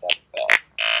the best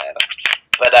ever.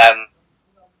 But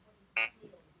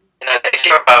you know, if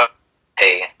you're a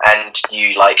and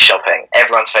you like shopping,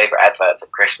 everyone's favourite adverts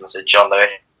at Christmas are John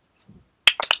Lewis.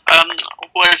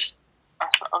 Whereas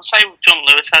I'll say John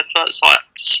Lewis adverts, like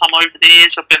some over the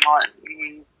years have been like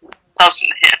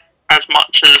doesn't hit as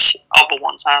much as other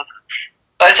ones have.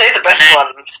 I'd say the best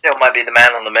one still might be the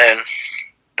Man on the Moon.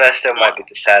 That still might be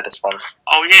the saddest one.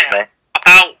 Oh yeah,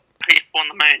 about people on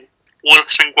the moon.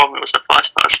 Wallace and Gromit was the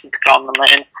first person to go on the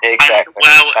moon. Exactly.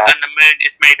 And the moon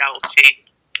is made out of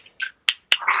cheese.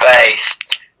 Based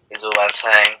is all I'm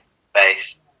saying.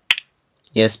 Based.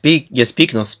 Yeah,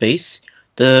 speaking of space,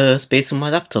 the space on my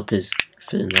laptop is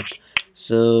filling up.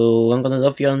 So I'm gonna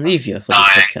love you and leave you for this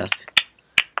podcast.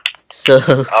 So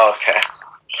okay.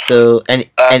 So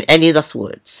any last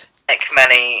words? Thank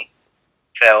Manny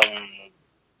film.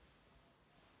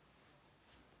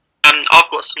 I've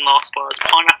got some last words.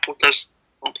 Pineapple does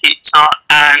on pizza,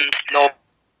 and No,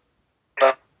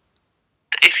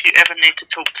 if you ever need to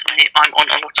talk to me,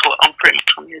 I'm pretty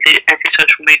much on nearly every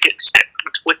social media except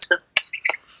on Twitter.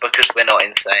 because we're not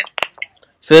insane.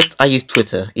 First, I use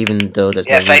Twitter, even though there's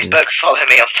Yeah, no reason. Facebook. Follow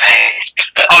me on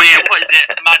Facebook. Oh yeah, what is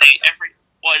it, Maddie?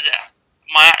 What is it?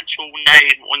 My actual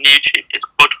name on YouTube is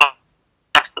Godfather.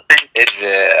 That's the thing. Is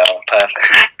it? Oh,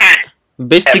 perfect.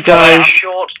 Basically, Yeah, follow guys.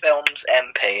 Short Films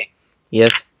MP.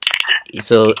 Yes.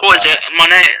 So, What is it? My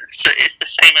name. It's the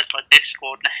same as my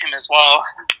Discord name as well.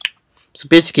 so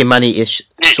basically, Manny is short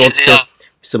Literally, film.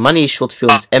 So Manny is short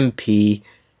films MP. He's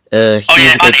yeah,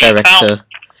 a good Manny, director.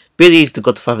 Billy is the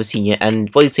Godfather Senior,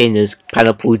 and what he's saying is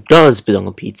pineapple does belong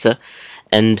on pizza,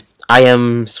 and I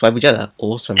am Swabujada,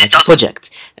 or Swammatch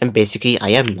Project, and basically I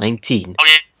am 19. Oh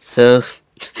yeah. So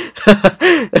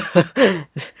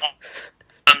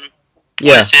What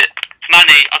yeah. is it?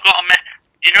 Manny, I got a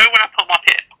you know when I put my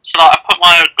I put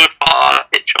my Godfather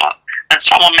picture up, and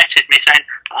someone messaged me saying,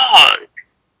 "Oh,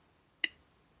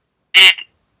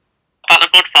 about the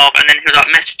Godfather," and then he was like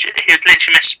he was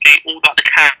literally messaging all like the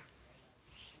cam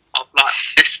of like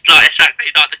it's like exactly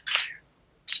like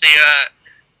the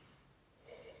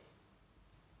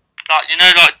like you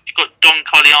know like you got Don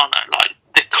Corleone, like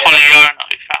the Corleone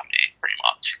family, pretty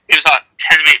much. He was like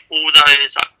telling me all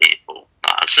those like people.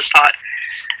 Like, I was just like,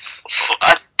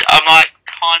 I'm like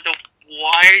kind of,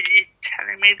 why are you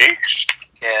telling me this?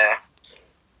 Yeah.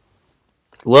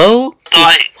 Well,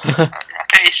 Like,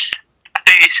 I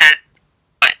think he said,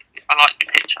 like, I like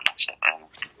your picture, and that's it, really.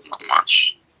 Not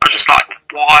much. I was just like,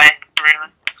 why,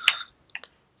 really?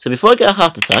 so before I get a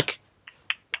heart attack,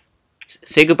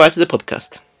 say goodbye to the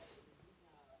podcast.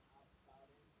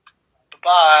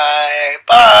 Bye.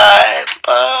 Bye.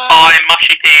 Bye. Bye,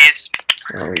 mushy peas.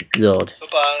 Oh God,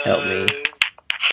 Bye. help me.